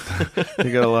stuff.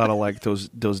 They got a lot of like those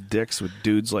dicks with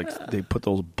dudes like they put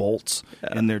those bolts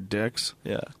in their dicks.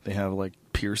 Yeah. They have like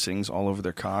piercings all over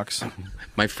their cocks.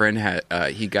 My friend had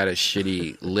he got a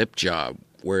shitty lip job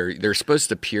where they're supposed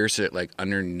to pierce it like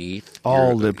underneath.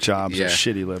 All lip jobs are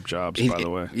shitty lip jobs, by the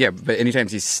way. Yeah, but anytime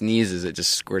he sneezes, it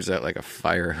just squirts out like a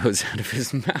fire hose out of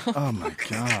his mouth. Oh my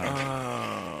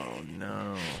god! Oh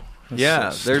no!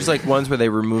 There's like ones where they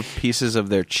remove pieces of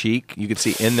their cheek. You could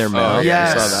see in their mouth.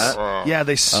 Yes. You saw that? Yeah,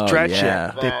 they stretch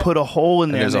it. They put a hole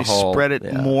in there and they spread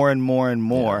it more and more and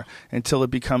more until it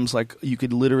becomes like you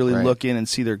could literally look in and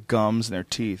see their gums and their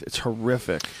teeth. It's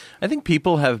horrific. I think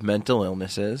people have mental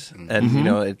illnesses, and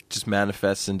it just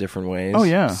manifests in different ways. Oh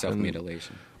yeah,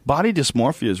 self-mutilation. Body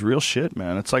dysmorphia is real shit,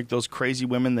 man. It's like those crazy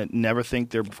women that never think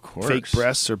their fake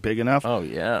breasts are big enough. Oh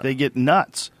yeah, they get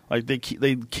nuts. Like they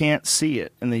can't see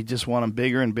it, and they just want them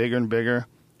bigger and bigger and bigger.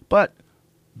 But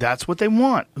that's what they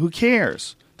want. Who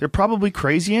cares? They're probably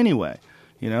crazy anyway.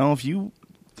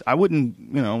 I wouldn't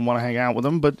want to hang out with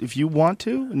them, but if you want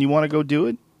to and you want to go do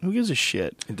it, who gives a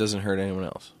shit? It doesn't hurt anyone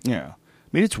else. Yeah, I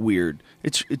mean it's weird.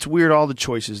 It's weird all the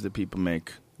choices that people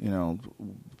make.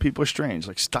 People are strange,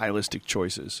 like stylistic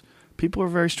choices. People are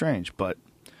very strange, but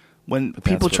when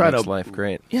people try to life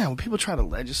great. Yeah, when people try to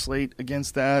legislate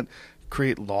against that,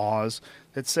 create laws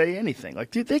that say anything.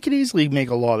 Like they could easily make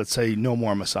a law that say no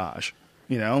more massage.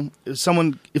 If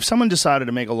someone decided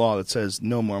to make a law that says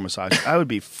no more massage, I would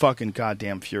be fucking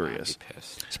goddamn furious.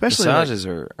 Especially massages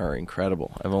are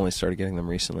incredible. I've only started getting them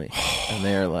recently, and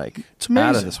they're like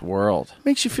out of this world.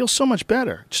 Makes you feel so much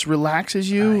better. Just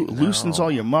relaxes you, loosens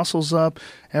all your muscles up.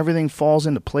 Everything falls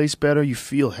into place better. You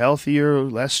feel healthier,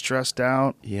 less stressed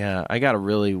out. Yeah, I got a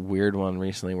really weird one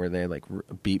recently where they like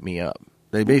beat me up.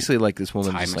 They basically like this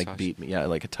woman just like beat me. Yeah,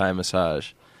 like a Thai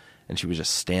massage. And she was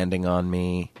just standing on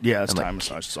me. Yeah, that's Thai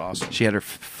massage. It's awesome. She had her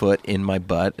foot in my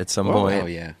butt at some point. Oh,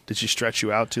 yeah. Did she stretch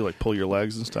you out too, like pull your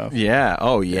legs and stuff? Yeah.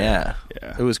 Oh, yeah.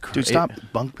 It was crazy. Dude, stop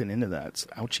bumping into that. It's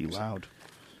ouchy loud.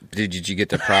 Did you get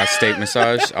the prostate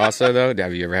massage also, though?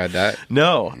 Have you ever had that?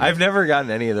 No. I've never gotten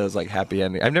any of those like happy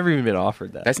endings. I've never even been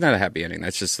offered that. That's not a happy ending.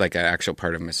 That's just like an actual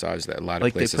part of massage that a lot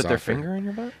of places offer. Like they put their finger in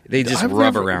your butt? They just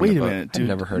rub around Wait the a butt. minute, dude. I've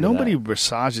never heard Nobody of that.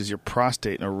 massages your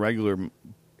prostate in a regular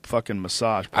fucking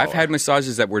massage parlor. I've had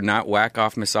massages that were not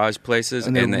whack-off massage places.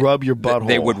 And they rub your butthole.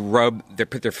 They would they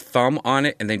put their thumb on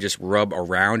it and then just rub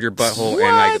around your butthole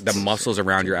and like the muscles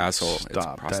around your asshole. Stop.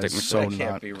 It's prostate That is massage. so That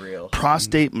can't not be real.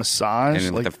 prostate massage. And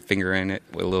then like, with the finger in it,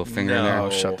 with a little finger in there. no,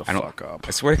 shut the I don't- fuck up.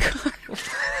 I swear to God.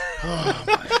 Oh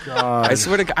my god. I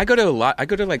swear to God. I go to a lot. I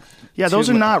go to like. Yeah, those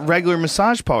two are not regular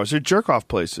massage parlors. They're jerk off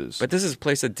places. But this is a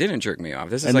place that didn't jerk me off.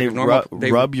 This is and like they a normal.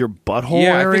 rub your butthole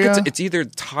yeah, area. I think it's either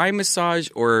Thai massage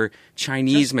or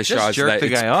Chinese Just massage. jerk that the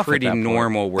guy off it's at pretty that point.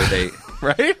 normal where they.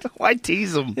 Right? Why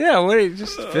tease them? Yeah, wait,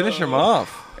 just finish him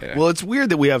off. Yeah. Well, it's weird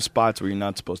that we have spots where you're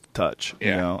not supposed to touch. You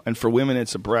Yeah. know, and for women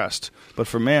it's a breast, but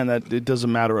for men that it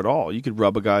doesn't matter at all. You could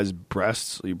rub a guy's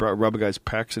breasts, you rub a guy's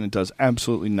pecs, and it does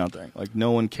absolutely nothing. Like no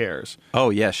one cares.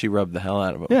 Oh, yeah, she rubbed the hell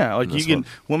out of him. Yeah, like in you this can, one.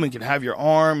 woman can have your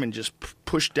arm and just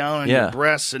push down on Yeah. your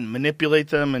breasts and manipulate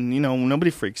them, and nobody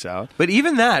freaks out. But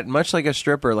even that, much like a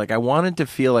stripper, like I wanted to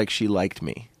feel like she liked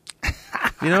me.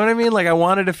 You know what I mean? Like I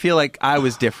wanted to feel like I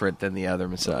was different than the other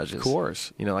massages. Of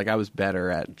course. Like I was better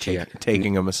at Yeah.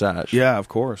 taking a massage. Yeah, of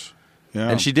course. Yeah,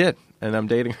 And she did. And I'm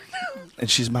dating her. and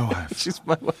she's my wife. She's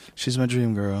my wife. She's my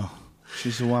dream girl.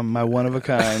 She's the one, my one of a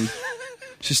kind.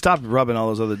 She stopped rubbing all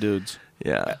those other dudes.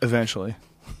 Yeah. Eventually.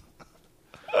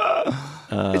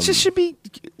 It just should be.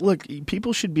 Look,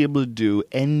 people should be able to do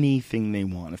anything they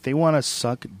want. If they want to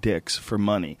suck dicks for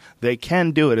money, they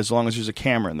can do it as long as there's a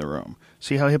camera in the room.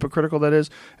 See how hypocritical that is?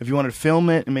 If you wanted to film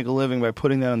it and make a living by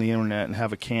putting that on the internet and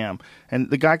have a cam, and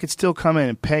the guy could still come in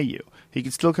and pay you. He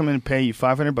could still come in and pay you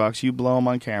 $500. You blow him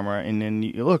on camera, and then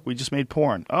look, we just made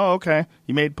porn. Oh, okay,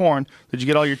 you made porn. Did you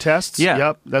get all your tests? Yeah.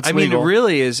 Yep, that's I mean, legal. it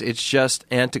really is. It's just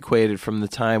antiquated from the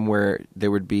time where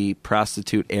there would be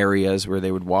prostitute areas where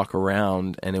they would walk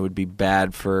around, and it would be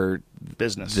bad for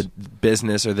business. the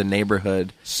business or the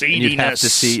neighborhood. And you'd have to Seediness.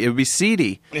 see. It would be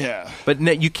seedy. Yeah, But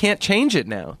you can't change it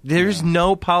now. There's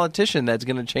no politician that's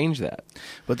going to change that.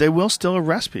 but they will still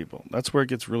arrest people. That's where it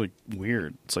gets really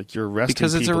weird. It's like you're arresting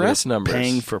Because it's people that arrest are numbers.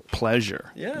 paying for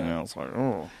pleasure. Yeah. It's like,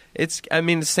 oh. I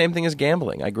mean, the same thing as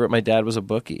gambling. I grew up. My dad was a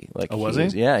bookie. Like, Oh, was he?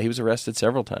 Yeah, he was arrested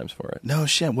several times for it. No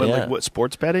shit. What, Yeah. like what,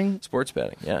 sports betting? Sports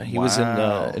betting. Yeah, he was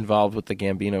Wow. involved with the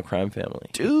Gambino crime family.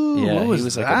 Dude, Yeah, what was, he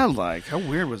was like that like? How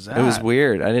weird was that? It was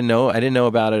weird. I didn't know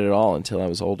about it at all until I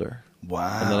was older.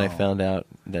 Wow. And then I found out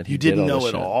that he You did didn't all know this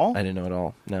at shit. all? I didn't know at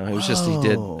all. No, it was just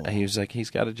Whoa. he was like, he's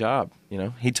got a job.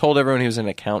 He told everyone he was an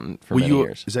accountant for Were many you,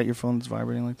 years. Is that your phone that's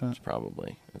vibrating like that?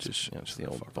 Probably. It's just the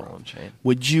old ball and chain.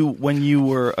 Would you, when you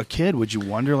were a kid, would you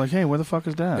wonder like, hey, where the fuck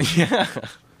is Dad? Yeah.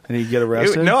 And he'd get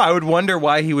arrested? No, I would wonder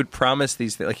why he would promise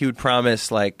these things. Like he would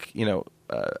promise,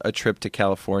 a trip to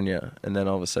California, and then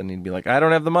all of a sudden he'd be like, I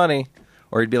don't have the money,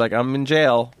 or he'd be like, I'm in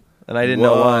jail, and I didn't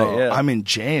know why. Whoa, Yeah. I'm in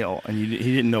jail, and he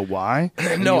didn't know why.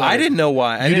 And No, you I were- didn't know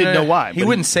why. You didn't know why, He but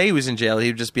wouldn't say he was in jail. He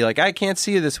would just be like, I can't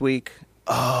see you this week.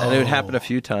 Oh. And it would happen a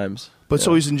few times. But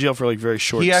so he's in jail for like very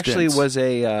short. He actually stints. was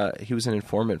he was an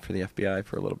informant for the FBI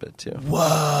for a little bit too. Whoa!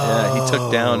 Yeah, he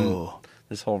took down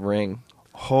this whole ring.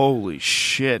 Holy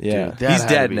shit, Yeah, dude! That he's had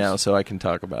to dead be- now, so I can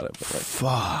talk about it. But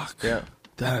Fuck. yeah,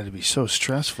 That had to be so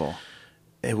stressful.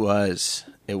 it was,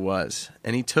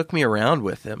 and he took me around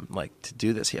with him to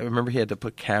do this. I remember he had to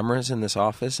put cameras in this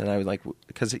office, and I would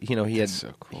because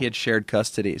he had shared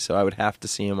custody, so I would have to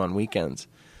see him on weekends.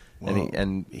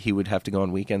 And he would have to go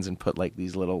on weekends and put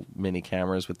these little mini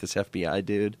cameras with this FBI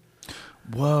dude.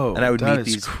 Whoa! And I would that meet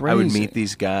is these. Crazy. I would meet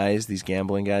these guys, these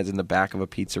gambling guys, in the back of a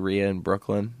pizzeria in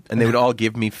Brooklyn, and they would all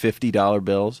give me $50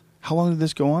 bills. How long did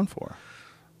this go on for?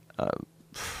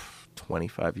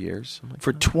 25 years. Something like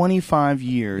For that. 25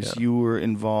 years, Yeah. you were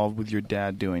involved with your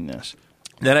dad doing this.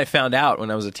 Then I found out when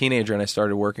I was a teenager, and I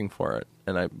started working for it,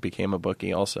 and I became a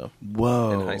bookie also.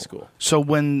 Whoa! In high school. So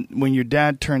when your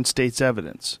dad turned state's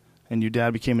evidence, and your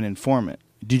dad became an informant,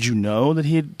 did you know that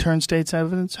he had turned state's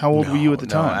evidence? How old were you at the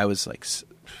time? I was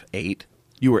 8.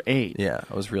 You were 8. Yeah,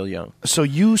 I was real young. So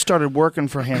you started working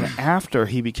for him after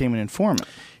he became an informant.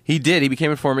 He did. He became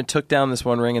an informant, took down this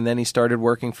one ring, and then he started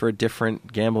working for a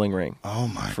different gambling ring. Oh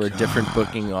my god! For a different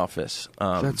booking office.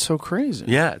 That's so crazy.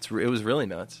 Yeah, it was really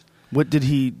nuts. What did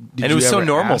he? Did And it you was so ever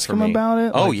normal ask for him me. about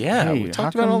it? Oh Like, yeah, hey, we how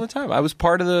talked about it come- all the time. I was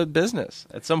part of the business.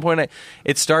 At some point,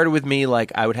 it started with me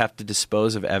I would have to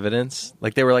dispose of evidence.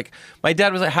 They were like, my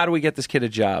dad was like, "How do we get this kid a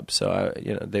job?" So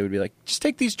they would be like, "Just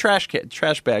take these trash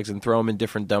bags and throw them in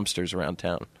different dumpsters around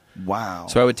town." Wow.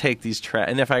 So I would take these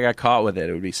and if I got caught with it,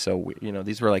 it would be so weird.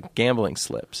 These were gambling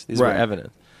slips. These were Right. evidence.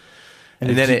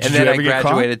 And And then did you I ever get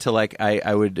caught? graduated to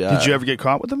I would. Did you ever get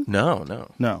caught with them? No,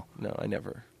 No. I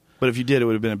never. But if you did, it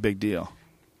would have been a big deal.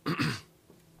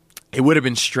 It would have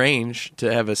been strange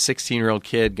to have a 16-year-old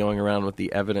kid going around with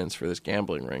the evidence for this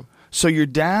gambling ring. So your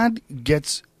dad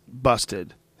gets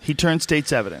busted. He turned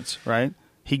state's evidence, right?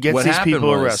 He gets What these happened people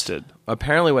was- arrested.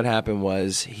 Apparently what happened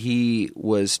was he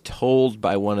was told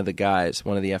by one of the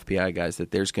FBI guys,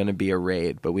 that there's going to be a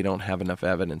raid, but we don't have enough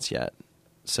evidence yet.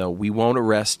 So we won't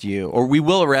arrest you, or we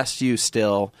will arrest you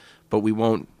still, but we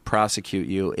won't prosecute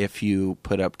you if you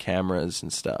put up cameras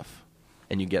and stuff.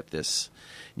 And you get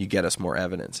us more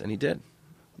evidence. And he did.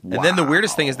 Wow. And then the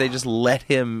weirdest thing is they just let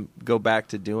him go back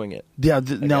to doing it. Yeah.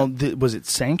 Was it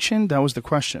sanctioned? That was the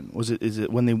question. Is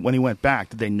it when he went back?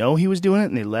 Did they know he was doing it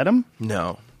and they let him?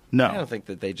 No. No. I don't think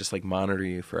that they just monitor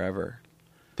you forever.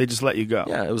 They just let you go.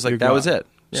 Yeah, it was like You're that gone. was it.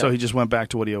 So Yeah. he just went back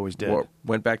to what he always did. Or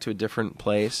went back to a different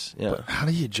place. Yeah. But how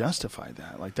do you justify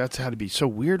that? Like, that's had to be so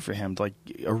weird for him to, like,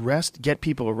 get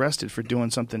people arrested for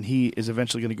doing something he is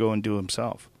eventually going to go and do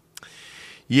himself.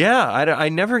 Yeah, I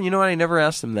never, I never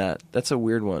asked him that. That's a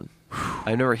weird one.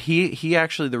 He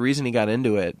actually, the reason he got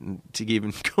into it, and to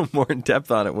even go more in depth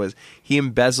on it, was he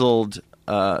embezzled,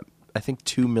 I think,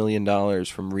 $2 million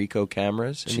from Ricoh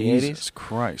cameras in the 80s. Jesus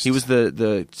Christ. He was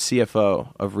the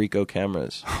CFO of Ricoh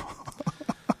cameras.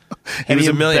 And he was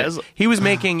he a million. embezzled- He was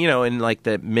making, in like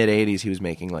the mid '80s, he was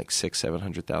making like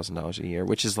 $600,000-$700,000 a year,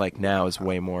 which is like now is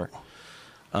way more.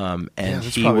 And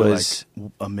that's he probably was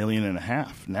like $1.5 million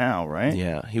now, right?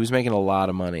 yeah, he was making a lot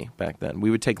of money back then. We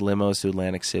would take limos to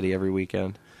Atlantic City every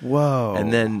weekend. Whoa.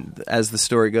 And then, as the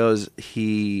story goes,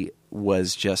 he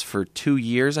was just for 2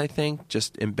 years, I think,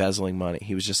 just embezzling money.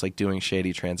 He was just like doing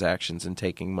shady transactions and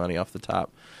taking money off the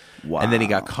top. Wow. And then he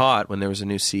got caught when there was a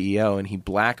new CEO, and he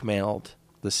blackmailed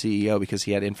the CEO because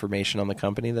he had information on the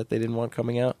company that they didn't want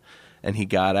coming out. And he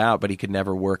got out, but he could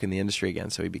never work in the industry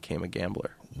again, so he became a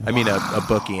gambler. Wow. I mean, a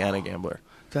bookie and a gambler.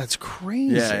 That's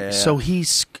crazy. Yeah. So he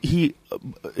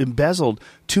embezzled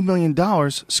 $2 million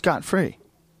scot-free.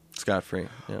 Scot-free,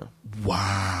 yeah.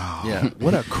 Wow. Yeah.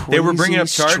 What a crazy, They were bringing up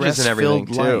charges and everything,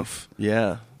 too. stress-filled life.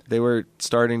 Yeah. They were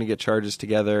starting to get charges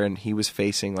together, and he was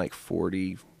facing like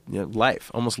 40,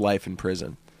 almost life in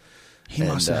prison. He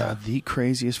must have had the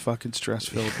craziest fucking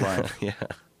stress-filled life. Yeah.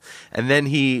 And then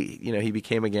he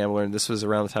became a gambler, and this was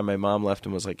around the time my mom left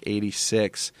him, was like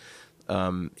 86.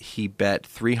 He bet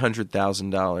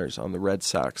 $300,000 on the Red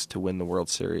Sox to win the World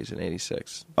Series in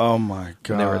 86. Oh, my God.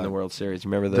 When they were in the World Series.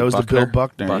 You remember That was Buckner? the Bill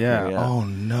Buckner, yeah. Oh,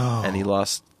 no. And he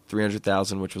lost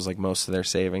 $300,000, which was like most of their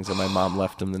savings, and my mom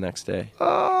left him the next day.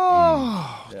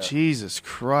 Oh, Yeah. Jesus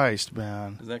Christ,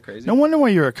 man. Isn't that crazy? No wonder why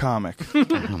you're a comic.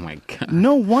 Oh my god.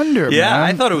 No wonder, Yeah, man.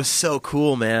 I thought it was so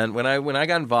cool, man. When I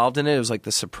got involved in it, it was like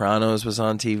The Sopranos was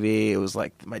on TV. It was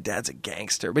like my dad's a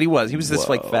gangster, but he was this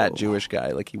like fat Jewish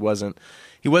guy. Like he wasn't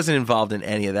involved in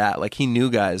any of that. Like he knew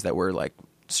guys that were like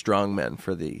strong men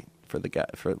for the guy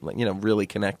really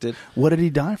connected. What did he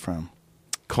die from?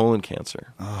 Colon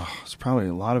cancer. Oh, it's probably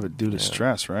a lot of it due to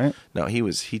stress, right? No,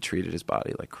 he treated his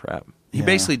body like crap. He Yeah.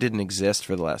 basically didn't exist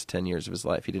for the last 10 years of his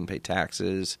life. He didn't pay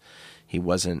taxes. He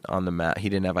wasn't on the map. He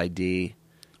didn't have ID.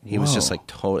 He was just Whoa. like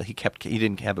total. He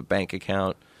didn't have a bank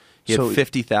account. He had So-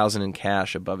 $50,000 in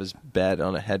cash above his bed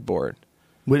on a headboard.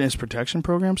 Witness protection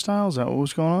program style? Is that what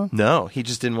was going on? No, he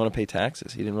just didn't want to pay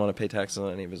taxes. He didn't want to pay taxes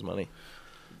on any of his money.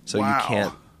 So Wow. you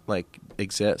can't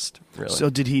exist really. So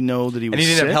did he know that he was and he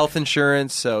didn't sick? have health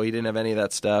insurance, so he didn't have any of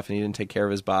that stuff, and he didn't take care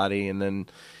of his body. And then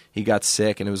he got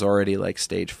sick, and it was already like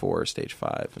stage 4, stage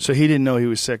 5. So he didn't know he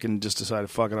was sick and just decided,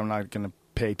 fuck it, I'm not going to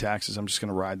pay taxes. I'm just going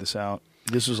to ride this out.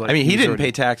 This was like I mean, he was didn't already-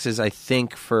 pay taxes, I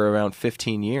think, for around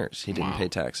 15 years. He didn't pay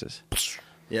taxes.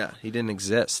 Yeah, he didn't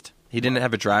exist. He didn't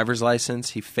have a driver's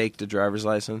license. He faked a driver's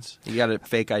license. He got a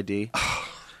fake ID.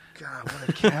 God, what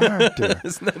a character.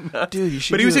 Isn't that nuts? Dude, you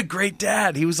should But he was do- a great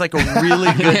dad. He was like a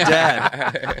really good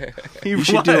dad. You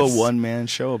should do a one-man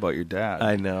show about your dad.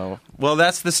 I know. Well,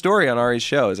 that's the story on Ari's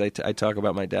show. Is I talk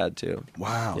about my dad too.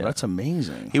 Wow, Yeah. that's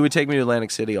amazing. He would take me to Atlantic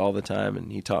City all the time,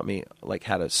 and he taught me like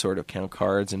how to sort of count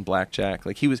cards and blackjack.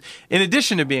 Like he was, in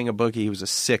addition to being a bookie, he was a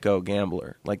sicko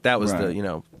gambler. Like that was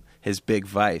Right. his big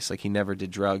vice. Like he never did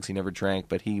drugs, he never drank,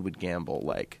 but he would gamble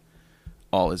like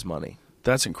all his money.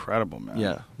 That's incredible, man.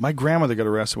 Yeah. My grandmother got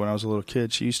arrested when I was a little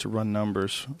kid. She used to run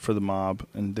numbers for the mob,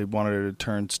 and they wanted her to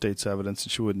turn state's evidence,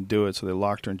 and she wouldn't do it, so they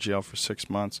locked her in jail for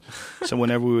 6 months. So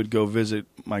whenever we would go visit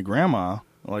my grandma,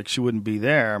 like she wouldn't be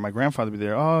there. My grandfather would be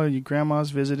there. Oh, your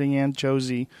grandma's visiting Aunt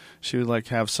Josie. She would like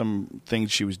have some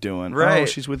things she was doing. Right. Oh,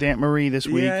 she's with Aunt Marie this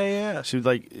week. Yeah. She would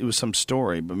it was some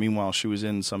story, but meanwhile she was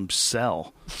in some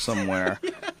cell somewhere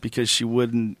because she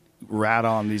wouldn't rat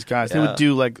on these guys. They Yeah. would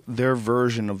do like their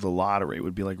version of the lottery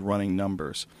would be like running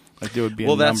numbers. Like there would be a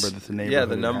number that the neighborhood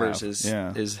the would numbers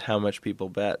have. is how much people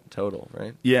bet total,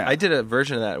 right? Yeah. I did a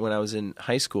version of that when I was in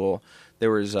high school. There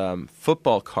was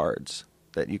football cards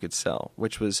that you could sell,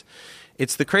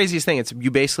 it's the craziest thing.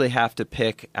 You basically have to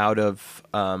pick out of,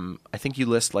 I think you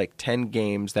list like 10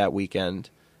 games that weekend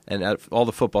and out of all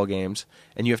the football games,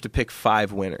 and you have to pick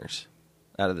 5 winners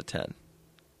out of the 10,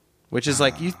 which is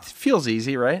like, it feels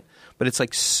easy, right? But it's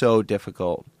like so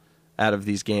difficult out of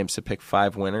these games to pick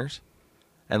 5 winners.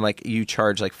 And like you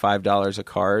charge like $5 a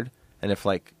card, and if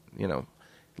like,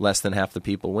 less than half the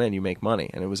people win, you make money.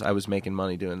 And I was making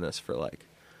money doing this for like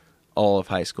all of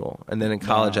high school. And then in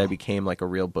college, I became like a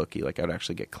real bookie. Like I would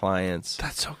actually get clients.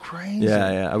 That's so crazy.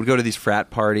 Yeah. I would go to these frat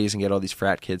parties and get all these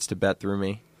frat kids to bet through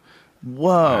me.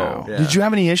 Whoa. Wow. Yeah. Did you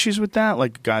have any issues with that?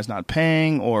 Like guys not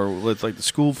paying or with like the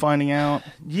school finding out?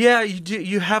 Yeah, you do.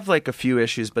 You have like a few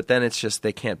issues, but then it's just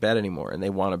they can't bet anymore and they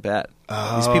want to bet.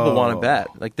 These people want to bet.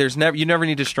 Like you never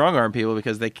need to strong arm people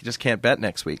because they just can't bet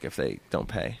next week if they don't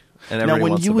pay. And now,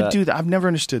 when wants you to would bet. do that, I've never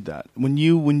understood that. When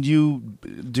you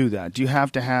do that, do you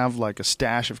have to have like a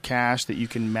stash of cash that you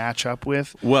can match up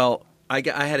with? Well, I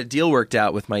had a deal worked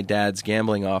out with my dad's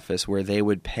gambling office where they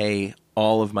would pay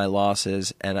all of my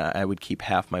losses and I would keep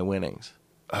half my winnings.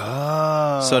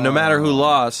 Oh. So no matter who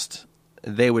lost,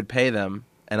 they would pay them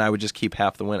and I would just keep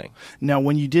half the winning. Now,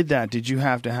 when you did that, did you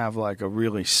have to have like a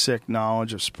really sick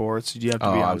knowledge of sports? Did you have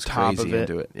to be I on was top crazy of it?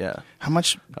 into it. Yeah. How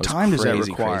much I was time does that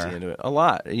crazy require? into it. A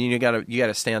lot. You got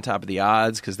to stay on top of the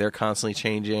odds because they're constantly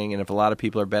changing. And if a lot of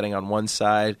people are betting on one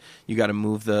side, you got to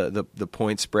move the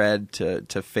point spread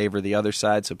to favor the other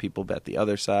side, so people bet the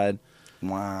other side.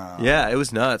 Wow. Yeah, it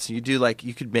was nuts. You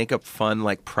could make up fun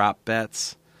like prop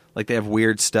bets. Like they have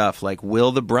weird stuff like,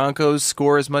 will the Broncos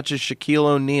score as much as Shaquille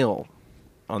O'Neal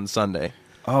on Sunday?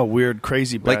 Oh, weird,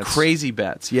 crazy bets. Like crazy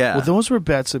bets, yeah. Well, those were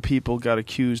bets that people got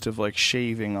accused of like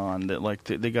shaving on. That like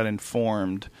they got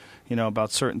informed,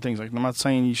 about certain things. Like, I'm not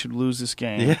saying you should lose this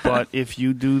game, but if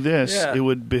you do this, Yeah. it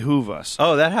would behoove us.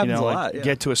 Oh, that happens a like, lot. Yeah.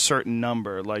 Get to a certain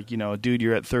number, like dude,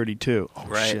 you're at 32. Oh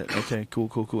Right. shit. Okay,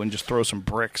 cool, and just throw some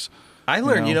bricks. I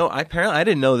learned, I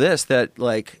didn't know this, that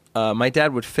like my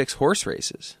dad would fix horse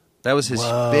races. That was his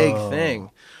big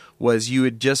thing. Was you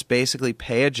would just basically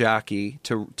pay a jockey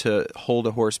to hold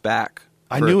a horse back.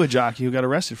 I knew a jockey who got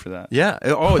arrested for that. Yeah.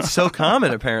 Oh, it's so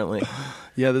common apparently.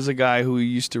 Yeah, there's a guy who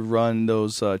used to run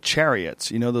those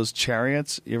chariots. You know those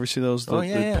chariots? You ever see those?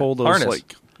 They pull those harness.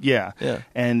 like yeah. Yeah.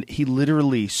 And he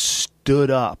literally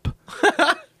stood up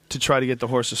to try to get the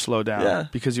horse to slow down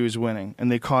because he was winning, and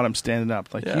they caught him standing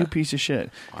up. Like, you piece of shit.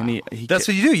 Wow. And he That's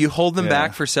what you do. You hold them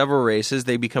back for several races.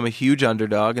 They become a huge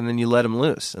underdog, and then you let them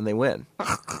loose, and they win.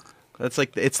 That's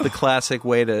like it's the classic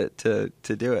way to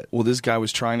do it. Well, this guy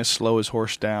was trying to slow his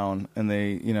horse down, and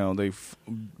they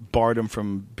barred him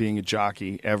from being a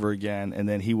jockey ever again. And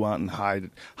then he went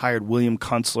and hired William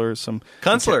Kunstler.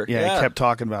 He kept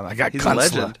talking about it. He's a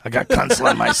legend. I got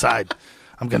Kunstler on my side.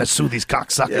 I'm going to sue these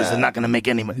cocksuckers. Yeah. They're not going to make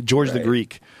any money. George the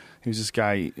Greek. He was this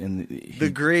guy. The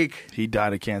Greek. He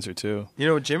died of cancer, too.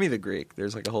 Jimmy the Greek.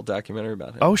 There's like a whole documentary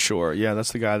about him. Oh, sure. Yeah,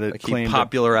 that's the guy that Like claimed he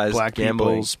popularized that black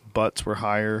gambling. people's butts were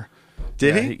higher.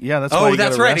 Did Yeah, he? Yeah, that's why he got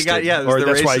that's right. He arrested. got, it was or the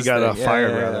that's why he racist got thing. fired,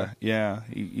 Yeah. rather. Yeah.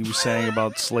 He was saying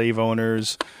about slave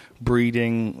owners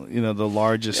breeding, the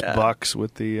largest bucks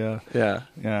with the... Yeah.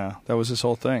 Yeah, that was his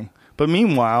whole thing. But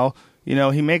meanwhile,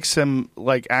 he makes some,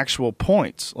 like, actual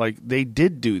points. Like, they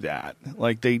did do that.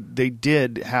 Like, they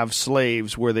did have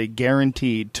slaves where they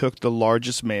guaranteed took the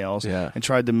largest males and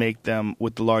tried to make them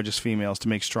with the largest females to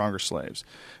make stronger slaves.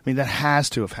 I mean, that has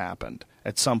to have happened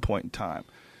at some point in time.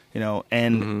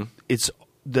 And it's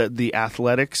the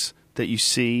athletics that you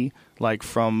see, like,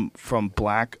 from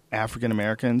black African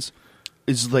Americans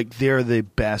is like they're the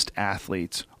best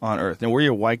athletes on earth. And where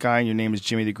you're a white guy and your name is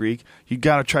Jimmy the Greek, you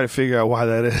got to try to figure out why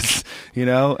that is,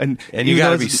 And you got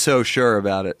to be so sure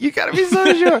about it. You got to be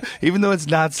so sure. Even though it's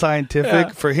not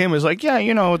scientific, for him it's like,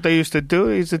 what they used to do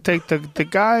is to take the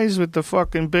guys with the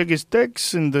fucking biggest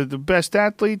dicks and the best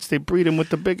athletes, they breed them with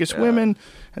the biggest women,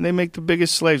 and they make the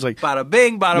biggest slaves. Like, bada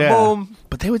bing, bada boom.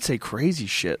 But they would say crazy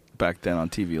shit back then on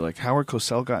TV. Like Howard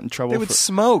Cosell got in trouble. They would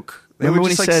smoke. They Remember would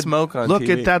when just he said, smoke on "Look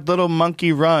TV. at that little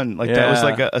monkey run"? Like that was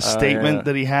like a statement yeah.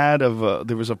 that he had of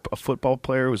there was a football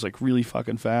player who was like really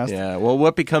fucking fast. Yeah. Well,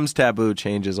 what becomes taboo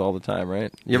changes all the time,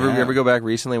 right? You ever go back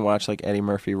recently and watch like Eddie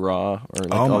Murphy Raw or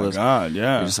like all this? God,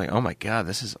 yeah. You're just like, oh my god,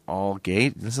 this is all gay.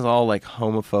 This is all like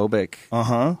homophobic.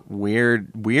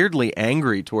 Weirdly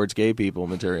angry towards gay people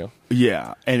material.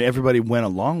 Yeah, and everybody went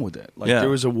along with it. Like there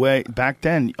was a way back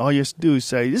then. All you used to do is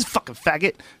say, "This is fucking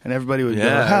faggot," and everybody would go,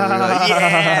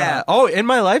 yeah. Oh, in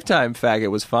my lifetime, faggot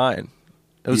was fine.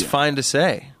 It was fine to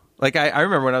say. Like I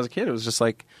remember when I was a kid, it was just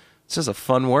like it's just a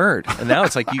fun word, and now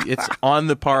it's like it's on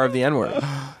the par of the N-word.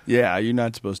 Yeah, you're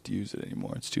not supposed to use it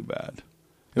anymore. It's too bad.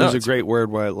 It was a great word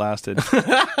while it lasted.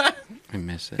 I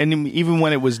miss it. And even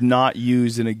when it was not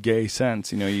used in a gay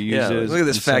sense, you use it as... Look at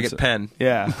this in sense faggot of- pen.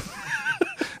 Yeah.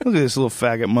 Look at this little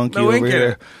faggot monkey No over ink in here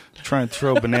it. trying to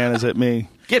throw bananas at me.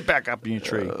 Get back up in your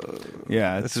tree.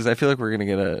 Yeah. I feel like we're going to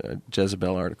get a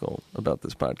Jezebel article about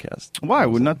this podcast. Why?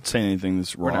 We're not saying anything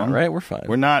that's We're wrong. not, right? We're fine.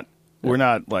 We're not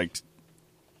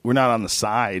on the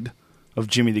side of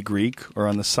Jimmy the Greek or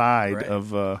on the side Right.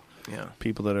 of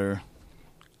people that are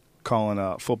calling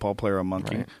a football player a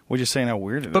monkey. Right. We're just saying how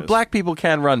weird it is. But black people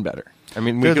can run better. I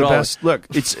mean, we They're could the all... best. Look,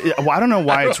 I don't know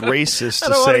why it's racist I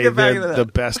to don't wanna say get back into they're that.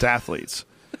 the best athletes.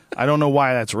 I don't know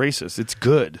why that's racist. It's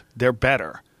good. They're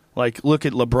better. Like, look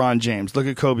at LeBron James. Look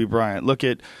at Kobe Bryant. Look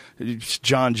at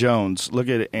John Jones. Look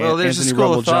at Well, there's a Anthony school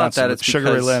Rumble of thought Johnson. that it's Sugar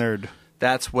Ray because Leonard.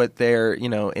 that's what they're,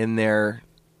 in their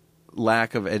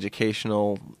lack of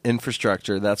educational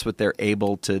infrastructure, that's what they're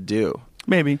able to do.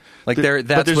 Maybe. Like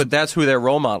But that's who their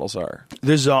role models are.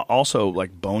 There's also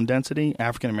like bone density.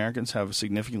 African Americans have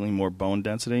significantly more bone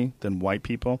density than white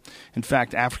people. In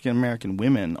fact, African American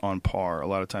women on par a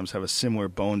lot of times have a similar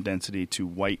bone density to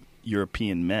white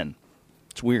European men.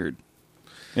 It's weird.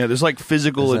 Yeah, there's like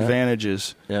physical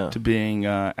advantages to being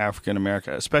African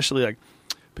American, especially like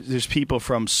there's people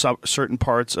from certain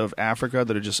parts of Africa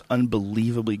that are just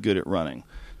unbelievably good at running.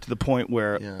 To the point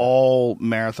where all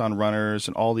marathon runners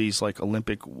and all these like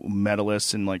Olympic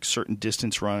medalists in like certain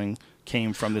distance running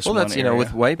came from this. Well, one that's area.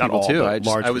 with white Not people all, too. but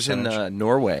large I was in percentage.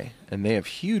 Norway, and they have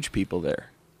huge people there.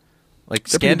 Like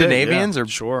They're pretty big, Scandinavians yeah. are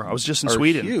sure. I was just in are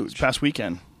Sweden huge. this past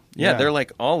weekend. Yeah, they're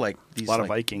like all like these a lot of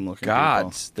like, Viking looking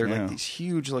gods. people. They're Yeah. like these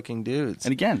huge looking dudes.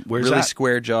 And again, where's really that?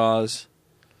 square jaws.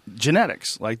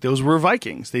 Genetics, like those were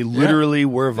Vikings. They literally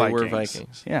were They Vikings. were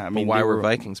Vikings. Yeah, I But mean, why they were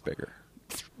Vikings bigger?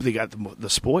 They got the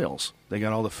spoils. They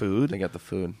got all the food. They got the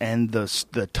food. And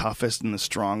the toughest and the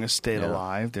strongest stayed Yeah.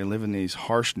 alive. They live in these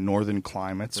harsh northern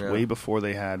climates Yeah. way before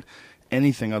they had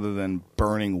anything other than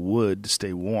burning wood to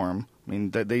stay warm. I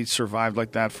mean, they survived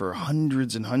like that for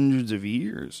hundreds and hundreds of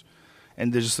years.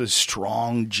 And there's the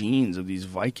strong genes of these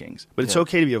Vikings. But it's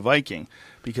okay to be a Viking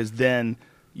because then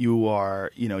you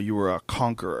were a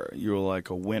conqueror. You were like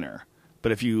a winner.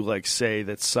 But if you like say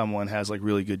that someone has like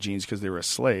really good genes because they were a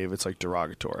slave, it's like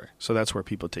derogatory. So that's where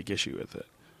people take issue with it.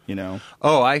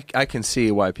 Oh, I can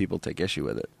see why people take issue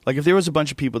with it. Like if there was a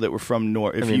bunch of people that were from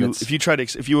North,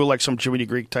 if you were like some Jimmy the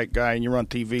Greek type guy and you're on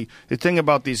TV, the thing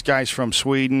about these guys from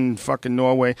Sweden, fucking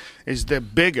Norway, is they're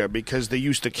bigger because they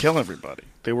used to kill everybody.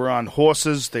 They were on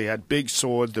horses, they had big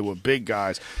swords, they were big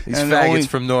guys. These And faggots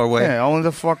from Norway. Yeah, only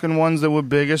the fucking ones that were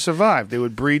bigger survived. They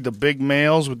would breed the big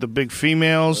males with the big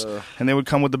females, and they would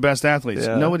come with the best athletes.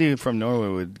 Yeah. Nobody from Norway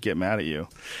would get mad at you.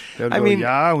 They would I go, mean,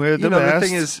 yeah, we're the best. the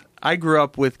thing is, I grew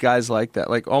up with guys like that.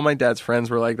 Like all my dad's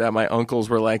friends were like that. My uncles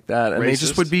were like that, and they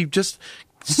just Racist? would be just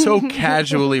so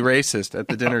casually racist at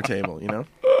the dinner table.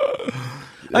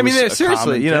 I mean, was a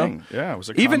seriously, common thing. Yeah, it was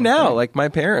a even common now, thing. like my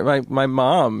parent, my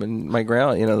mom and my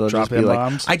grandma, they'll Drop just be like,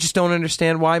 M-bombs? I just don't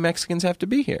understand why Mexicans have to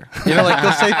be here. Like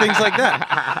they'll say things like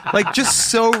that, like just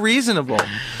so reasonable.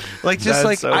 Like just That's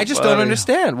like so I just funny. don't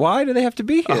understand why do they have to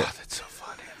be here. Oh, that's so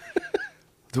funny.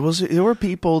 There were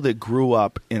people that grew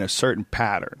up in a certain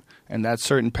pattern, and that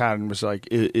certain pattern was like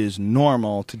it is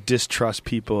normal to distrust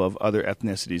people of other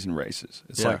ethnicities and races.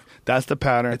 It's Yeah. like that's the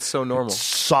pattern. It's so normal. It's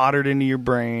soldered into your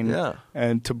brain. Yeah.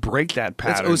 And to break that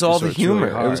pattern, It was all the is really humor.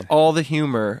 It hard. was all the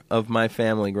humor of my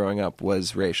family growing up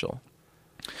was racial.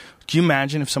 Can you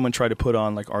imagine if someone tried to put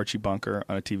on like Archie Bunker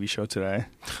on a TV show today?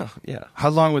 Yeah. How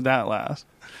long would that last?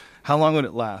 How long would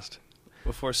it last?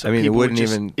 Before some I mean, it people wouldn't would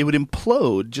even- it would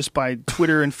implode just by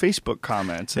Twitter and Facebook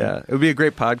comments. Yeah. It would be a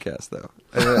great podcast, though.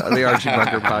 The Archie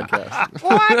Bunker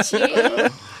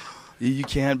podcast. You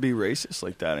can't be racist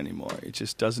like that anymore. It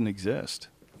just doesn't exist.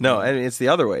 No, I mean, it's the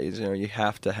other way. You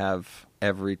have to have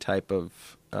every type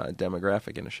of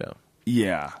demographic in a show.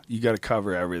 Yeah, you got to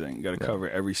cover everything. You got to cover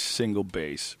every single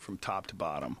base from top to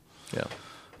bottom. Yeah.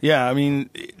 Yeah, I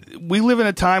mean, we live in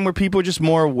a time where people are just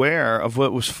more aware of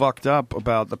what was fucked up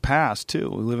about the past, too.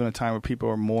 We live in a time where people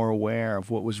are more aware of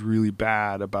what was really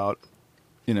bad about,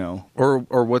 Or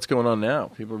what's going on now.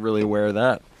 People are really aware of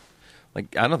that.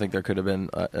 Like, I don't think there could have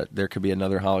been, there could be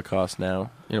another Holocaust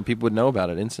now. People would know about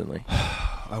it instantly.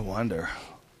 I wonder.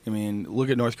 I mean,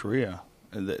 look at North Korea.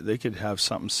 They could have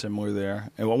something similar there.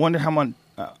 And I wonder how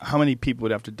many people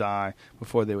would have to die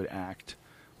before they would act.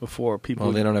 Before people.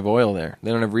 Well, they don't have oil there. They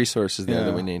don't have resources there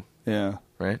that we need. Yeah.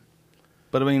 Right?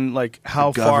 But I mean, like,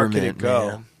 how The far could it government, go?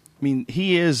 man. I mean,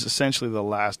 he is essentially the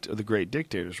last of the great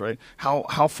dictators, right?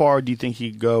 How far do you think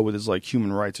he'd go with his like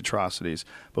human rights atrocities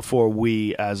before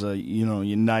we, as a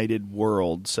united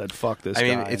world, said fuck this? I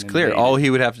mean, guy it's and clear. invaded? All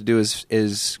he would have to do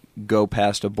is go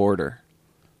past a border.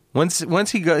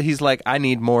 Once he's like, I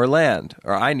need more land,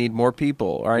 or I need more people,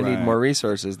 or I need Right. more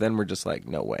resources. Then we're just like,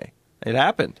 no way. It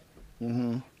happened.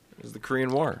 Mm-hmm. It was the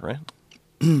Korean War, right?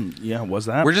 Yeah, was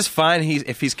that? We're just fine.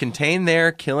 If he's contained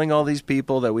there, killing all these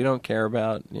people that we don't care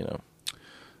about,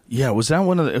 Yeah, was that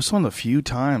one of the? It was one of the few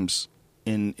times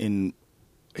in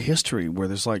history where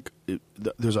there's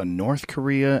there's a North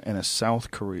Korea and a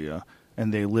South Korea,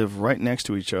 and they live right next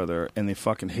to each other, and they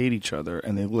fucking hate each other,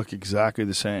 and they look exactly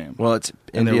the same. Well, it's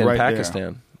And they're India and right there.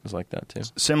 Pakistan is like that too.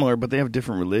 Similar, but they have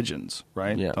different religions,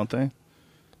 right? Yeah. Don't they?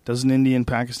 Doesn't India and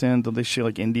Pakistan, don't they share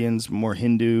like Indians more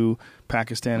Hindu,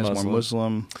 Pakistan is more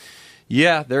Muslim?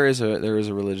 Yeah, there is a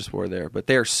religious war there, but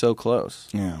they are so close.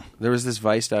 Yeah. There was this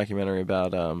Vice documentary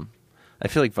about. I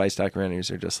feel like Vice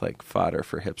documentaries are just like fodder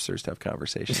for hipsters to have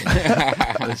conversations.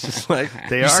 It's just like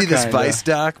They you are see this kinda. Vice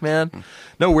doc, man?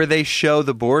 No, where they show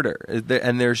the border,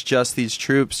 and there's just these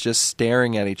troops just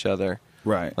staring at each other,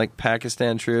 Right. like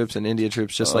Pakistan troops and India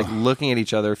troops, just like looking at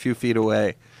each other a few feet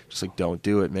away, just like don't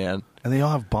do it, man. And they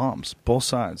all have bombs, both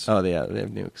sides. Oh yeah, they have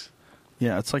nukes.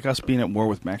 Yeah, it's like us being at war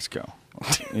with Mexico.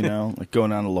 Like going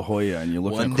down to La Jolla and you're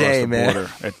looking One across day, the man. border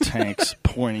at tanks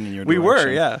pointing in your We direction.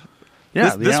 were, yeah.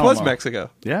 Yeah, this the was Alamo. Mexico.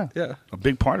 Yeah, Yeah. a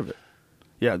big part of it.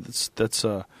 Yeah,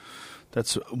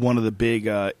 that's one of the big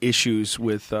issues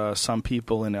with some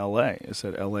people in L.A. is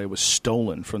that L.A. was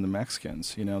stolen from the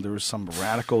Mexicans. There was some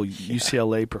radical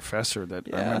UCLA professor that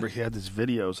I remember he had these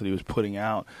videos that he was putting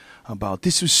out about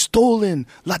this was stolen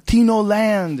Latino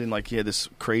land, and like he had this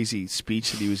crazy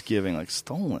speech that he was giving, like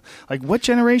stolen. Like what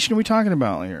generation are we talking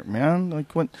about here, man?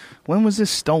 Like when was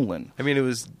this stolen? I mean,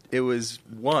 it was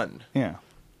won Yeah.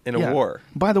 in a war.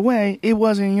 By the way, it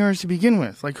wasn't yours to begin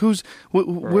with. Like,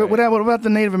 what about the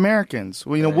Native Americans?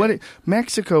 Well,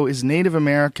 Mexico is Native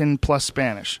American plus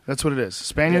Spanish. That's what it is.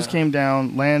 Spaniards came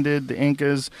down, landed, the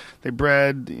Incas, they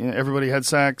bred, everybody had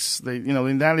sex.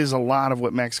 That is a lot of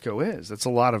what Mexico is. That's a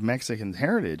lot of Mexican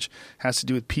heritage. It has to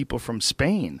do with people from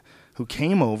Spain who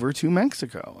came over to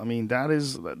Mexico. I mean,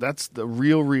 that's the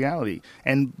real reality.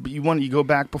 And you go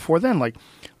back before then, like,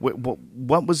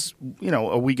 what was,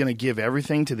 are we going to give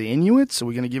everything to the Inuits? Are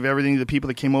we going to give everything to the people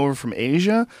that came over from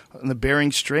Asia and the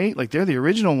Bering Strait? Like, they're the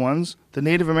original ones. The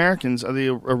Native Americans are the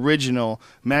original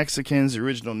Mexicans, the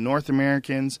original North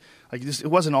Americans. Like, it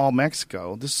wasn't all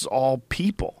Mexico. This is all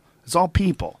people. It's all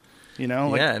people,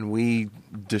 Yeah, and we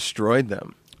destroyed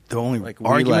them. The only Like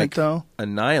argument, though,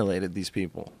 annihilated these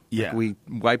people. Yeah. Like, we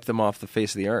wiped them off the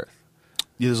face of the earth.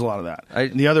 yeah, there's a lot of that.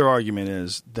 And the other argument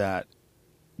is that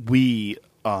we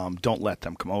don't let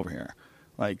them come over here.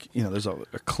 Like, there's a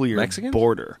clear Mexicans?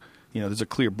 border. There's a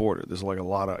clear border. There's like a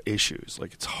lot of issues.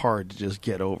 Like, it's hard to just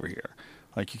get over here.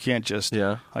 Like, you can't just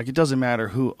like, it doesn't matter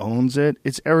who owns it.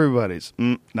 It's everybody's.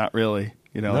 Not really.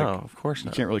 No, like, of course you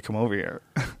not. can't really come over here.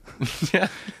 Yeah.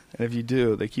 And if you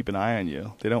do, they keep an eye on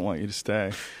you. They don't want you to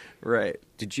stay. Right.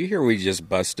 Did you hear we just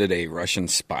busted a Russian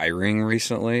spy ring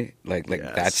recently? Like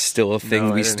Yes. that's still a thing. No,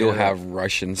 I We didn't still hear that. have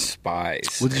Russian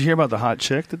spies. Well, did you hear about the hot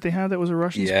chick that they had that was a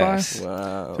Russian Yes. spy?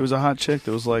 Wow. There was a hot chick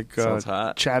that was like Sounds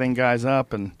hot. chatting guys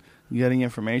up and getting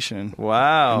information.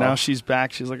 Wow. And now she's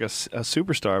back. She's like a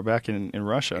superstar back in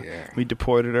Russia. Yeah. We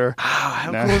deported her.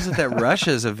 How Now- cool is it that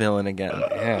Russia's a villain again?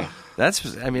 Yeah. It's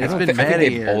I been don't thi- I many think they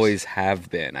years. always have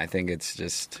been. I think it's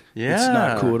just Yeah. It's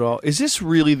not cool at all. Is this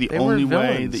really the They were only way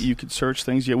villains. that you could search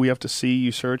things? Yet we have to see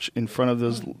you search in front of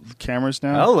those cameras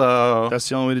now? Hello. That's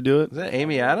the only way to do it? Is that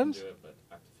Amy Adams?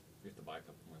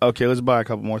 Okay, let's buy a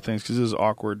couple more things because this is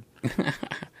awkward.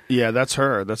 Yeah, that's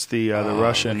her. That's the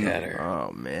Russian. look at her.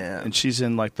 Oh, man. And she's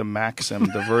in like the Maxim,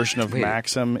 the version of Wait.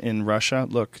 Maxim in Russia.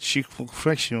 Look, she.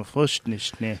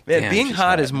 Man, Damn, being she's hot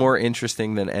hot. is more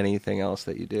interesting than anything else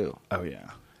that you do. Oh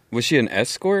yeah. Was she an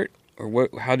escort or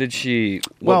what? How did she?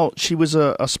 Well, she was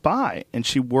a spy, and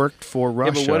she worked for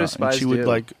Russia. but what do and spies she would do?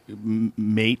 like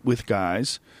mate with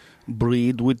guys,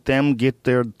 breed with them, get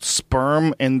their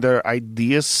sperm and their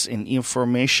ideas and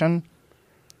information.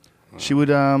 She would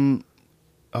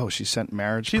she sent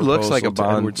marriage. She looks like a proposal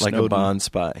to Edward Bond, like a Snowden. Bond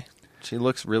spy. She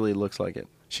really looks like it.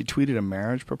 She tweeted a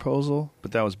marriage proposal,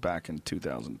 but that was back in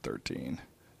 2013.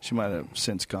 She might have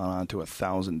since gone on to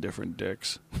 1,000 different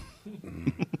dicks.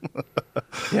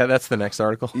 Yeah, that's the next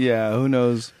article. Yeah, who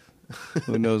knows?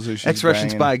 Who knows who she's Ex-Russian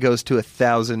banging. spy goes to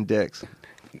 1,000 dicks.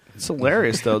 It's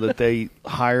hilarious, though, that they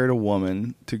hired a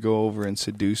woman to go over and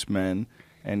seduce men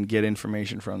and get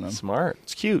information from them. Smart.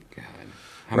 It's cute.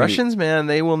 How many- Russians, man,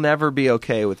 they will never be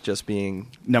okay with just being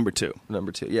Number 2.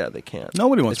 number two. Yeah, they can't.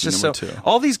 Nobody wants It's to be just number 2.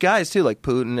 All these guys, too, like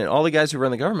Putin and all the guys who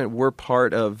run the government were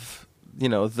part of,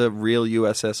 the real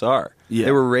USSR. Yeah.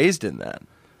 They were raised in that.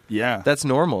 Yeah. That's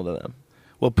normal to them.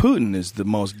 Well, Putin is the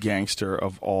most gangster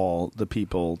of all the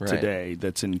people Right. today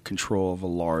that's in control of a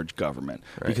large government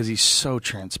because he's so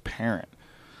transparent.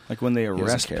 Like when they doesn't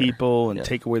arrest care. people and Yeah.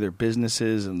 take away their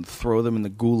businesses and throw them in the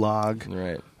gulag.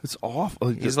 Right. It's awful.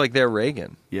 He's like their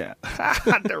Reagan. Yeah.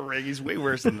 He's way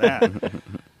worse than that.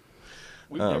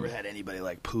 We've never had anybody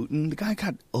like Putin. The guy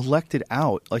got elected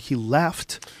out. Like he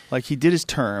left, like he did his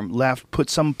term, left, put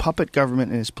some puppet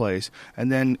government in his place,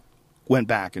 and then went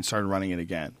back and started running it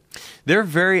again. They're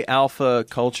very alpha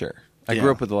culture. I Yeah.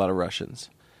 grew up with a lot of Russians.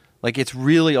 Like it's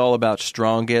really all about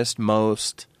strongest,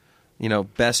 most,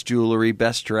 best jewelry,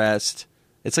 best dressed.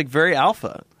 It's like very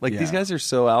alpha. Like these Yeah. guys are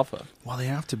so alpha. Well, they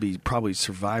have to be probably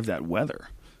survive that weather.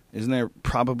 Isn't there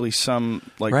probably some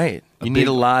like Right. You need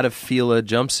a lot of Fila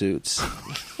jumpsuits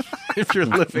if you're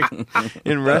living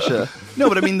in Russia. No,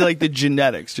 but I mean like the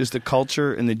genetics, just the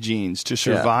culture and the genes to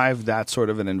survive that sort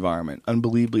of an environment.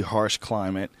 Unbelievably harsh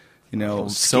climate,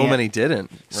 So many didn't.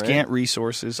 Right? Scant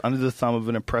resources under the thumb of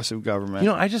an oppressive government.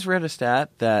 I just read a stat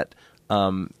that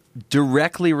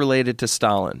directly related to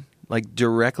Stalin, like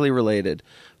directly related,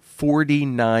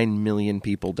 49 million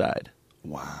people died.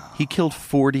 Wow. He killed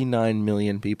 49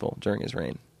 million people during his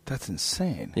reign. That's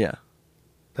insane. Yeah.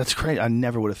 That's crazy. I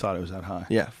never would have thought it was that high.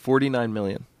 Yeah, 49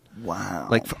 million. Wow.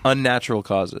 Like for unnatural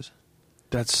causes.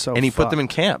 That's so And he put them in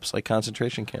fucked. camps, like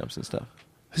concentration camps and stuff.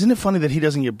 Isn't it funny that he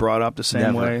doesn't get brought up the same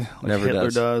Never. way like Never Hitler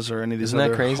does. does or any of these Isn't that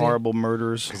other crazy? horrible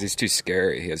murderers? Because he's too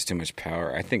scary. He has too much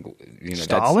power. I think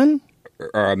Stalin?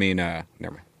 Or I mean, never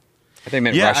mind. I think I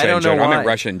meant Yeah, Russia I don't in know general. I why. meant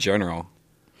Russia in general.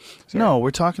 Sorry. No,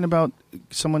 we're talking about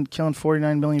someone killing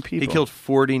 49 million people. He killed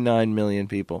 49 million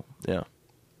people. Yeah.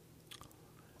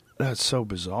 That's so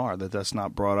bizarre that that's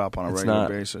not brought up on a It's regular not.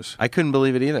 basis. I couldn't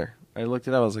believe it either. I looked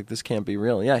it up. I was like, this can't be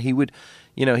real. Yeah, he would,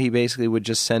 he basically would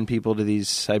just send people to these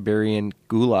Siberian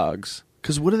gulags.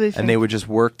 Because what do they think? And they would just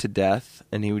work to death,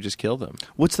 and he would just kill them.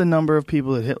 What's the number of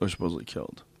people that Hitler supposedly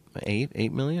killed?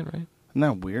 8 million, right? Isn't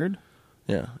that weird?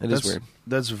 Yeah, it is weird.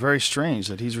 That's very strange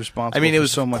that he's responsible I mean, it for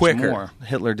was so much quicker. more.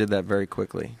 Hitler did that very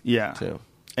quickly. Yeah. too.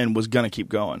 And was going to keep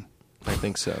going. I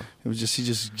think so. It was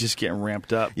just just getting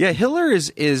ramped up. Yeah, Hitler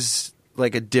is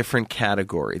like a different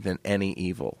category than any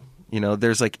evil.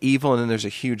 There's like evil, and then there's a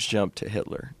huge jump to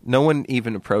Hitler. No one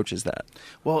even approaches that.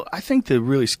 Well, I think the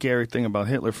really scary thing about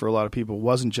Hitler for a lot of people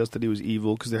wasn't just that he was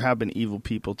evil, because there have been evil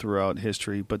people throughout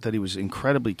history, but that he was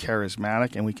incredibly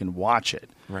charismatic, and we can watch it.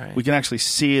 Right. We can actually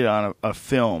see it on a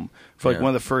film for like Yeah. one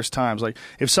of the first times. Like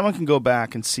if someone can go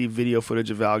back and see video footage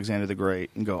of Alexander the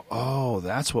Great and go, oh,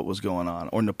 that's what was going on.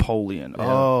 Or Napoleon. Yeah.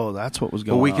 Oh, that's what was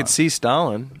going Well, we on. could see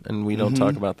Stalin, and we don't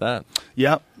talk about that.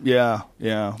 Yep. Yeah.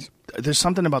 Yeah. There's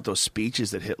something about those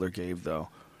speeches that Hitler gave, though,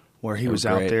 where he They were was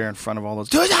out great. there in front of all those.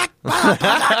 Do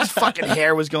that! His fucking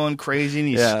hair was going crazy, and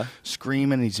he's Yeah.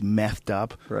 screaming, and he's methed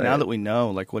up. Right. Now that we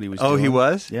know, like, what he was Oh, doing. he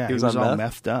was? Yeah, He was was on all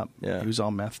meth? methed up. Yeah. He was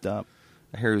all methed up.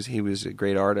 I hear he was a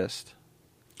great artist.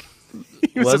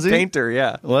 He was Was a he? painter,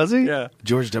 yeah. Was he? Yeah.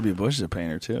 George W. Bush is a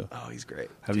painter, too. Oh, he's great.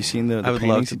 Have you seen the I would love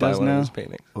paintings to he buy does one now? of his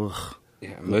paintings. Ugh. Yeah,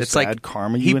 It's like bad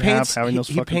karma you he would paints, have having those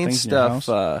he fucking paints things in your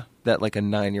stuff that like a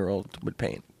 9-year-old would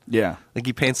paint. Yeah. Like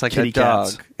he paints like Kitty a dog.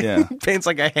 cats. Yeah. He paints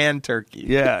like a hand turkey.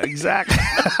 Yeah, exactly.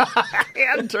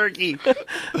 Hand turkey.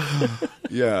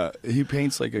 Yeah, he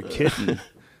paints like a kitten,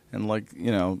 and like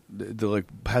the like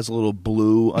has a little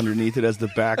blue underneath it as the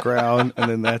background, and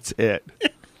then that's it.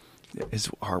 His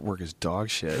artwork is dog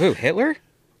shit. Who, Hitler?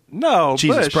 No,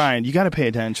 Jesus, Bush. Brian, you got to pay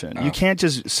attention. You can't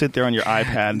just sit there on your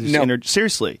iPad and just No.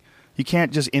 seriously. You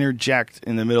can't just interject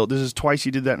in the middle. This is twice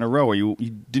you did that in a row where you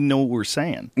didn't know what we were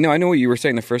saying. No, I know what you were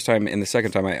saying the first time. And the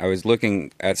second time, I was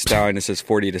looking at Stalin. It says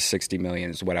 40 to 60 million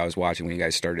is what I was watching when you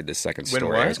guys started this second When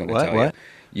story. what? I was going to What? tell What?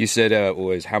 you. You said it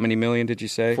was how many million did you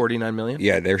say? 49 million?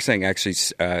 Yeah, they're saying actually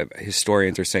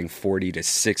historians are saying 40 to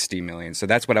 60 million. So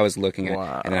that's what I was looking at.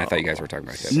 Wow. And then I thought you guys were talking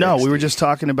about Hitler. No, we were just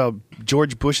talking about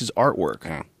George Bush's artwork.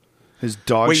 Oh. His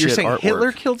dog Wait, shit you're saying artwork.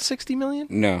 Hitler killed 60 million?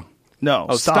 No. No,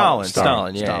 Oh,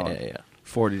 Stalin. Yeah.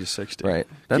 40 to 60. Right.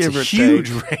 That's Give a or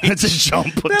huge take. range. That's a jump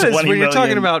of That 20 is when you're million.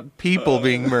 talking about people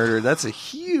being murdered. That's a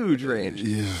huge range.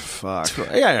 Yeah, fuck.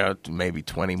 Yeah, maybe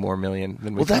 20 more million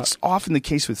than we Well, that's thought. often the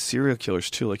case with serial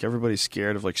killers too. Like everybody's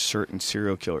scared of like certain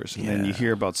serial killers, and then you Yeah.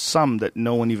 hear about some that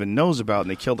no one even knows about, and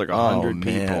they killed like 100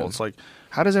 man. people. It's like,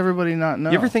 how does everybody not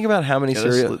know? You ever think about how many Yeah,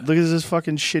 this- serial... look at this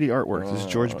fucking shitty artwork. This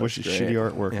is George Bush's great. shitty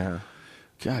artwork. Yeah.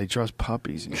 God, he draws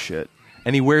puppies and shit.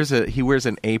 And he wears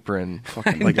an apron.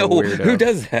 Fucking like no, a weirdo. who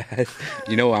does that?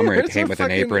 You know I'm ready to Wears paint a with an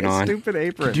fucking apron on. Stupid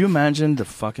apron. Could you imagine the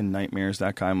fucking nightmares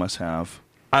that guy must have?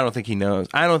 I don't think he knows.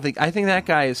 I think that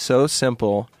guy is so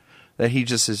simple that he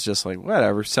just is just like,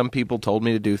 whatever. Some people told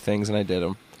me to do things and I did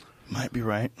them. Might be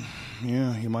right.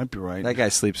 Yeah, he might be right. That guy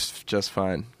sleeps just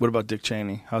fine. What about Dick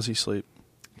Cheney? How's he sleep?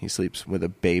 He sleeps with a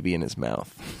baby in his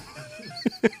mouth.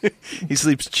 He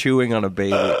sleeps chewing on a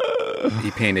baby.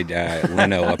 He painted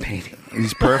Leno a painting.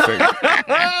 He's perfect.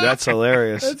 That's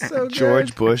hilarious. That's so good.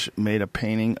 George Bush made a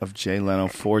painting of Jay Leno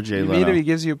for Jay You Leno. meet him, he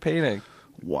gives you a painting.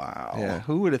 Wow. Yeah,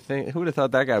 who would have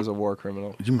thought that guy was a war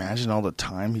criminal? Could you imagine all the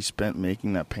time he spent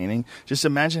making that painting? Just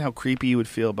imagine how creepy you would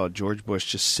feel about George Bush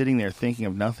just sitting there thinking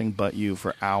of nothing but you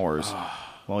for hours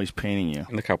while he's painting you.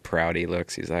 Look how proud he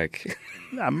looks. He's like,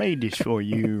 I made this for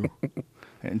you.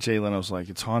 And Jay Leno's like,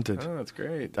 it's haunted. Oh, that's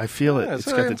great. I feel it. Yeah, It's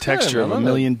got the it's texture good. of I a love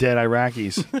million dead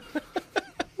Iraqis.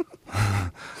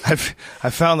 I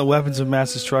found the weapons of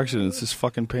mass destruction. It's this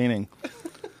fucking painting.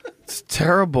 It's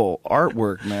terrible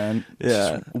artwork, man. It's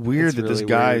Yeah, just weird it's that this really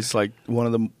guy's like one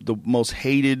of the most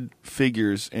hated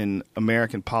figures in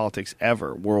American politics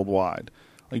ever, worldwide.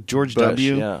 Like George Bush,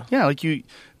 W. yeah. Like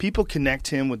people connect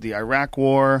him with the Iraq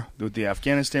War, with the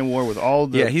Afghanistan War, with all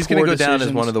the He's going to go down as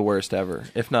decisions. one of the worst ever,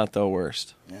 if not the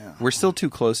worst. Yeah. We're still too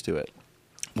close to it.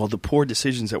 Well, the poor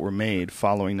decisions that were made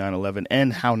following 9/11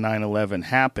 and how 9/11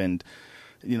 happened,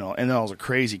 and then all the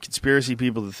crazy conspiracy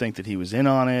people that think that he was in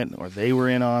on it or they were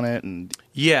in on it. And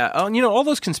Yeah, all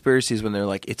those conspiracies when they're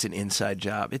like, it's an inside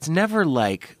job. It's never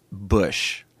like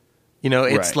Bush. It's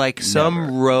Right. like some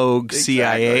Never. rogue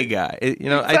CIA guy. I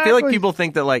feel like Exactly. people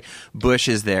think that like Bush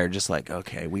is there just like,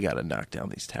 okay, we got to knock down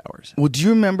these towers. Well, do you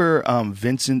remember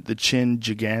Vincent the Chin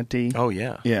Gigante? Oh,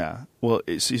 yeah. Yeah. Well,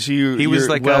 so you're was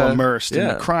like well a- immersed in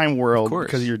yeah, the crime world of course.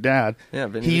 because of your dad. Yeah,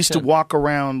 Vinny he the used to Chin. walk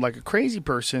around like a crazy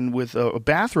person with a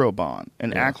bathrobe on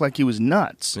and act like he was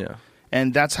nuts. Yeah.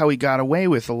 And that's how he got away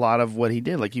with a lot of what he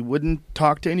did. Like, he wouldn't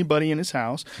talk to anybody in his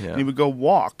house. Yeah. And he would go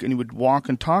walk, and he would walk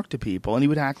and talk to people, and he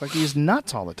would act like he was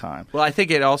nuts all the time. Well, I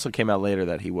think it also came out later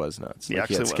that he was nuts. He Like,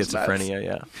 he had actually was nuts. schizophrenia,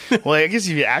 yeah. Well, I guess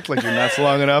if you act like you're nuts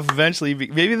long enough, eventually,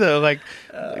 maybe the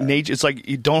nature. It's like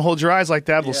you don't hold your eyes like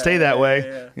that; they'll stay that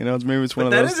way. Maybe it's one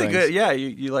of But that those is things. a good, yeah,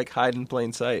 you like hide in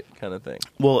plain sight kind of thing.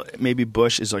 Well, maybe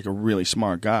Bush is like a really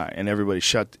smart guy, and everybody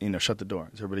shut the door.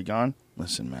 Is everybody gone?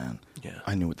 Listen, man. Yeah.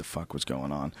 I knew what the fuck was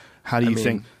going on. How do you mean-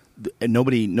 think? And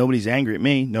nobody's angry at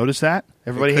me. Notice that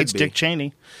everybody could hates be. Dick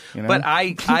Cheney. But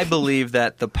I believe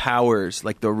that the powers,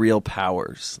 like the real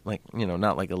powers, like,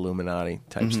 not like Illuminati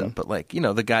type stuff, but like,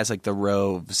 the guys like the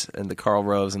Roves and the Karl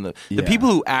Roves and the Yeah. people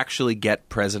who actually get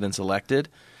presidents elected,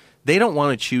 they don't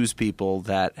want to choose people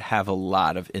that have a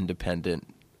lot of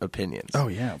independent opinions. Oh,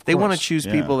 yeah, of They want to course. choose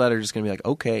Yeah. people that are just going to be like,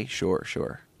 okay, sure.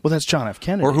 Well, that's John F.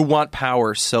 Kennedy. Or who want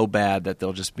power so bad that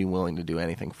they'll just be willing to do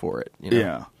anything for it.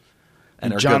 Yeah.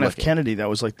 And And are John F. good-looking. Kennedy, that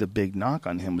was like the big knock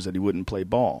on him, was that he wouldn't play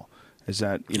ball. Is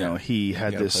that, he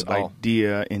had gotta this play ball.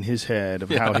 idea in his head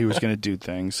of how he was going to do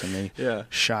things, and they Yeah.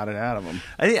 shot it out of him.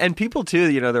 And people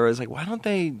too, they're always like, why don't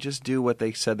they just do what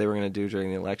they said they were going to do during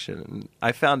the election? And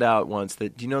I found out once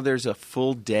that, there's a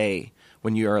full day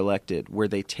when you are elected where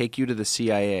they take you to the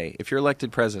CIA. If you're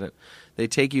elected president, they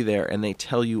take you there and they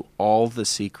tell you all the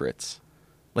secrets.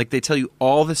 Like, they tell you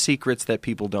all the secrets that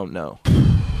people don't know.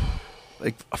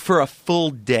 Like, for a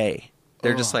full day.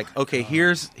 They're just like, okay,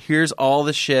 here's all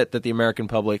the shit that the American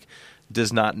public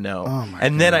does not know. Oh, my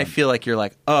and then I God. feel like you're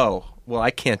like, oh, well,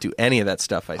 I can't do any of that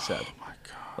stuff I said. Oh, my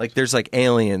God. Like, there's like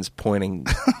aliens pointing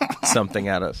something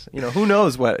at us. Who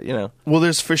knows what, Well,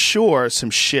 there's for sure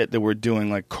some shit that we're doing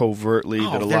like covertly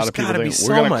that a there's lot of people gotta be think so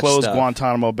we're going to much close stuff.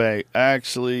 Guantanamo Bay.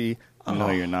 Actually,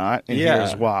 no, you're not. And Yeah.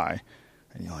 here's why.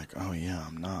 And you're like, oh, yeah,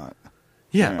 I'm not.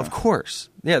 Yeah, Yeah. of course.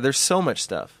 Yeah, there's so much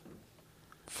stuff.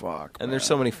 Fuck. And there's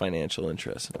so many financial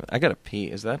interests. I got to pee.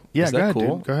 Is that Yeah, is go that ahead,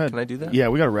 cool? dude. Go ahead. Can I do that? Yeah,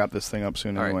 we got to wrap this thing up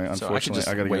soon All right, anyway. so I could Unfortunately, just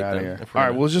I got to wait get out of then, here. if we're All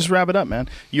right, gonna- we'll just wrap it up, man.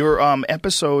 Your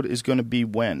episode is going to be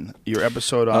when? Your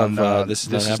episode on This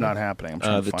Is Not Happening. I'm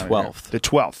trying to the find 12th. It here. The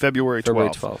 12th, February 12th. February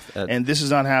 12th at And This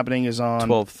Is Not Happening is on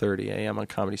 12:30 a.m. on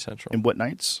Comedy Central. And what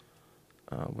nights?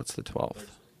 What's the 12th?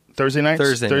 Thursday nights.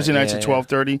 Thursday night, nights yeah, at yeah.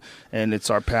 12:30, and it's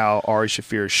our pal Ari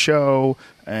Shaffir's show.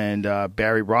 And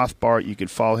Barry Rothbart, you can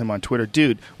follow him on Twitter,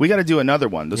 dude. We got to do another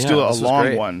one. Let's Yeah, do a this was long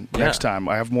great. one Yeah. next time.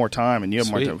 I have more time, and you have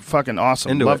more Sweet. time. Fucking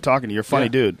awesome. Into Love it. talking to you. You're a funny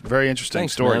Yeah. dude. Very interesting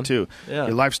Thanks, story man. too. Yeah.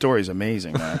 Your life story is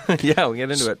amazing, man. Yeah, we'll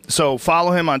get into it. So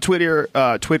follow him on Twitter.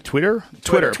 Twitter.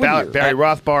 Barry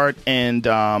Rothbart, and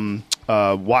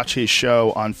watch his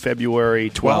show on February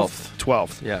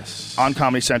 12th. Yes. On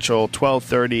Comedy Central,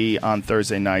 12:30 on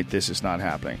Thursday night. This Is Not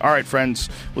Happening. All right, friends.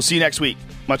 We'll see you next week.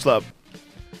 Much love.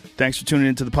 Thanks for tuning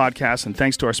into the podcast, and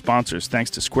thanks to our sponsors. Thanks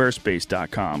to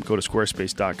Squarespace.com. Go to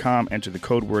Squarespace.com, enter the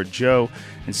code word Joe,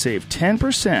 and save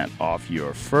 10% off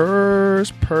your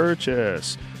first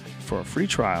purchase. For a free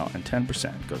trial and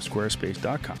 10%, go to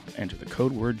Squarespace.com, enter the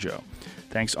code word Joe.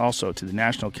 Thanks also to the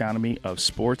National Academy of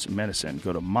Sports Medicine.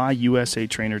 Go to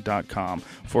myusatrainer.com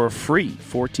for a free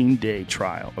 14-day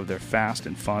trial of their fast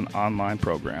and fun online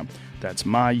program. That's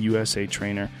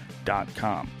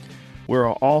myusatrainer.com. We're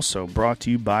also brought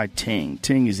to you by Ting.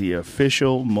 Ting is the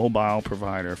official mobile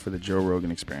provider for the Joe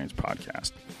Rogan Experience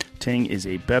podcast. Ting is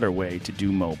a better way to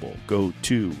do mobile. Go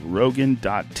to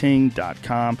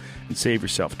rogan.ting.com and save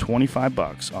yourself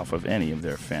 $25 off of any of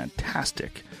their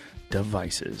fantastic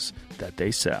devices that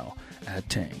they sell at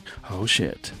Ting. Oh,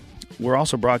 shit. We're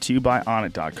also brought to you by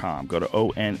Onnit.com. Go to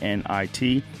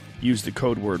ONNIT, use the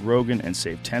code word Rogan, and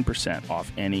save 10%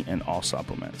 off any and all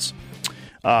supplements.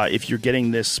 If you're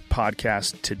getting this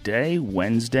podcast today,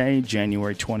 Wednesday,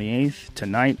 January 28th,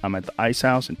 tonight, I'm at the Ice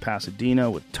House in Pasadena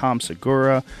with Tom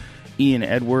Segura, Ian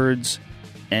Edwards,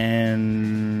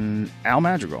 and Al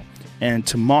Madrigal. And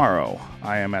tomorrow,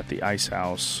 I am at the Ice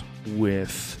House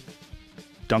with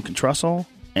Duncan Trussell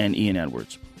and Ian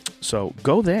Edwards. So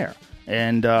go there.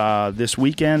 And this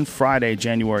weekend, Friday,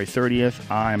 January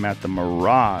 30th, I'm at the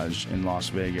Mirage in Las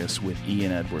Vegas with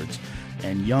Ian Edwards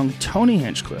and young Tony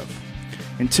Hinchcliffe.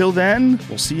 Until then,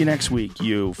 we'll see you next week,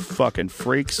 you fucking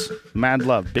freaks. Mad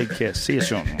love, big kiss. See you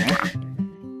soon.